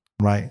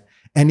 right?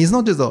 And it's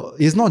not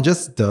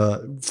just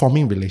the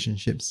forming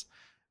relationships.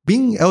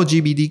 Being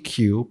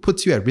LGBTQ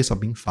puts you at risk of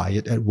being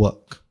fired at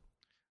work.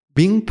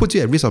 Puts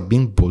you at risk of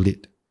being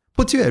bullied,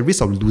 puts you at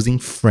risk of losing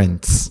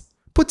friends,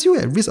 puts you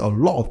at risk of a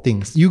lot of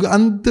things. You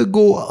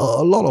undergo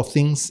a lot of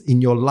things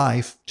in your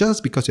life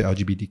just because you're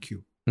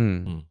LGBTQ.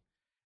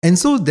 And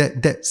so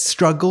that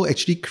struggle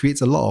actually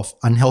creates a lot of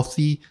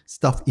unhealthy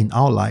stuff in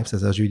our lives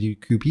as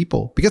LGBTQ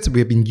people because we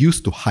have been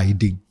used to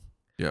hiding.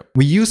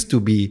 We used to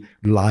be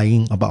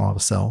lying about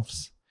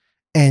ourselves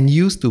and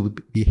used to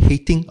be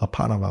hating a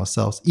part of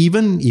ourselves,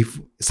 even if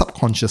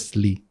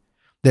subconsciously.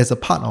 There's a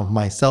part of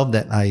myself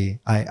that I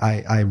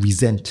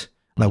resent.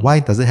 Like,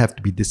 why does it have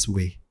to be this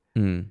way?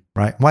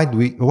 Right? Why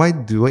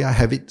do I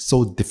have it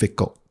so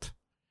difficult?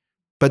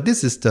 But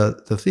this is the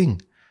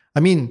thing. I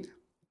mean,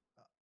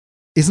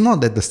 it's not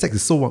that the sex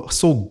is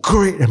so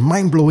great and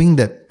mind-blowing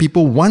that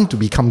people want to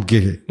become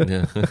gay.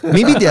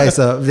 Maybe there's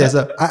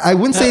a I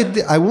wouldn't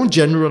say, I won't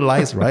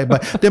generalize, right?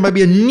 But there might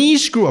be a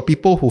niche group of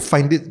people who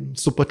find it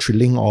super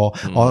thrilling or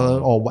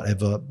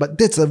whatever. But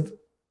that's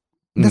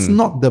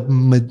not the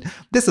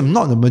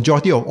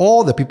majority of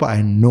all the people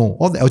I know,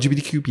 all the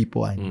LGBTQ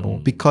people I know,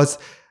 because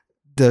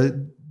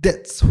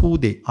that's who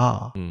they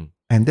are,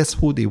 and that's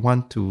who they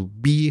want to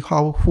be,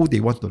 who they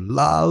want to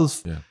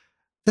love.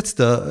 That's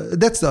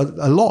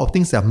a lot of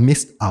things that are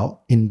missed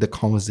out in the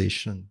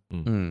conversation,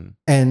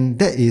 and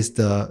that is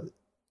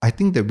I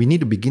think that we need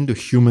to begin to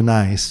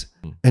humanize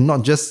and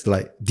not just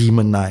like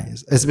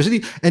demonize,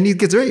 especially. And it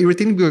gets very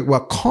irritating because we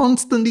are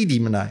constantly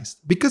demonized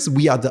because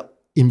we are the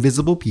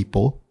invisible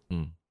people.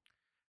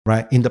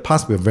 Right? In the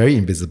past, we were very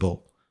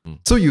invisible.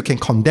 So you can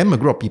condemn a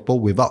group of people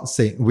without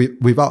having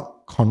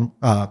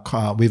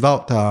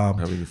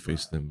to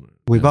face them,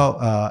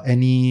 without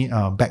any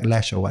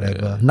backlash or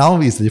whatever.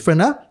 Now it's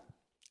different,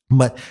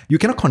 but you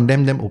cannot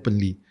condemn them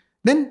openly.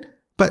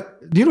 But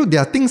there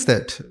are things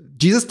that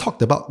Jesus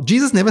talked about.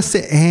 Jesus never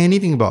said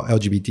anything about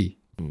LGBT.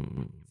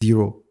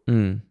 Zero.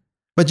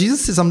 But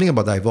Jesus said something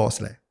about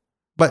divorce.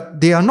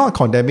 But they are not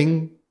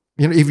condemning.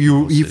 If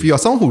you are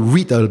someone who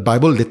read the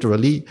Bible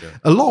literally,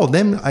 a lot of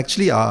them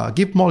actually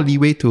give more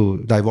leeway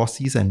to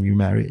divorcees and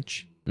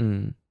remarriage.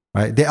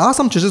 Right? There are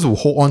some churches who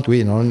hold on to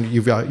it.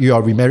 If you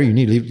are remarried, you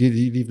need to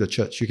leave the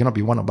church. You cannot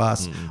be one of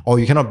us, or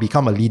you cannot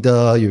become a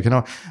leader. You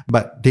cannot.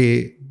 But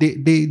they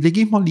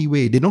give more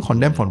leeway. They don't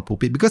condemn from the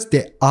pulpit because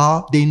they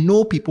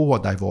know people who are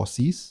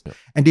divorcees,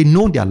 and they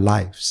know their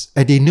lives,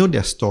 and they know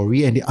their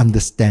story, and they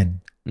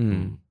understand.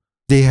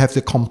 they have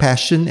the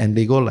compassion and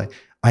they go like,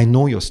 I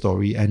know your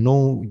story. I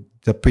know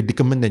the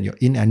predicament that you're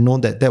in. I know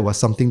that was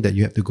something that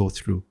you have to go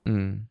through.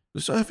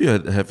 So have you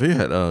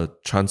had a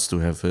chance to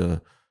have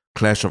a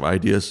clash of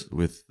ideas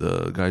with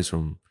the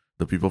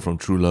people from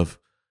True Love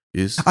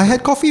Is? I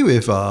had coffee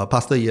with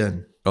Pastor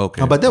Ian.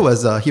 Okay. But that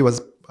was, he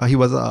was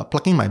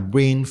plucking my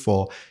brain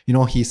for,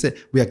 he said,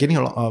 we are getting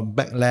a lot of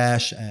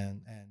backlash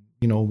and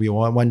we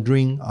were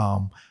wondering,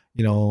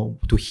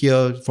 to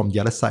hear from the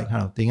other side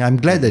kind of thing. I'm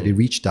glad that they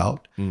reached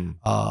out.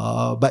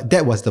 But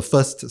that was the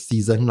first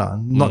season,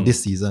 not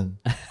this season.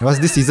 Because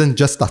this season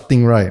just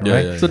starting, right?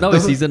 Yeah. So now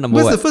it's season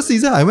number what? The first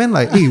season, I went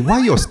like, hey, why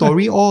your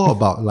story all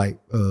about like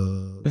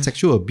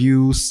sexual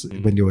abuse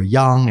when you were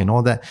young and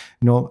all that?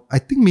 I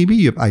think maybe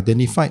you've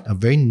identified a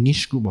very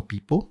niche group of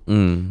people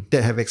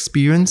that have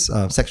experienced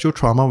sexual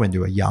trauma when they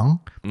were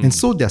young. And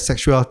so their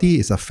sexuality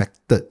is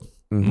affected,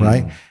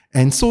 right?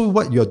 And so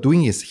what you're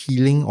doing is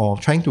healing or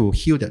trying to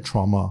heal that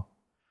trauma.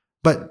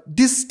 But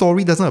this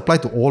story doesn't apply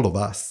to all of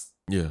us.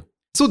 Yeah.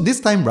 So this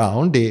time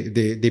round,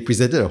 they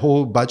presented a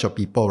whole bunch of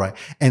people, right?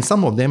 And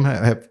some of them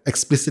have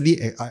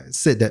explicitly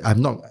said that I've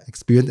not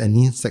experienced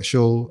any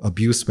sexual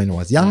abuse when I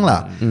was young.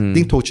 I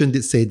think Tochin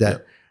did say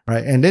that,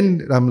 right? And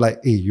then I'm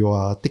like, hey, you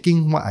are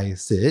taking what I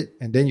said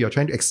and then you're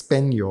trying to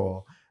expand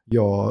your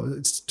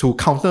to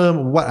counter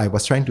what I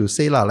was trying to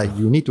say. Like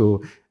you need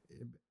to,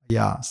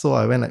 So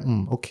I went like,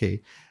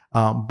 okay.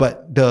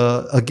 But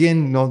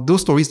again, those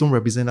stories don't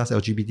represent us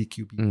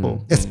LGBTQ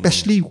people,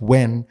 especially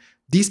when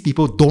these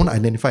people don't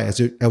identify as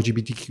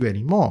LGBTQ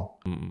anymore,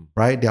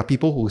 right? There are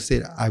people who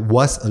say, I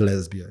was a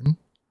lesbian,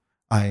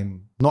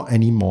 I'm not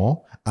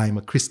anymore, I'm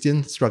a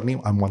Christian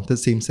struggling unwanted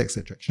same-sex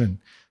attraction.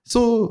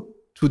 So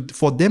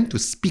for them to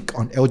speak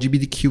on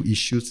LGBTQ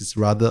issues is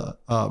rather,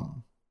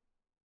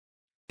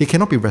 they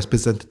cannot be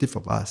representative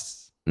of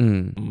us.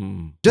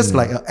 Just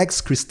like an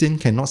ex-Christian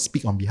cannot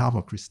speak on behalf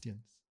of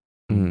Christians.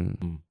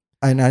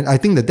 And I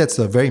think that's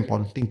a very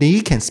important thing. They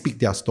can speak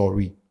their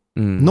story.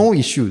 No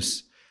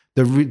issues.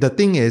 The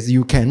thing is,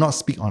 you cannot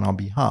speak on our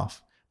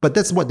behalf. But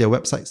that's what their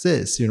website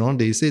says.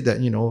 They say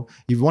that,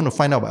 if you want to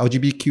find out about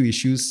LGBTQ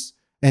issues,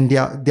 and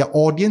their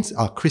audience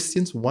are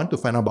Christians who want to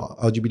find out about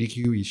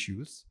LGBTQ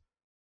issues,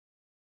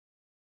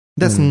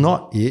 that's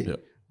not it. Yeah.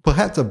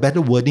 Perhaps a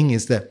better wording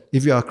is that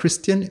if you are a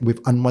Christian with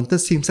unwanted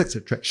same-sex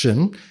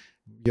attraction,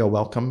 you're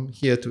welcome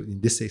here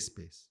in this safe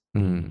space.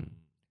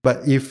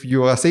 But if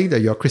you are saying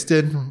that you're a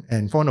Christian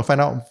and want to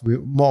find out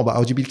more about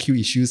LGBTQ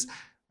issues,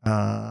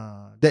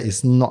 that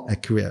is not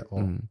accurate at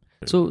all.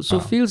 So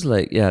feels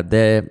like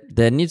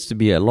there needs to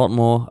be a lot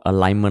more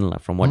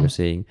alignment from what you're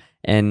saying.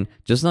 And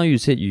just now you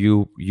said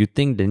you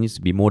think there needs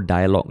to be more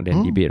dialogue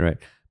than debate, right?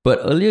 But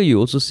earlier you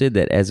also said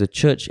that as a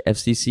church,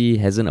 FCC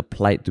hasn't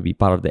applied to be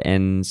part of the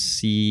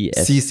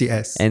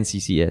NCCS.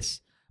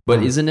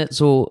 But isn't it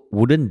so?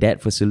 Wouldn't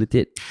that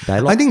facilitate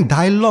dialogue? I think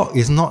dialogue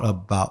is not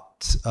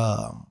about.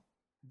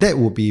 That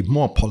would be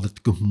more a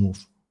political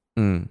move.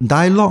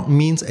 Dialogue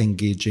means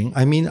engaging.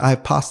 I mean, I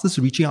have pastors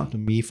reaching out to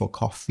me for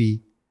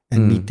coffee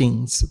and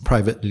meetings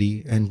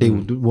privately, and they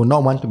will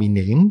not want to be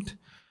named.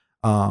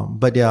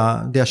 But there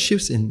are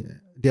shifts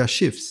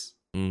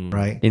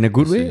right? In a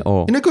good way,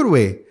 or in a good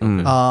way.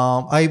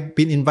 I've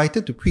been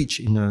invited to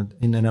preach in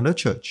another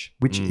church,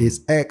 which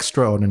is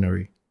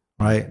extraordinary,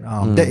 right?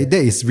 That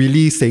is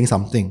really saying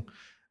something.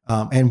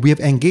 And we have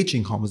engaged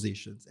in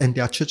conversations. And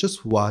there are churches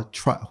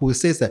who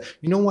says that,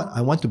 you know what,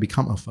 I want to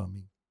become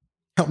affirming.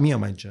 Help me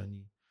on my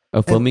journey.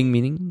 Affirming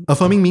meaning?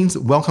 Affirming means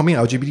welcoming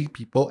LGBT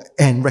people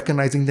and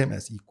recognizing them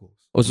as equals.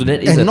 Oh, so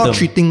that is and a not term.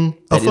 treating...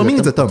 Affirming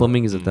is a term.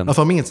 Affirming is a term.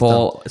 Affirming is a term.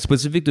 For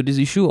specific to this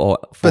issue or...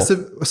 Because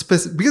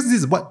this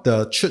is what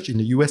the church in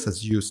the US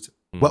has used.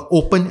 We're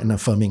open and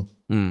affirming.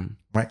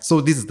 Right?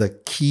 So this is the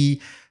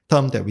key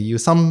term that we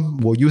use. Some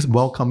will use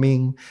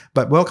welcoming,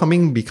 but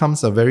welcoming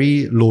becomes a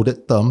very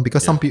loaded term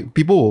because some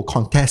people will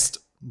contest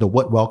the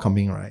word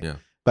welcoming, right? Yeah.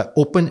 But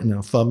open and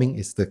affirming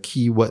is the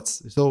key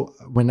words. So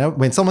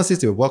when someone says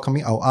they're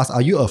welcoming, I'll ask,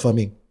 are you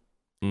affirming?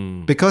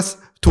 Because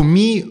to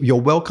me, your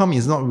welcome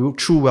is not real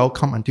true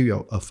welcome until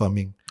you're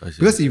affirming.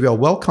 Because if you're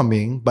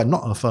welcoming but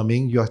not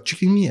affirming, you're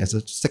treating me as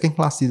a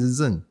second-class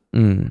citizen.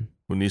 Who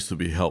needs to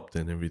be helped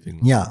and everything.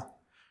 Yeah.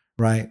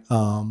 Right.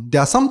 There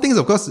are some things,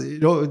 of course,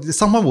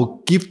 someone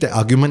will give the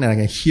argument and I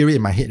can hear it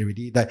in my head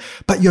already.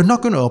 But you're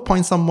not going to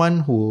appoint someone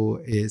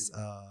who's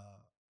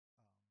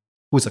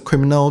a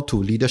criminal to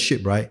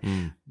leadership, right?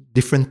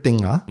 Different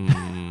thing,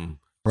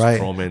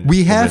 right?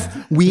 We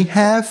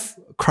have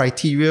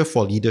criteria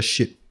for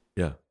leadership.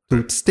 Yeah.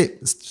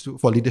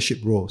 For leadership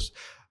roles.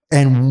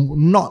 And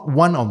not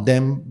one of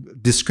them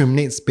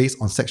discriminates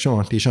based on sexual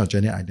orientation or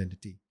gender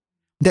identity.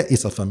 That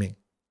is affirming.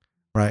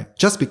 Right?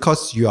 Just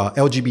because you are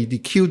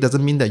LGBTQ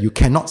doesn't mean that you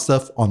cannot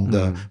serve on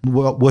the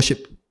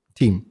worship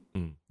team.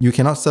 You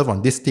cannot serve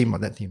on this team or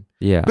that team.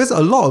 Yeah. Because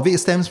a lot of it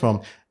stems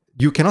from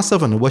you cannot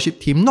serve on the worship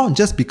team, not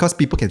just because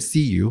people can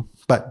see you,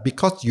 but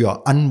because you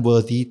are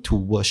unworthy to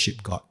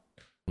worship God.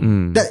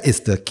 That is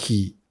the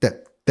key.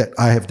 That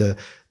I have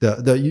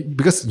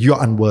because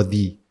you're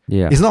unworthy.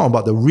 Yeah. It's not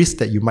about the risk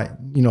that you might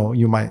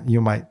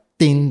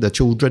sustain the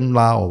children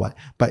or what,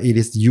 but it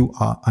is you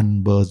are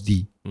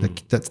unworthy.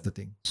 That's the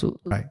thing. So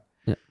right.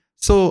 Yeah.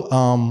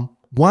 So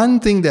one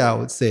thing that I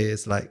would say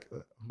is like,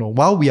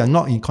 while we are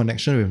not in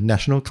connection with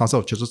National Council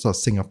of Churches of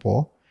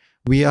Singapore,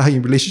 we are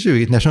in relationship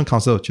with National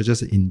Council of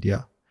Churches in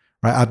India.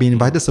 Right, I've been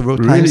invited several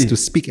times to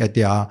speak at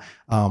their.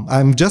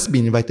 I'm just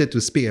been invited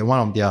to speak at one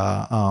of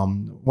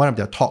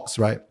their talks.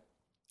 Right,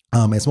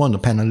 as one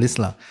of the panelists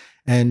lah.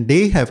 And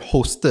they have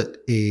hosted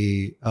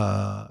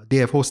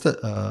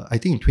I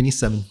think in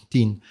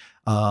 2017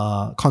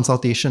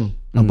 consultation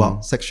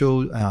about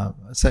sexual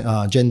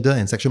gender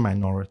and sexual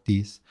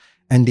minorities,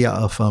 and they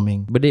are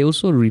affirming. But they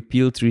also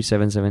repealed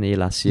 377A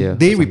last year.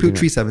 They repealed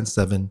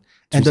 377,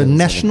 and the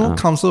National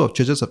Council of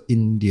Churches of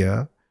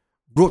India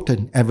wrote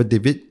an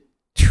affidavit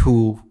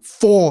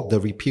for the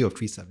repeal of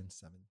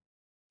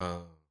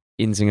 377.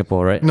 In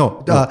Singapore, right?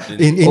 No,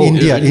 in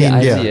India. In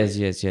India.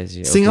 Yes.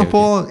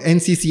 Singapore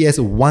NCCS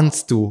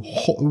wants to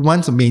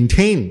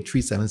maintain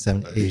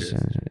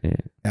 377A.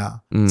 Yeah.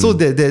 So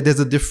there's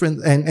a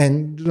difference,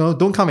 and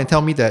don't come and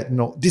tell me that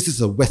this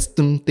is a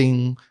Western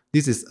thing,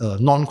 this is a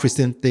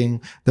non-Christian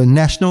thing. The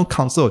National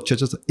Council of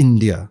Churches of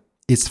India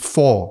is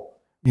for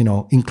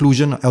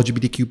inclusion of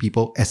LGBTQ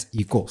people as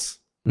equals.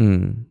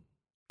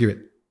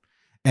 Period.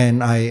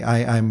 And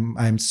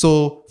I'm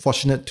so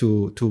fortunate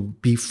to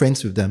be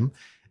friends with them.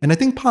 And I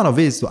think part of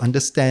it is to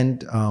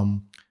understand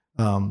how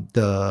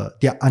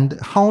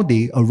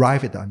they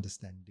arrive at the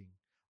understanding.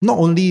 Not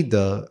only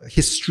the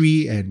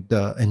history and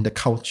the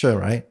culture,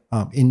 right?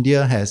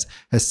 India has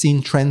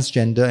seen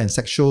transgender and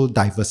sexual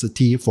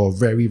diversity for a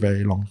very,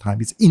 very long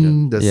time. It's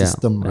in the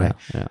system, right?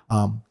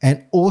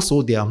 And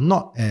also they are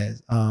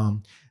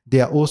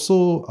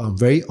also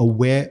very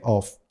aware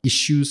of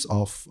issues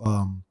of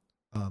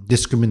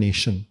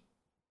discrimination,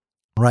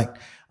 right?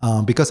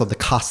 Because of the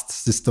caste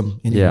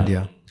system in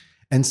India.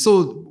 And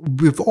so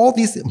with all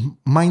these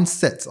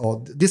mindsets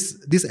or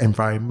this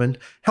environment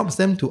helps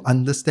them to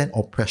understand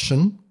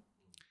oppression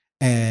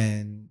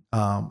and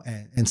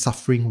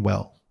suffering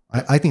well.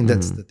 I think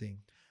that's the thing.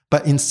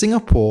 But in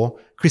Singapore,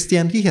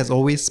 Christianity has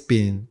always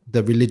been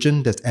the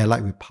religion that's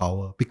allied with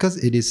power because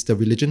it is the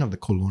religion of the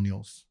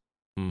colonials.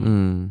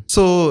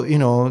 So,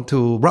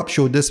 to rub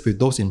shoulders with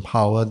those in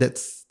power,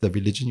 that's the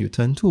religion you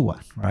turn to,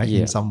 right?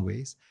 In some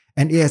ways.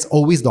 And it has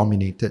always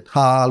dominated.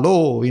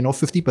 More than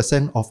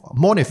 50%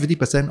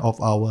 of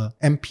our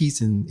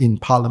MPs in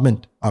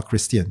Parliament are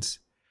Christians.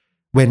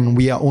 When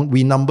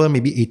we number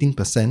maybe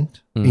 18%,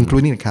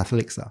 including the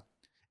Catholics,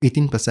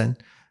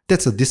 18%.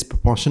 That's a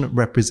disproportionate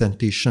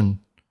representation.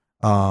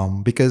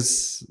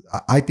 Because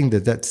I think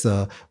that's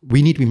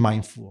we need to be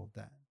mindful of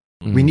that.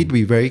 We need to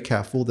be very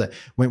careful that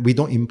when we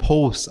don't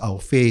impose our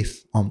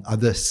faith on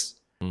others.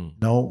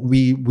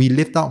 We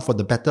live out for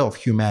the better of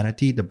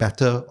humanity, the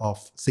better of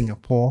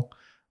Singapore,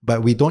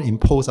 but we don't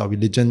impose our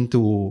religion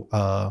to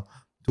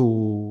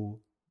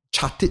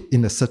chart it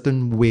in a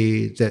certain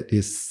way that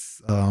is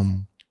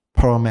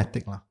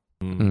problematic.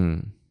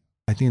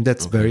 I think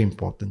that's very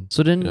important.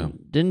 So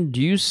then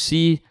do you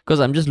see,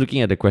 because I'm just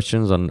looking at the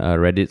questions on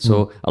Reddit,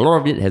 so a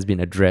lot of it has been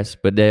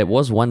addressed, but there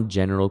was one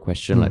general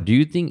question, do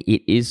you think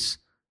it is,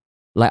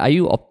 are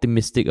you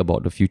optimistic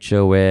about the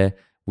future where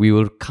we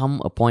will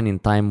come a point in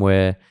time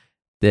where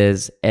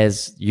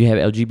as you have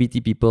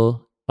LGBT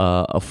people,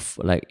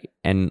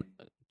 and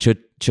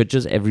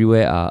churches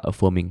everywhere are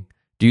affirming.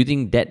 Do you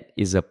think that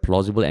is a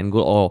plausible end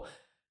goal, or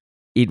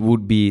it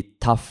would be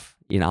tough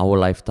in our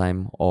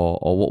lifetime, or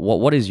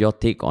what is your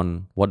take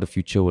on what the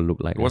future will look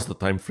like? What's the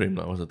time frame?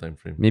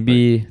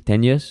 Maybe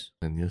 10 years?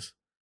 10 years.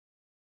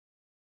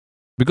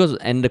 Because,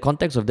 and the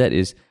context of that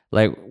is,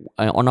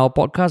 on our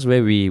podcast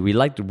where we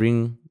like to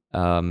bring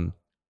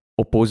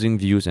opposing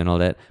views and all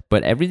that,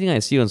 but everything I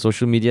see on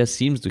social media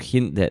seems to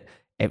hint that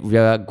we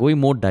are going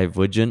more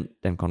divergent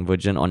than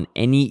convergent on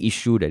any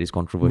issue that is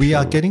controversial. We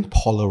are getting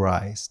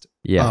polarized.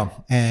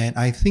 And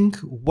I think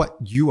what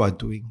you are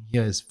doing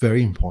here is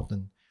very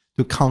important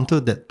to counter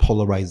that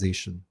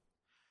polarization.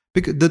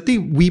 Because the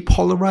thing, we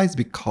polarize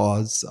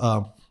because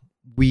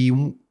we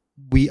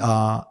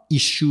are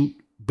issue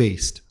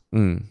based.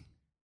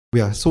 We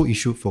are so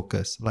issue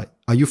focused.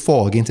 Are you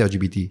for or against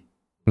LGBT?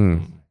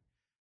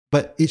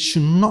 But it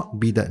should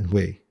not be that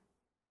way.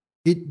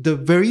 The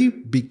very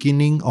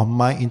beginning of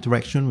my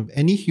interaction with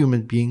any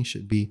human being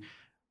should be,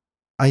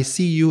 I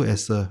see you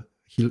as a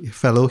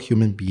fellow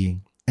human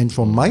being. And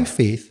from my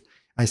faith,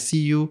 I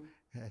see you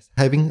as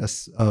having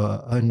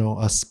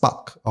a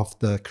spark of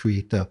the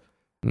Creator.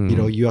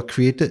 You are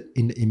created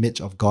in the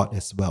image of God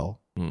as well,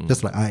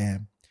 just like I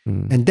am.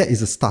 And that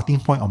is a starting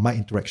point of my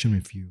interaction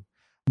with you.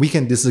 We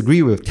can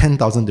disagree with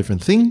 10,000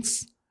 different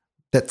things.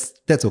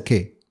 That's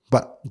okay.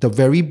 But the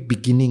very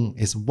beginning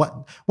is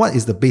what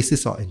is the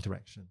basis of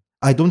interaction.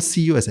 I don't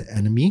see you as an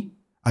enemy.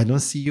 I don't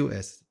see you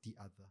as the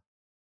other.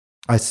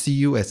 I see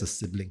you as a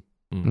sibling,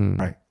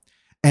 right?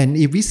 And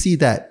if we see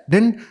that,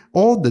 then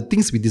all the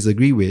things we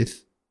disagree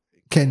with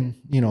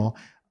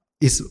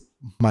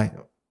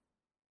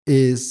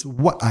is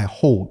what I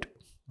hold,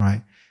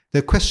 right?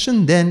 The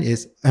question then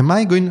is,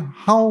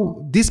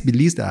 how these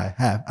beliefs that I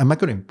have, am I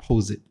going to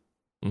impose it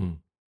Mm.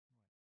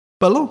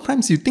 But a lot of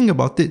times you think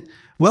about it,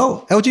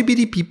 well,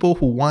 LGBT people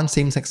who want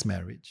same-sex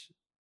marriage,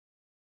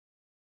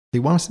 they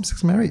want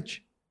same-sex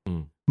marriage.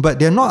 Mm. But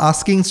they're not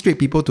asking straight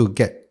people to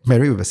get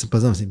married with a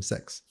person of same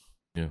sex.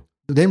 Yeah.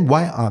 Then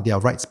why are their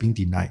rights being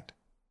denied?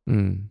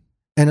 Mm.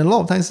 And a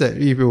lot of times that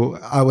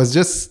I was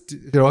just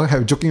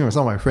joking with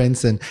some of my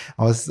friends, and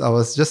I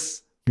was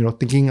just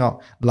thinking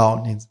out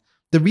loud. And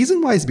the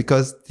reason why is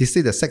because they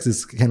say that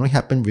sex can only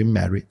happen within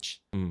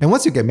marriage. Mm. And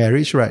once you get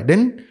married, right,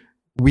 then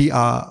we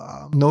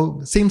are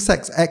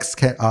same-sex acts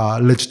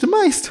are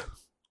legitimized.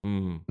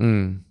 Mm.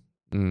 Mm.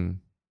 Mm.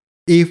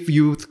 If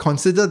you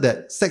consider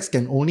that sex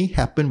can only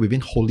happen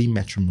within holy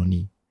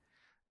matrimony,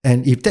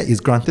 and if that is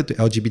granted to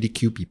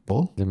LGBTQ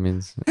people, That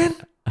means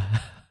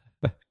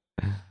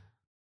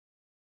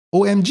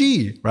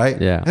OMG,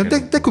 right? Yeah. And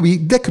that could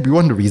be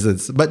one of the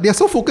reasons. But they're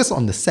so focused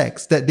on the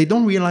sex that they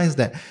don't realize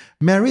that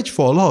marriage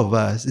for a lot of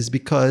us is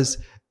because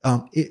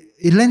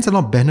it lends a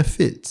lot of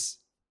benefits.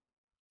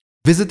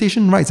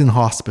 Visitation rights in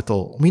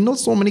hospital. We know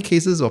so many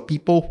cases of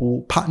people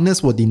who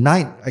partners were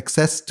denied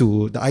access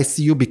to the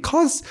ICU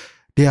because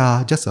they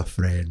are just a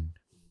friend,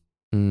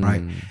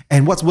 right?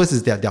 And what's worse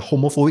is that their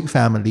homophobic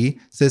family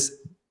says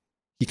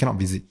he cannot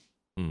visit,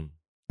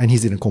 and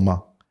he's in a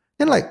coma.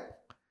 Then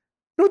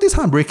this is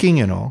heartbreaking,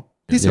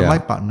 This is my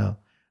partner,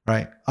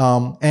 right?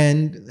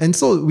 And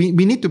so we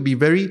need to be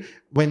very,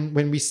 when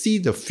we see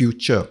the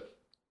future,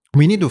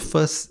 we need to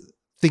first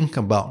think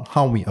about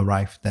how we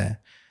arrive there.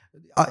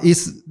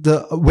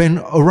 When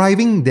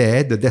arriving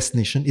there, the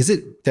destination, is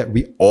it that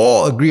we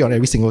all agree on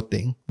every single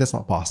thing? That's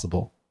not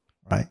possible,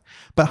 right?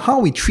 But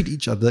how we treat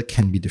each other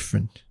can be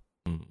different,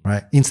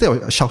 right? Instead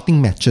of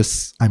shouting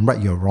matches, I'm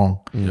right, you're wrong.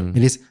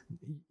 It is,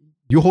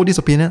 you hold this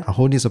opinion, I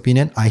hold this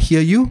opinion, I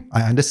hear you,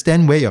 I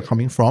understand where you're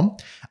coming from.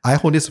 I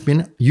hold this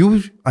opinion,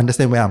 you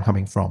understand where I'm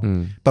coming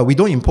from. But we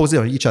don't impose it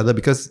on each other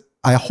because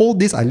I hold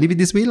this, I live it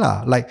this way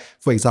lah. Like,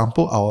 for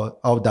example,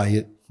 our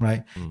diet,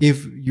 right?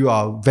 If you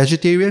are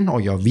vegetarian or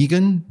you're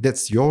vegan,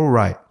 that's your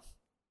right.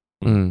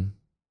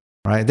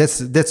 Right?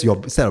 That's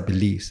your set of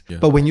beliefs. Yeah.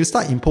 But when you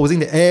start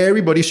imposing that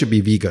everybody should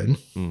be vegan,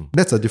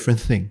 that's a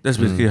different thing. That's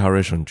basically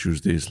Harish on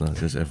Tuesdays,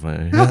 just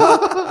FYI.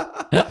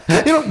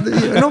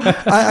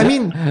 I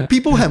mean,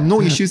 people have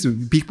no issues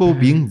with people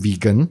being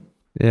vegan.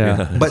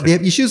 Yeah. But they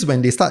have issues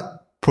when they start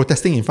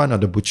protesting in front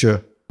of the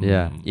butcher.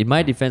 Yeah. In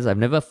my defense, I've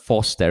never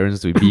forced Terrence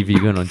to be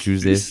vegan on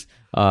Tuesdays.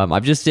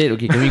 I've just said,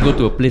 okay, can we go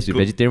to a place with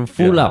vegetarian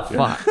food?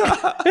 Fuck.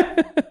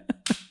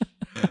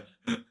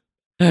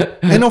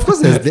 And of course,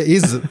 there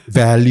is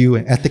value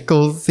and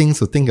ethical things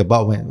to think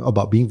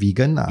about being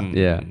vegan.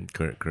 Yeah.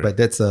 Correct. But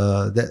that's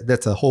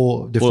a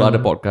whole different other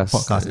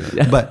podcast.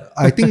 Yeah. But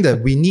I think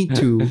that we need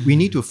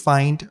to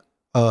find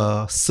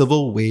a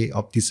civil way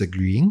of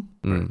disagreeing,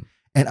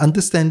 and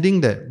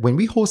understanding that when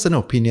we hold certain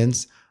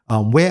opinions,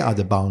 where are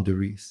the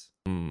boundaries?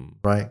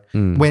 Right?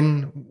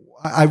 When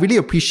I really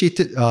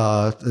appreciated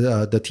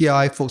the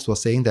TI folks were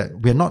saying that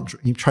we're not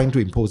trying to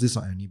impose this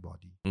on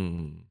anybody.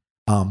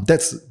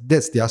 That's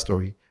their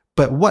story.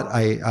 But what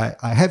I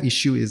have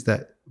issue is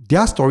that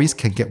their stories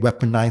can get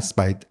weaponized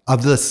by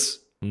others,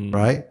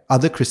 right?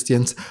 Other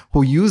Christians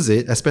who use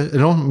it, especially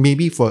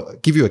maybe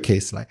give you a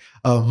case like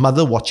a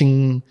mother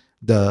watching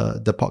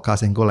the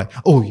podcast and go like,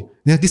 oh,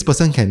 this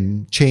person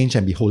can change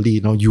and be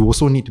holy. You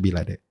also need to be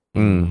like that.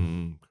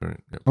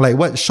 Correct. Yep. Like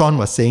what Sean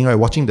was saying, right?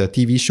 Watching the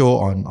TV show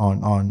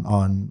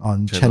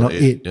on Channel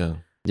 8.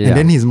 Yeah. And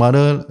then his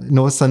mother,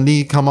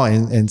 suddenly come out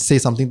and say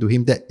something to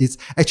him that is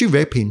actually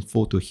very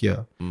painful to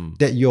hear.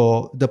 That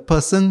the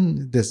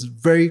person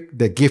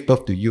that gave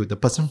birth to you, the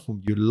person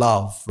whom you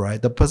love,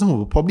 right? The person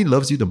who probably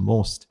loves you the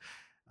most,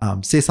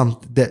 say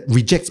something that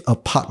rejects a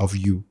part of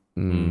you.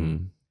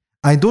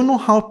 I don't know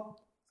how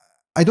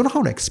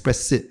to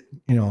express it,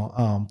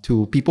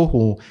 to people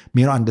who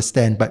may not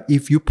understand. But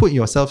if you put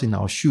yourself in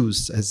our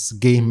shoes as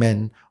gay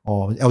men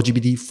or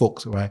LGBT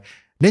folks, right,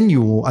 then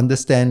you will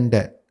understand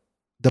that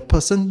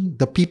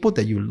the people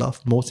that you love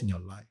most in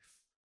your life,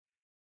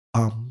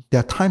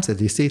 there are times that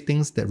they say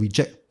things that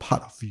reject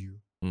part of you,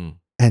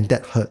 and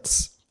that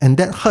hurts. And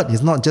that hurt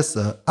is not just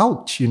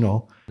ouch,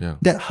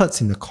 that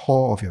hurts in the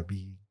core of your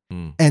being.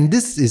 And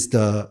this is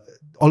a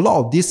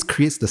lot of this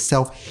creates the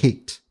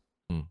self-hate.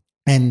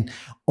 And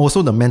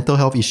also the mental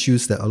health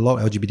issues that a lot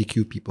of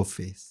LGBTQ people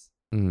face.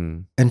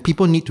 And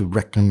people need to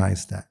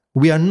recognize that.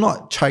 We are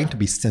not trying to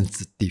be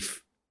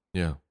sensitive.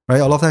 Yeah. Right?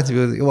 A lot of times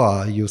people say,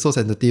 wow, you're so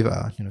sensitive.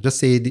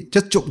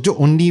 Just joke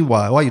only.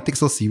 Why you take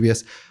so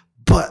serious?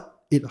 But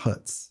it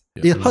hurts.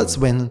 Yeah. It hurts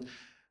when,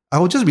 I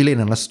will just relate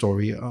another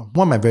story.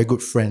 One of my very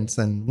good friends,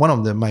 and one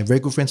of my very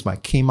good friends I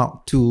came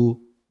out to,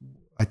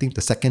 I think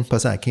the second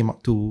person I came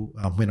out to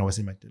when I was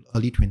in my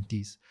early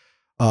 20s.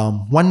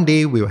 One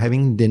day we were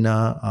having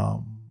dinner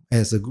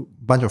as a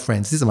bunch of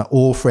friends. These are my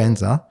old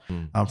friends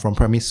from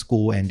primary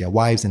school, and their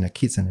wives and their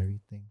kids and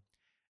everything.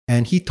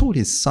 And he told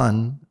his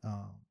son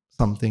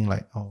something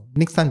like, oh,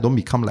 next time don't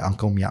become like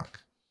Uncle Miak.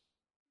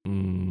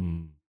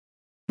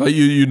 But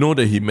you know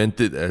that he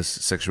meant it as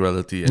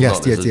sexuality and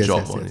not as a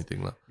job or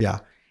anything. Yeah.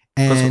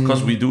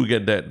 Because we do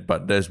get that,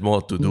 but there's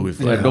more to do with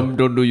don't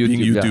do YouTube.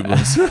 being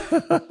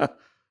YouTubers.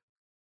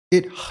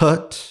 it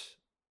hurt,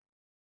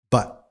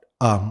 but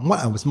what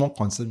I was more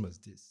concerned was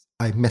this.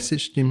 I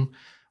messaged him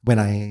when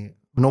I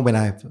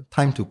have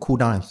time to cool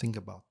down and think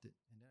about it.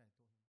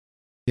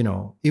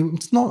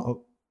 It's not,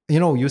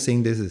 you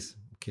saying this is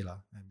okay lah.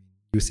 I mean,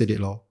 you said it,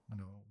 lor.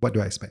 What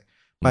do I expect?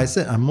 But I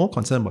said I'm more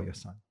concerned about your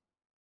son.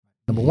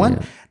 Number one,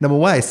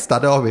 I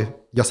started off with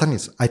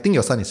I think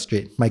your son is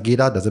straight. My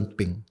gaydar doesn't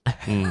ping.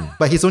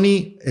 But he's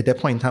only, at that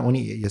point in time,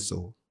 only 8 years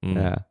old.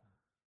 Yeah.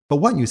 But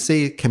what you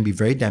say can be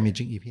very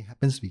damaging if he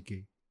happens to be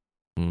gay.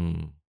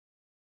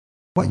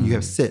 What you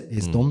have said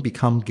is don't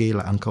become gay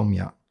like Uncle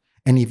Miak.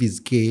 And if he's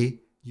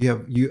gay,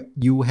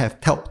 you have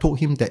told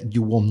him that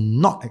you will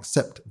not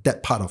accept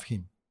that part of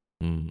him.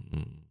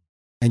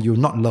 And you will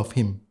not love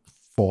him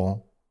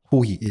for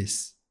who he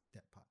is.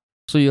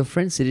 So your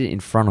friend said it in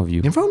front of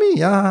you? In front of me,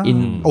 yeah.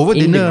 Over in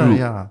dinner, the group.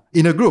 yeah.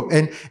 In a group.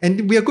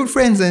 And we are good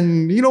friends.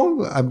 And,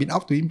 I've been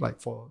up to him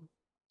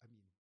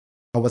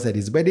I was at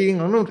his wedding.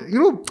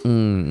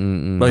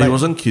 But he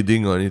wasn't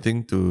kidding or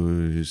anything to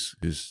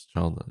his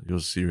child. He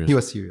was serious. He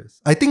was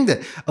serious. I think that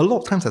a lot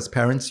of times as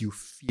parents, you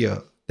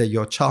fear that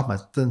your child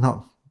must turn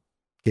out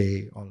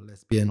gay or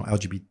lesbian or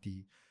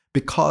LGBT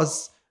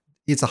because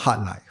it's a hard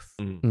life.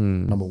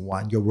 Number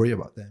one, you're worried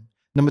about them.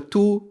 Number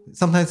two,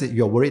 sometimes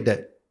you're worried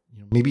that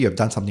maybe you've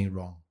done something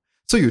wrong.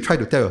 So you try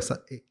to tell yourself,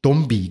 hey,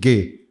 don't be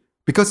gay.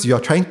 Because you're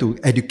trying to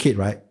educate,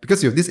 right?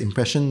 Because you have this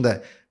impression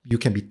that you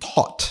can be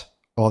taught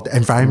or the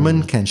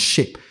environment can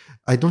shape.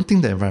 I don't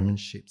think the environment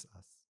shapes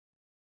us.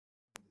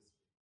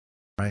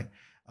 Right?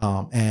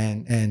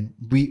 And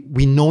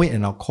we know it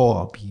in our core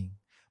of being.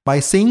 By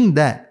saying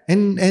that,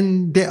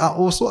 and there are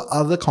also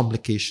other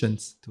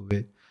complications to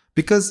it.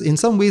 Because in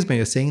some ways when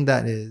you're saying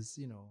that is,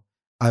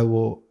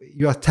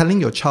 you are telling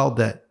your child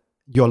that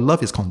your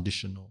love is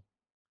conditional.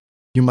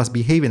 You must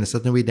behave in a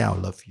certain way, then I'll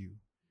love you.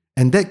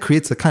 And that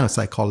creates a kind of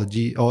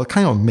psychology or a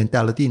kind of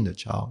mentality in the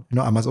child.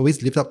 I must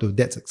always live up to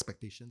dad's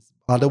expectations.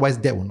 Otherwise,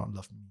 dad will not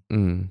love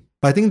me.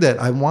 But I think that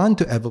I want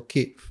to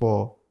advocate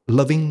for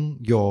loving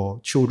your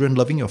children,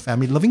 loving your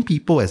family, loving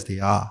people as they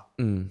are.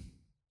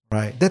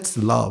 Right? That's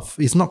love.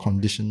 It's not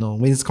conditional.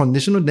 When it's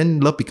conditional,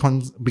 then love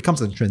becomes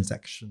a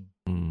transaction.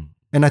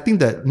 And I think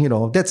that,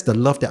 that's the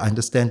love that I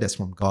understand that's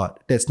from God.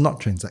 That's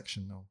not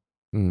transactional.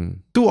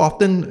 Too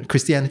often,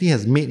 Christianity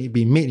has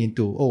been made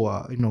into,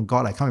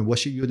 God, I come and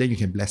worship you, then you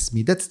can bless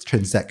me. That's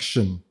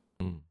transaction.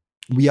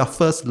 We are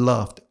first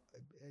loved.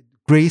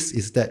 Grace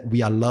is that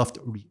we are loved,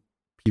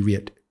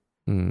 period.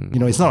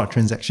 It's not a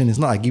transaction. It's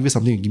not I give you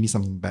something, you give me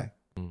something back.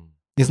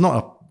 It's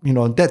not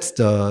that's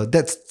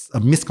a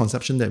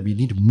misconception that we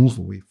need to move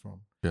away from.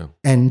 Yeah.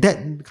 And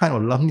that kind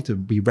of love needs to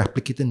be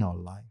replicated in our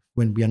life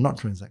when we are not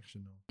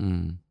transactional.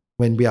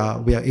 When we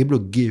are able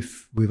to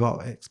give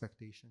without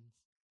expectations.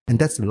 And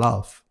that's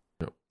love.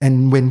 Yep.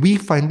 And when we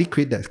finally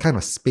create that kind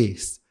of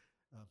space,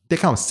 that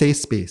kind of safe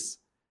space,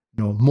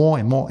 more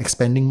and more,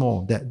 expanding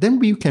more of that, then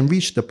we can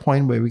reach the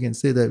point where we can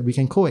say that we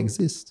can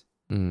coexist.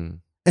 And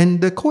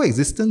the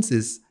coexistence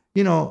is,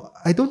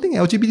 I don't think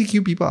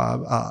LGBTQ people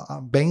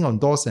are banging on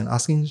doors and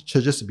asking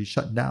churches to be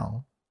shut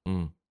down.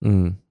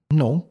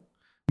 No,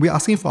 we're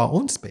asking for our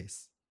own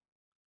space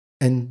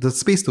and the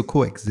space to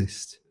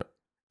coexist.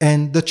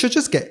 And the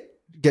churches get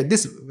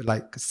this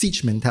like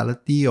siege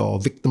mentality or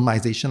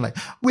victimization, like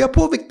we are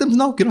poor victims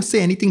now, cannot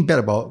say anything bad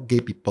about gay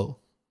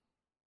people.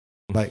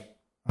 Like,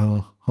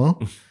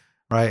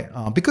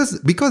 right?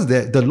 Because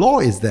the law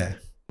is there,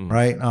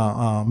 right?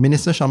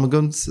 Minister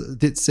Shanmugam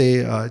did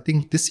say, I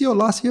think this year or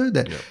last year,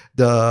 that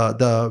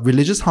the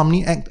Religious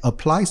Harmony Act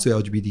applies to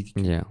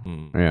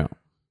LGBTQ. Yeah.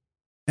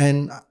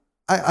 And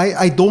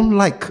I don't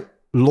like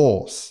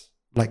laws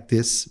like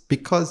this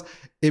because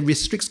it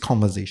restricts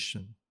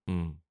conversation.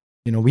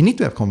 We need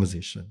to have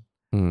conversation.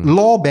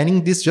 Law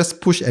banning this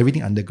just push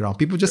everything underground.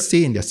 People just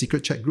say in their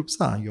secret chat groups,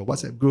 your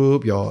WhatsApp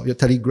group, your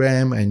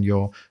Telegram and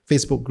your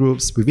Facebook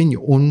groups, within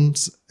your own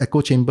echo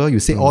chamber, you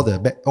say all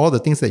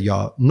the things that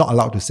you're not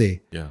allowed to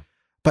say. Yeah.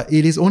 But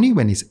it is only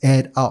when it's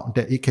aired out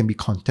that it can be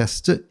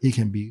contested. It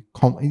can be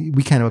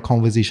we can have a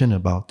conversation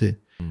about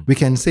it. We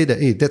can say that,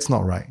 hey, that's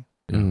not right.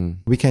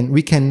 We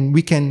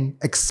can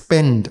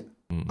expand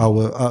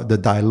our the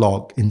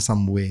dialogue in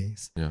some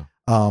ways. Yeah.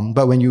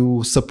 But when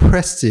you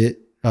suppress it,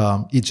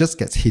 it just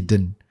gets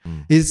hidden.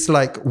 It's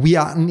like we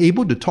are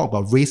unable to talk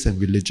about race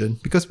and religion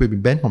because we've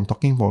been banned from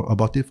talking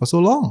about it for so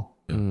long.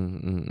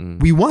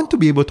 We want to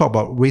be able to talk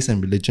about race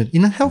and religion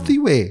in a healthy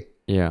way.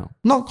 Yeah.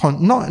 Not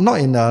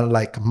in a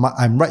like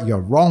I'm right,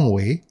 you're wrong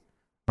way,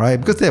 right?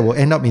 Because that will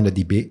end up in a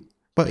debate.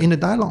 But in a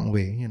dialogue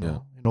way,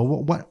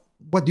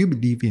 what do you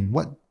believe in?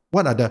 What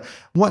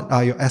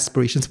are your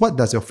aspirations? What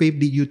does your faith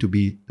lead you to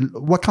be?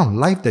 What kind of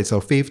life does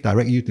your faith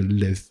direct you to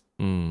live?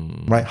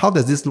 Right? How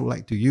does this look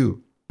like to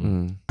you?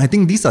 I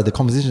think these are the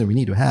conversations we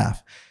need to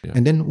have. Yeah.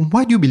 And then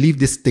why do you believe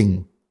this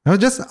thing?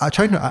 Just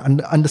trying to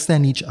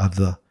understand each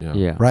other.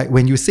 Yeah. Right?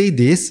 When you say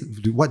this,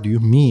 what do you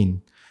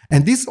mean?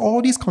 And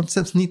all these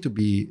concepts need to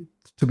be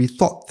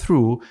thought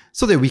through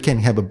so that we can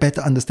have a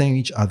better understanding of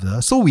each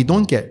other. So we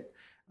don't get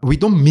we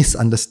don't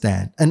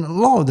misunderstand. And a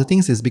lot of the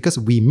things is because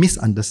we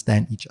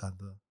misunderstand each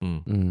other.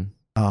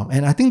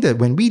 And I think that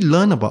when we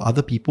learn about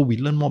other people, we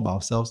learn more about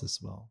ourselves as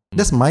well.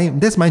 That's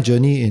my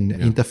journey in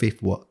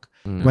interfaith work.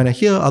 When I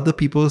hear other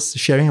people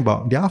sharing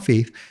about their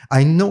faith,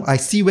 I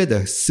see where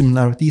the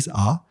similarities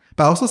are,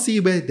 but I also see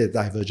where the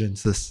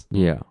divergences.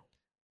 Yeah.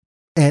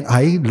 And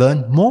I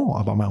learn more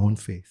about my own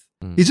faith.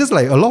 It's just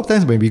like a lot of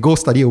times when we go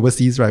study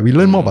overseas, right? We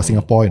learn more about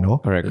Singapore,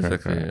 Correct.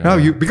 Exactly. Now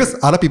because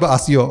other people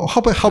ask you,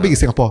 how big is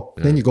Singapore?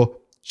 Then you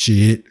go,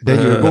 shit. Then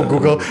you go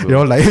Google,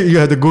 like you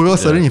have to Google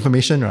certain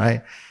information,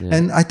 right?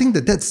 And I think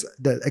that's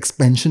the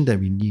expansion that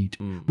we need.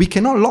 We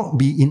cannot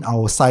be in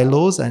our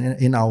silos and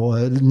in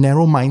our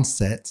narrow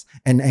mindsets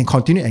and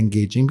continue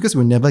engaging, because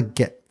we'll never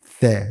get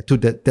there to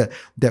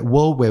that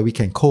world where we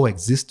can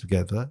coexist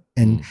together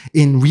and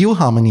in real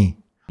harmony.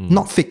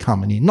 Not fake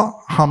harmony, not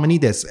harmony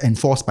that's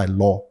enforced by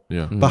law,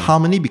 but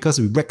harmony because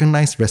we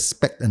recognize,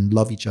 respect, and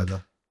love each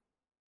other.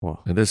 Wow.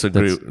 And that's a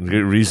great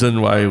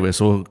reason why we're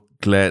so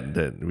glad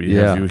that we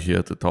have you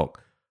here to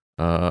talk.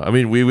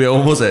 We're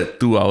almost at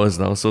 2 hours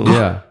now, so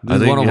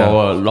this is one of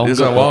our longest.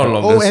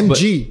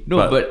 OMG!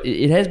 But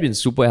it has been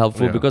super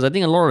helpful because I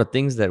think a lot of the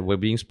things that were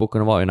being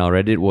spoken about in our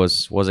Reddit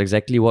was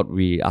exactly what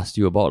we asked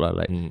you about,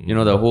 like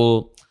the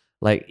whole.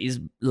 Like, is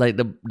like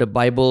the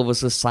Bible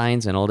versus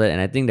science and all that, and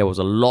I think there was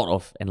a lot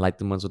of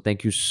enlightenment. So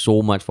thank you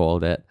so much for all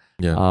that.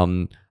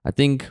 I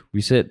think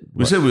we said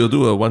we'll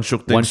do a one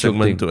shook thing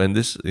segment to end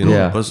this.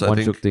 Because I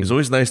think it's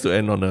always nice to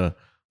end on a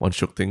one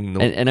shook thing.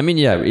 And I mean,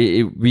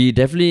 we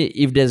definitely,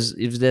 if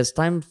there's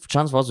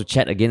chance for us to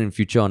chat again in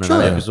future on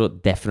another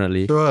episode,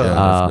 definitely.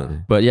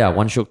 Definitely. But yeah,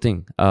 one shook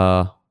thing.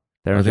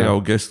 I think our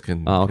guest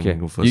can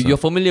go first. You're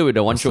familiar with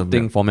the one shook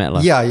thing format,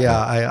 lah?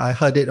 I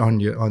heard it on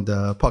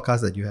the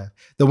podcast that you have.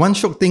 The one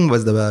shook thing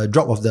was the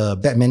drop of the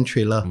Batman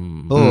trailer.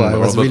 I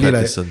was Robert really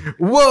Pattinson. like,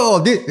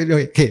 whoa!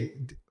 Okay,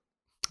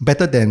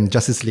 better than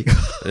Justice League.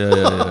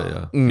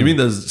 Yeah. You mean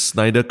the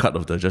Snyder cut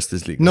of the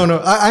Justice League? No,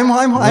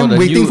 I'm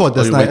waiting for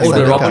the Snyder the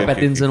cut. Robert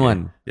Pattinson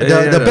one.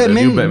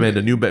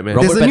 The new Batman.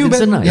 Robert There's a new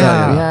Pattinson,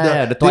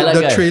 Batman. the Twilight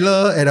guy. The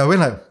trailer, and I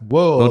went like,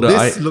 whoa,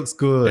 this looks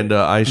good. And the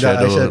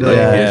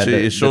eyeshadow.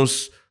 It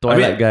shows.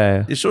 Twilight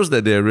guy. It shows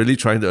that they're really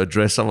trying to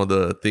address some of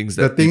the things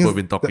that people have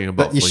been talking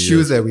about. The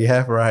issues that we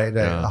have, right?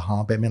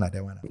 Batman like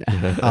that one.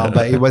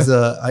 But it was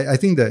I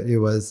think that it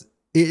was.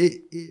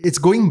 It's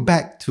going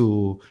back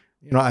to,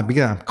 I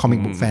became a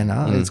comic book fan.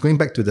 It's going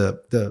back to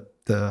the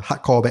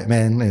hardcore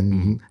Batman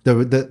and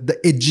the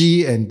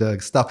edgy and the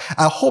stuff.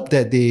 I hope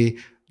that the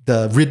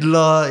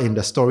Riddler in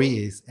the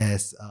story is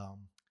as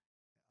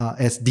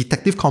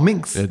Detective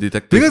Comics. Yeah,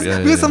 Detective.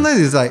 Because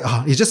sometimes it's like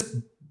it's just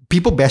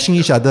people bashing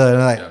each other and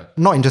like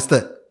not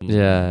interested.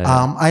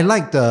 I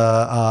like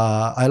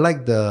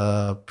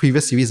the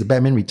previous series,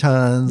 Batman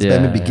Returns,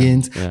 Batman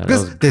Begins,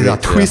 because there's a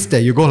twist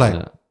that you go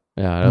like.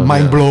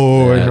 Mind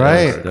blown,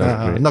 right?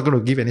 I'm not going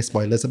to give any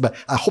spoilers, but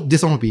I hope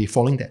this one will be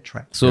following that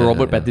track. So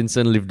Robert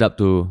Pattinson lived up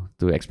to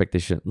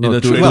expectation. No,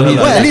 at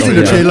least in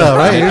the trailer,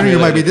 right? You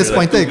might be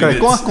disappointed.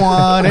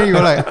 Then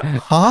you're like,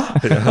 huh?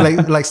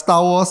 Like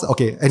Star Wars.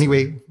 Okay,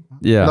 anyway.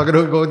 Not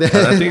going to go there.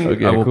 I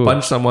think I will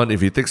punch someone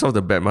if he takes off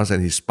the bat mask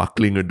and he's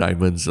sparkling with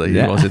diamonds like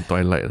he was in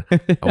Twilight.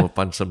 I will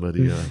punch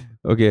somebody.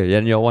 Okay,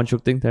 and your one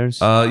shook thing,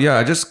 Terrence?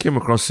 I just came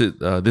across it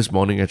this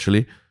morning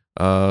actually.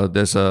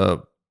 There's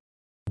a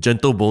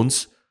Gentle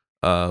Bones,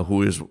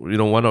 who is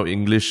one of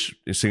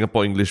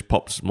Singapore English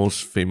pop's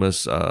most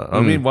famous.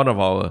 One of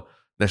our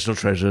national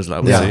treasures, I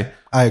would say.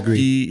 I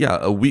agree.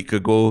 A week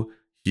ago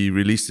he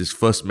released his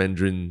first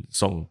Mandarin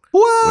song.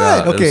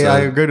 What? Okay,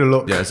 I'm going to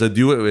look. Yeah, it's a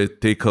duet with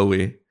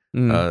Takeaway.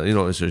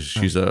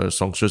 She's a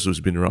songstress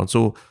who's been around.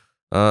 So,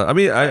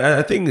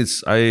 I think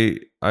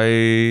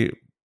I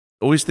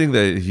always think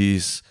that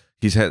he's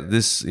had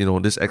this,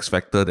 this X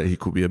factor that he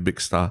could be a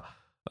big star.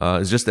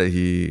 It's just that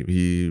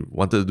he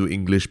wanted to do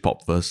English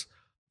pop first,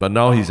 but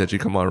now he's actually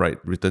come out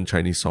written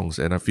Chinese songs,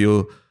 and I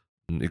feel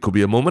it could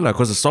be a moment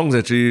because the song's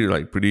actually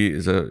like pretty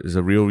is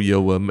a real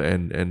earworm,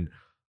 and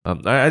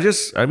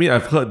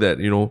I've heard that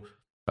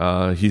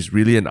he's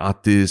really an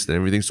artist and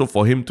everything. So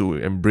for him to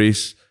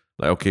embrace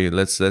like, okay,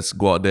 let's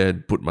go out there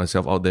and put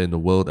myself out there in the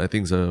world, I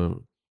think it's a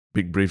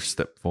big brave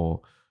step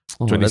for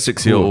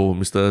 26-year-old,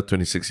 Mr.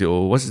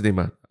 26-year-old. What's his name?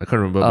 I can't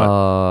remember,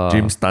 but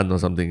James Tan or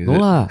something. No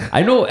lah.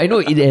 I know.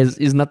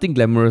 It's nothing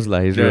glamorous lah.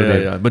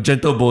 Yeah. But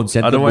Gentle Bones.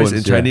 Otherwise,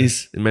 in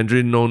Chinese, in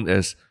Mandarin, known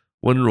as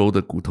温柔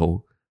的骨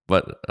头.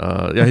 But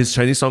his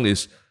Chinese song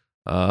is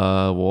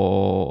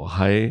我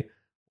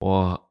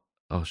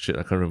shit,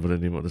 I can't remember the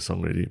name of the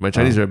song already. My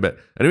Chinese is very bad.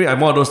 Anyway, I'm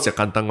one of those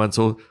Jiakantang ones,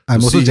 so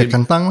I'm also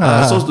Jiakantang.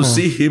 So to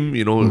see him,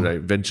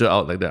 like venture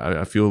out like that,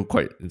 I feel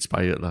quite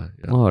inspired lah.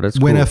 Yeah. Oh, that's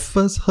cool. When I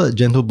first heard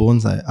Gentle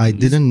Bones, I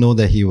didn't know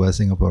that he was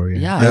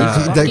Singaporean.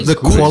 The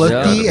cool.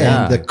 quality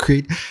and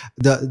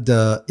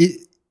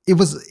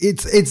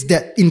it's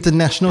that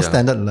international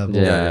standard level.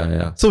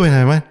 Yeah. So when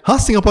I went,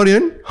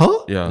 Singaporean?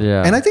 Huh?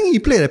 Yeah. And I think he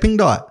played at Pink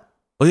Dot.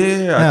 Oh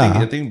yeah.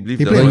 I think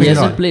he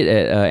hasn't played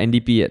at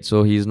NDP yet,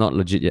 so he's not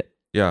legit yet.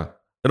 Yeah.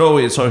 No,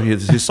 wait, sorry.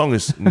 His song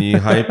is 你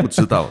还不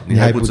知道, 你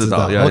还不知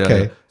道. Yeah,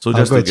 Okay. yeah. So I'll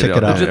just go to and get check it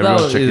it out. out. there.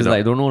 Everyone check is it out.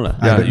 like don't know lah.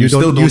 Yeah, you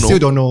you still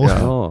don't know.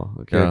 Yeah. Oh,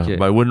 okay, Yeah, okay.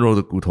 by 温柔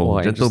的骨头,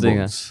 Wow, gentle interesting.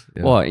 bones.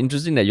 Yeah. Wow,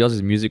 interesting that yours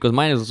is music because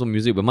mine is also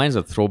music, but mine's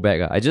a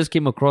throwback. I just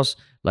came across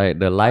like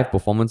the live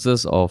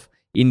performances of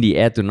In the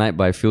Air Tonight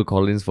by Phil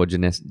Collins for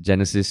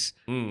Genesis.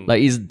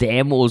 Like it's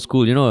damn old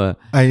school, you know.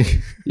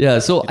 Yeah,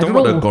 so I Talking don't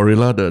about know. the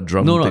gorilla, the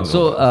drum No. thing.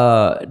 So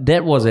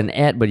that was an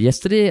ad, but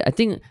yesterday I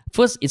think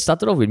first it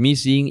started off with me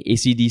seeing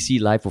AC/DC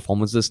live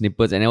performances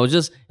snippets, and I was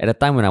just at a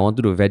time when I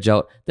wanted to veg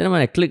out. Then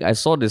when I clicked, I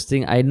saw this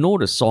thing. I know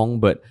the song,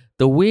 but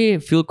the way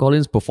Phil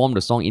Collins performed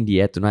the song In the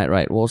Air Tonight,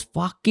 right, was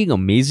fucking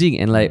amazing.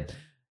 And like,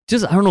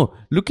 just I don't know,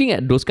 looking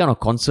at those kind of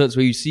concerts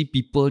where you see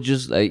people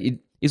just like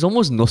it's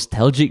almost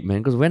nostalgic, man.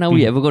 Because when are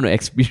we ever going to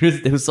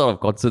experience those sort of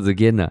concerts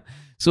again?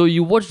 So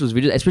you watch those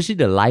videos, especially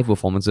the live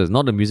performances,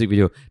 not the music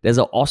video. There's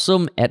an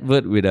awesome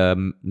advert with a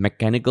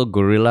mechanical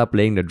gorilla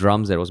playing the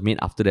drums that was made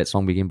after that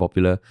song became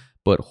popular.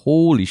 But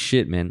holy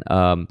shit, man.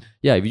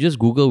 Yeah, if you just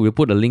Google, we'll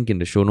put a link in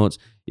the show notes.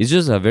 It's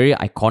just a very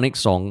iconic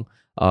song.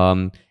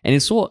 And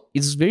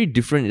it's very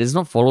different. It's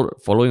not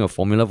following a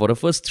formula. For the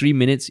first 3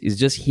 minutes, it's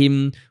just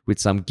him with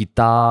some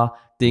guitar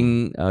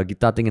thing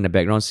in the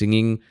background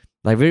singing.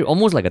 Like very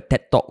almost like a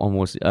TED talk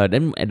almost.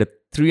 Then at the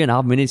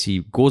 3.5 minutes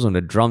he goes on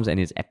the drums and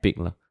it's epic.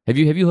 Have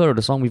you heard of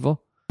the song before?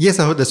 Yes,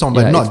 I heard the song,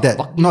 but Yeah, not it's that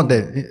dope,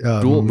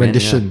 man,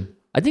 rendition. yeah.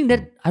 I think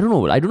that I don't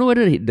know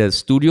whether the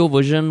studio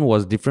version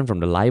was different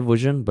from the live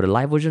version, but the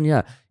live version,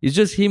 yeah, it's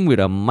just him with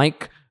a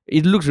mic.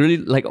 It looks really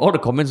like all the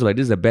comments were like,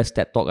 this is the best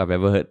TED talk I've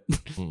ever heard.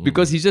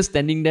 Because he's just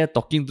standing there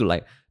talking to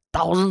like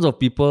thousands of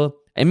people.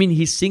 I mean,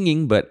 he's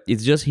singing, but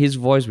it's just his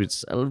voice with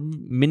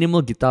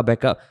minimal guitar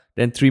backup.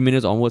 Then 3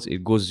 minutes onwards,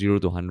 it goes 0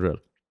 to 100.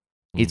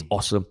 It's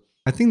awesome.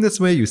 I think that's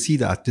where you see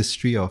the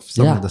artistry of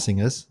some of the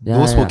singers. Yeah,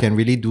 Those who yeah. can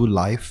really do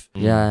live.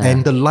 Yeah.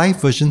 And the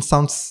live version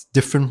sounds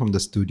different from the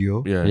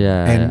studio.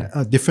 Yeah. And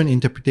a different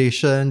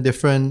interpretation,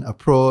 different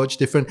approach,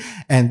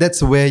 and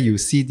that's where you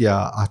see their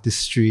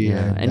artistry.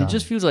 Yeah. And it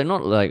just feels like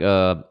not like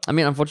I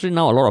mean, unfortunately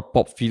now a lot of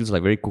pop feels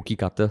like very cookie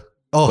cutter.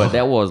 Oh. But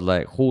that was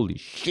like, holy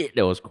shit,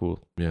 that was cool.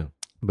 Yeah.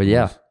 But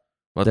yeah.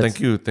 Well, That's- thank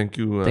you.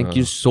 Thank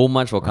you so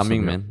much for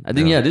coming, yeah. man. I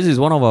think this is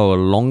one of our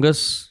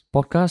longest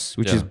podcasts,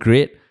 which is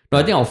great. No,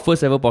 I think our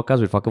first ever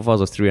podcast with Fakufas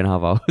was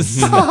 3.5 hours.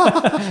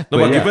 No, but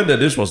yeah. given that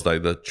this was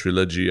like the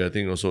trilogy, I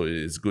think also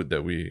it's good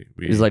that we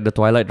It's like the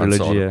Twilight answer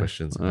trilogy. all the Yeah.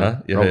 questions.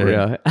 Yeah.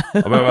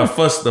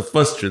 The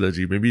first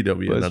trilogy. Maybe there'll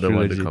be First another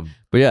one to trilogy. come.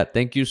 But yeah,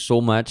 thank you so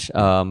much.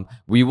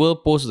 We will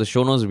post the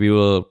show notes. We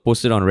will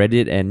post it on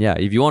Reddit. And yeah,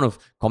 if you want to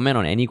comment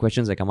on any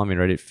questions that come up in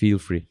Reddit, feel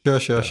free.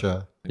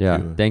 Sure.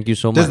 Thank you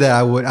so much. Just that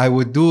I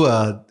would do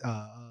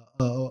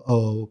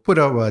put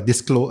up a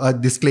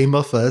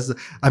disclaimer first.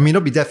 I may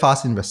not be that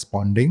fast in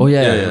responding. Oh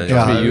yeah.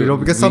 Yeah,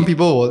 because some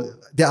people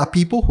there are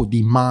people who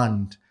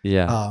demand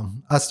Yeah.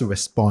 us to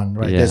respond,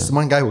 right? Yeah. There's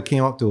one guy who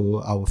came up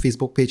to our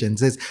Facebook page and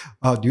says,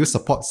 do you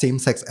support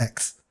same-sex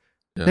acts?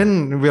 Yeah.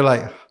 Then we're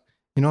like,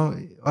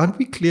 aren't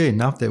we clear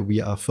enough that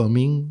we are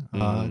affirming?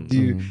 Do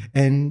you,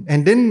 and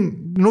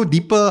then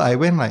deeper I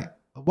went like,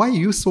 why are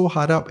you so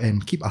hard up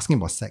and keep asking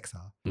about sex?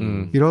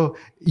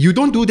 You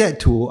don't do that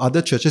to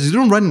other churches. You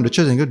don't run in the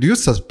church and go, do you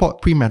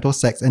support premarital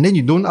sex? And then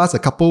you don't ask a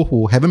couple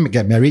who haven't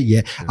get married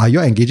yet, are you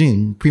engaging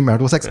in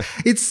premarital sex?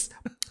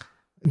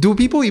 Do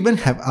people even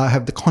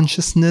have the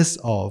consciousness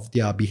of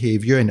their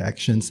behavior and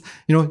actions?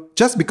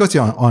 Just because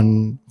you're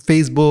on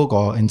Facebook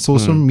or in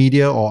social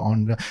media or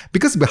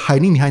because we're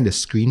hiding behind the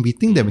screen, we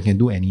think that we can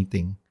do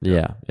anything.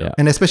 Yeah.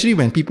 And especially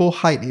when people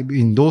hide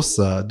in those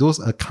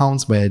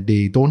accounts where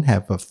they don't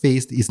have a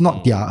face, it's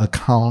not their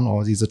account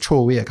or it's a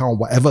throwaway account or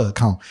whatever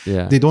account.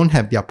 Yeah. They don't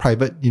have their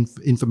private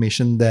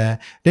information there.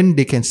 Then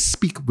they can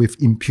speak with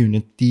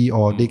impunity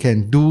or they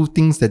can do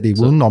things that they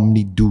won't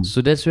normally do.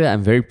 So that's where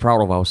I'm very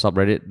proud of our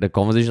subreddit. The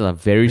conversations are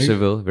very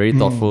civil, very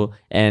thoughtful,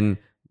 and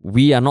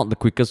we are not the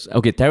quickest.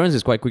 Okay, Terrence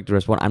is quite quick to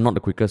respond. I'm not the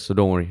quickest, so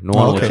don't worry. No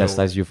one will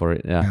chastise you for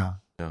it. Yeah.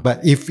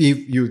 But if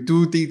you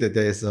do think that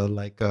there's a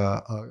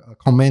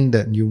comment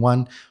that you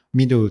want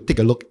me to take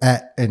a look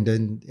at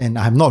and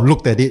I've not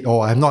looked at it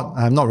or I've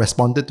not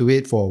responded to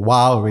it for a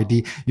while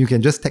already, you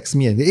can just text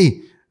me and say,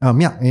 hey,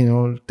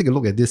 take a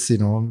look at this. You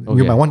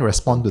might want to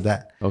respond to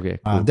that. Okay,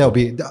 cool. That'll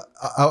be.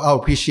 I'll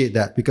appreciate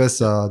that because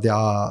there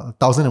are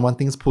 1,001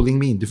 things pulling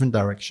me in different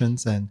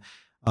directions and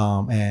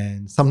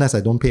sometimes I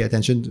don't pay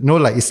attention.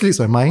 Like it slips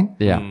my mind.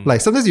 Yeah. Like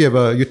sometimes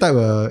you type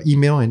an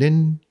email and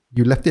then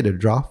you left it a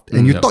draft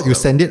and you thought you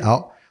send it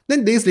out.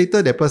 Then days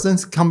later, that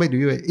person's come back to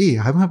you and, hey,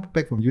 I haven't heard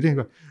back from you. Then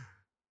you go,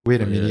 wait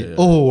a minute. Yeah.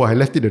 Oh, I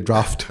left it a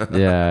draft.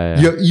 Yeah.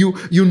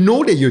 You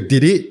know that you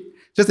did it,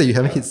 just that you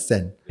haven't hit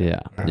send.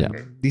 Yeah.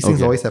 These things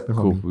Okay, always happen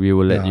for cool. me. We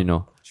will let you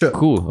know. Sure.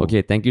 Cool.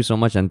 Okay, thank you so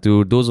much. And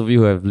to those of you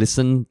who have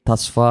listened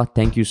thus far,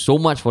 thank you so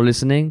much for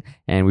listening.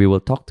 And we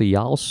will talk to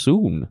y'all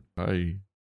soon. Bye.